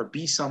something or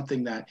be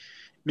something that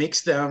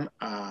makes them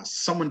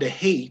someone to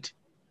hate,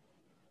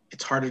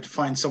 it's harder to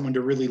find someone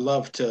to really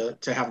love to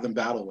have them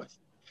battle with.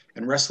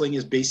 And wrestling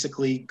is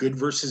basically good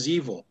versus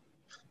evil.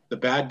 The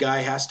bad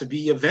guy has to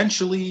be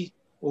eventually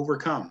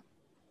overcome.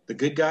 The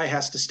good guy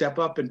has to step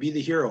up and be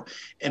the hero.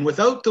 And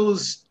without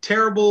those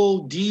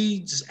terrible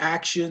deeds,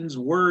 actions,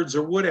 words,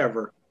 or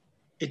whatever,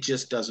 it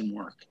just doesn't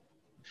work.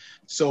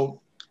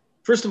 So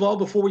first of all,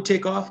 before we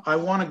take off, I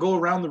want to go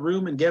around the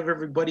room and give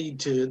everybody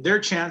their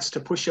chance to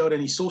push out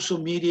any social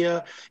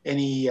media,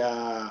 any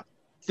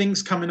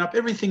things coming up,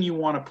 everything you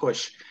want to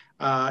push.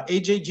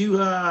 AJ, do you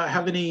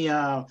have any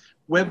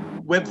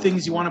web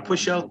things you want to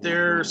push out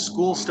there,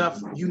 school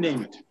stuff, you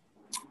name it?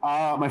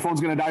 My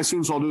phone's going to die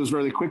soon, so I'll do this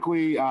really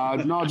quickly.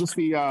 No, just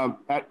the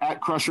at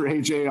Crusher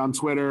AJ on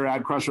Twitter,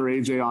 at Crusher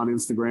AJ on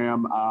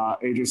Instagram,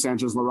 AJ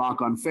Sanchez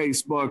LaRock on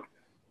Facebook.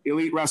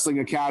 Elite Wrestling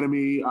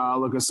Academy,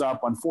 look us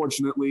up.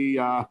 Unfortunately,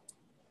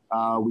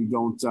 we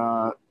don't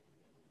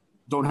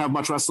have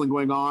much wrestling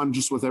going on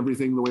just with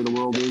everything the way the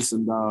world is.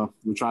 And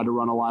we tried to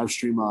run a live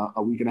stream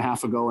a week and a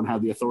half ago and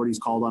had the authorities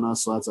called on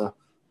us. So that's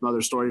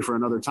another story for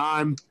another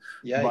time.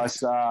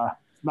 Yikes.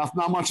 But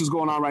not much is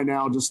going on right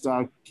now. Just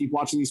keep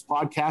watching these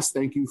podcasts.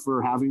 Thank you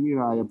for having me.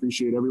 I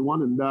appreciate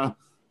everyone. And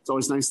it's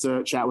always nice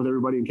to chat with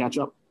everybody and catch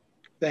up.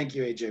 Thank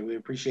you, AJ. We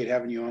appreciate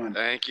having you on.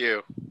 Thank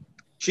you.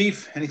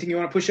 Chief, anything you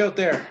want to push out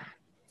there?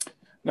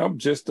 Nope,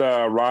 just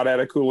Rod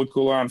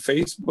Atakula on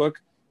Facebook,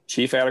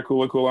 Chief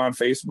Atakula on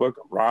Facebook,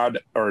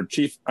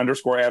 Chief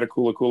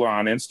 _Atakula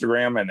on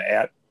Instagram, and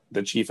at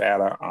the Chief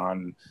Ada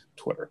on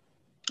Twitter.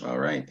 All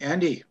right,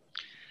 Andy.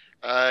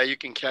 You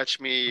can catch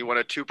me one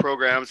of two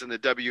programs in the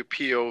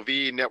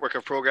WPOV network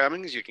of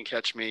programmings. You can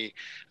catch me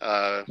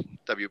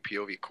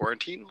WPOV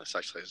Quarantine,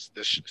 such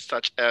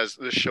as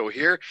this show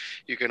here.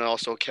 You can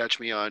also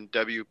catch me on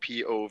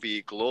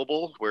WPOV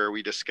Global, where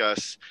we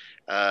discuss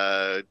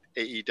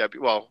AEW,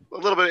 well, a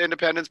little bit of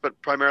independence,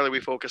 but primarily we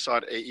focus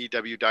on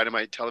AEW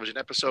Dynamite television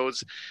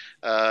episodes.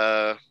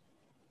 On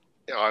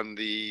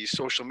the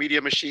social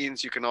media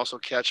machines, you can also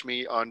catch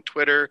me on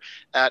Twitter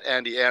at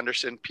Andy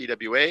Anderson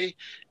PWA.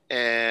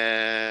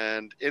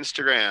 And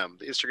Instagram,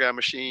 the Instagram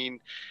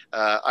machine,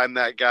 I'm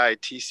that guy,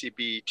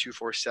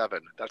 TCB247.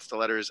 That's the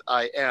letters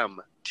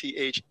IM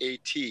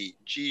THATGUY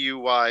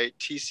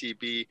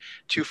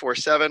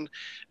TCB247.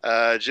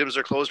 Gyms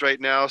are closed right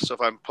now, so if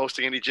I'm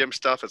posting any gym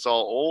stuff, it's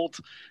all old,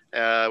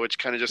 which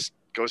kind of just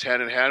goes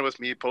hand in hand with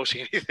me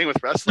posting anything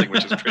with wrestling,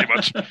 which is pretty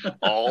much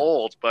all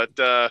old. But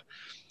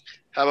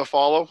have a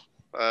follow.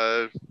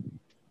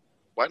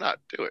 Why not?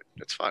 Do it.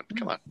 It's fun.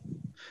 Come on.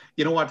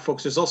 You know what,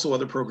 folks? There's also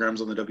other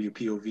programs on the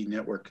WPOV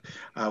network.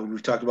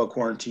 We've talked about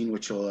Quarantine,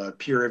 which will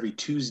appear every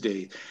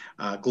Tuesday.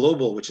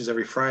 Global, which is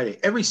every Friday.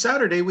 Every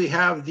Saturday, we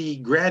have the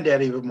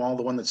granddaddy of them all,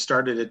 the one that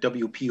started at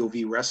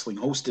WPOV Wrestling,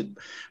 hosted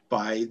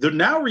by the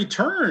now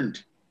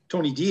returned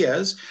Tony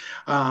Diaz.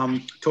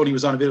 Tony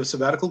was on a bit of a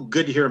sabbatical.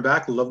 Good to hear him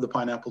back. Love the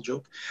pineapple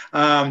joke.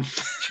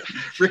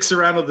 Rick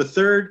Serrano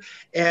III.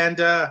 And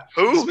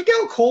who? Is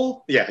Miguel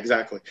Cole? Yeah,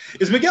 exactly.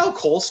 Is Miguel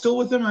Cole still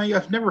with him?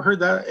 I've never heard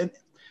that. And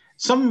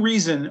some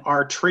reason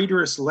our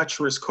traitorous,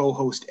 lecherous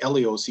co-host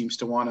Elio seems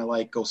to want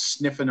to go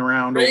sniffing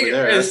around over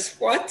there.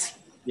 What?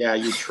 Yeah,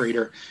 you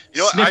traitor.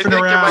 You know, Sniffing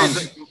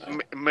around.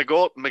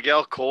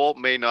 Miguel Cole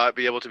may not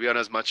be able to be on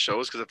as much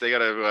shows because if they got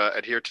to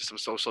adhere to some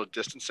social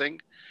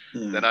distancing,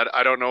 then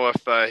I don't know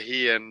if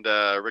he and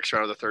Rick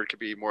Serrano III could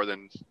be more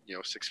than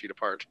 6 feet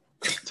apart.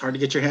 It's hard to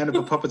get your hand up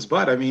a puppet's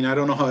butt. I mean, I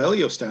don't know how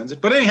Elio stands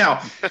it, but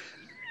anyhow.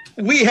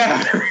 We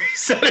have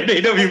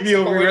Saturday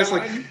WPOV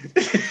Wrestling.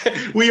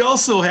 We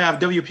also have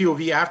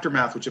WPOV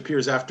Aftermath, which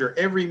appears after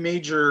every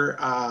major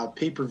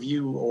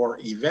pay-per-view or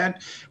event,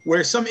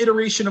 where some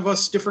iteration of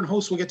us, different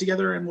hosts, will get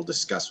together and we'll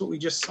discuss what we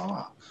just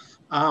saw.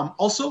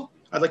 Also,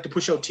 I'd like to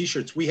push out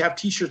T-shirts. We have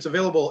T-shirts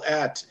available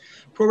at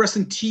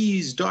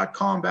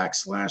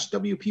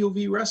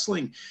ProWrestlingTees.com/WPOV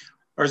Wrestling.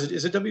 Or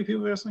is it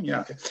WPOV Wrestling?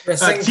 Yeah, okay.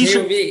 Wrestling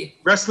POV.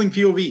 Wrestling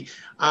POV.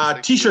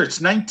 T-shirts,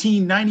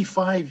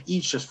 $19.95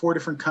 each. There's 4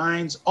 different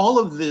kinds. All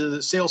of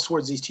the sales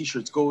towards these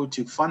T-shirts go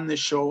to fund this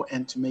show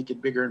and to make it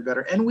bigger and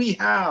better. And we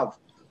have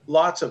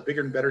lots of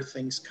bigger and better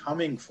things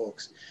coming,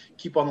 folks.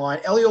 Keep on the line.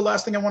 Elio,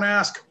 last thing I want to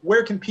ask,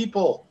 where can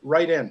people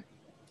write in?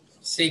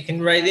 So you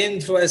can write in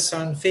to us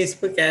on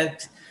Facebook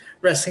at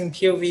Wrestling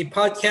POV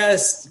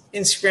Podcast,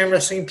 Instagram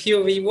Wrestling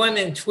POV 1,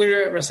 and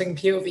Twitter at Wrestling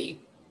POV.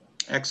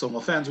 Excellent.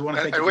 Well, fans, we want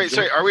to thank you. Wait,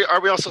 sorry.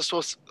 Are we also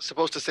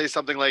supposed to say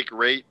something like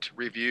rate,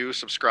 review,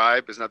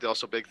 subscribe? Isn't that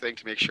also a big thing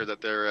to make sure that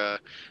they're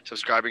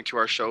subscribing to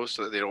our show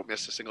so that they don't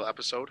miss a single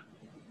episode?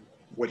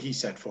 What he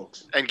said,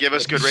 folks. And give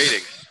us good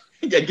ratings.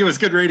 Yeah, give us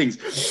good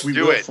ratings.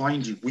 We will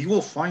find you. We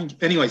will find you.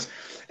 Anyways,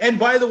 and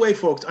by the way,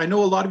 folks, I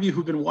know a lot of you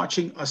who've been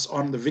watching us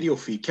on the video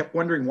feed kept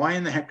wondering why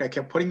in the heck I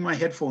kept putting my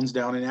headphones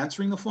down and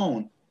answering the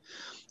phone.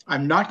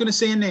 I'm not going to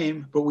say a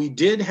name, but we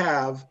did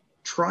have,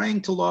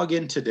 trying to log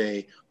in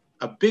today,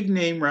 a big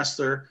name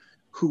wrestler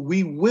who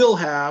we will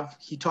have.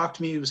 He talked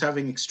to me. He was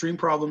having extreme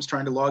problems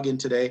trying to log in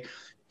today.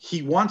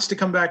 He wants to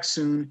come back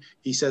soon.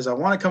 He says, I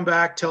want to come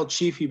back. Tell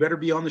Chief he better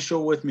be on the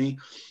show with me.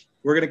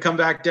 We're going to come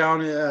back down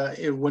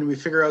when we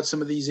figure out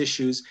some of these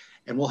issues,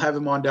 and we'll have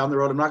him on down the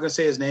road. I'm not going to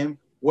say his name.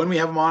 When we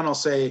have him on, I'll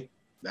say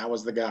that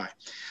was the guy.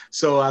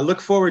 So I look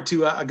forward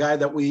to a guy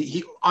that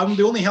the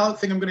only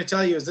thing I'm going to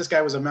tell you is this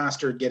guy was a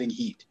master at getting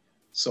heat.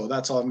 So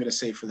that's all I'm going to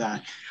say for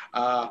that.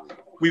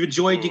 We've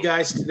enjoyed you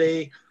guys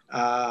today.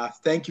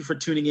 Thank you for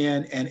tuning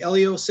in. And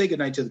Elio, say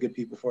goodnight to the good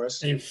people for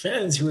us. And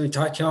fans, we'll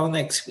talk to y'all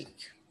next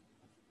week.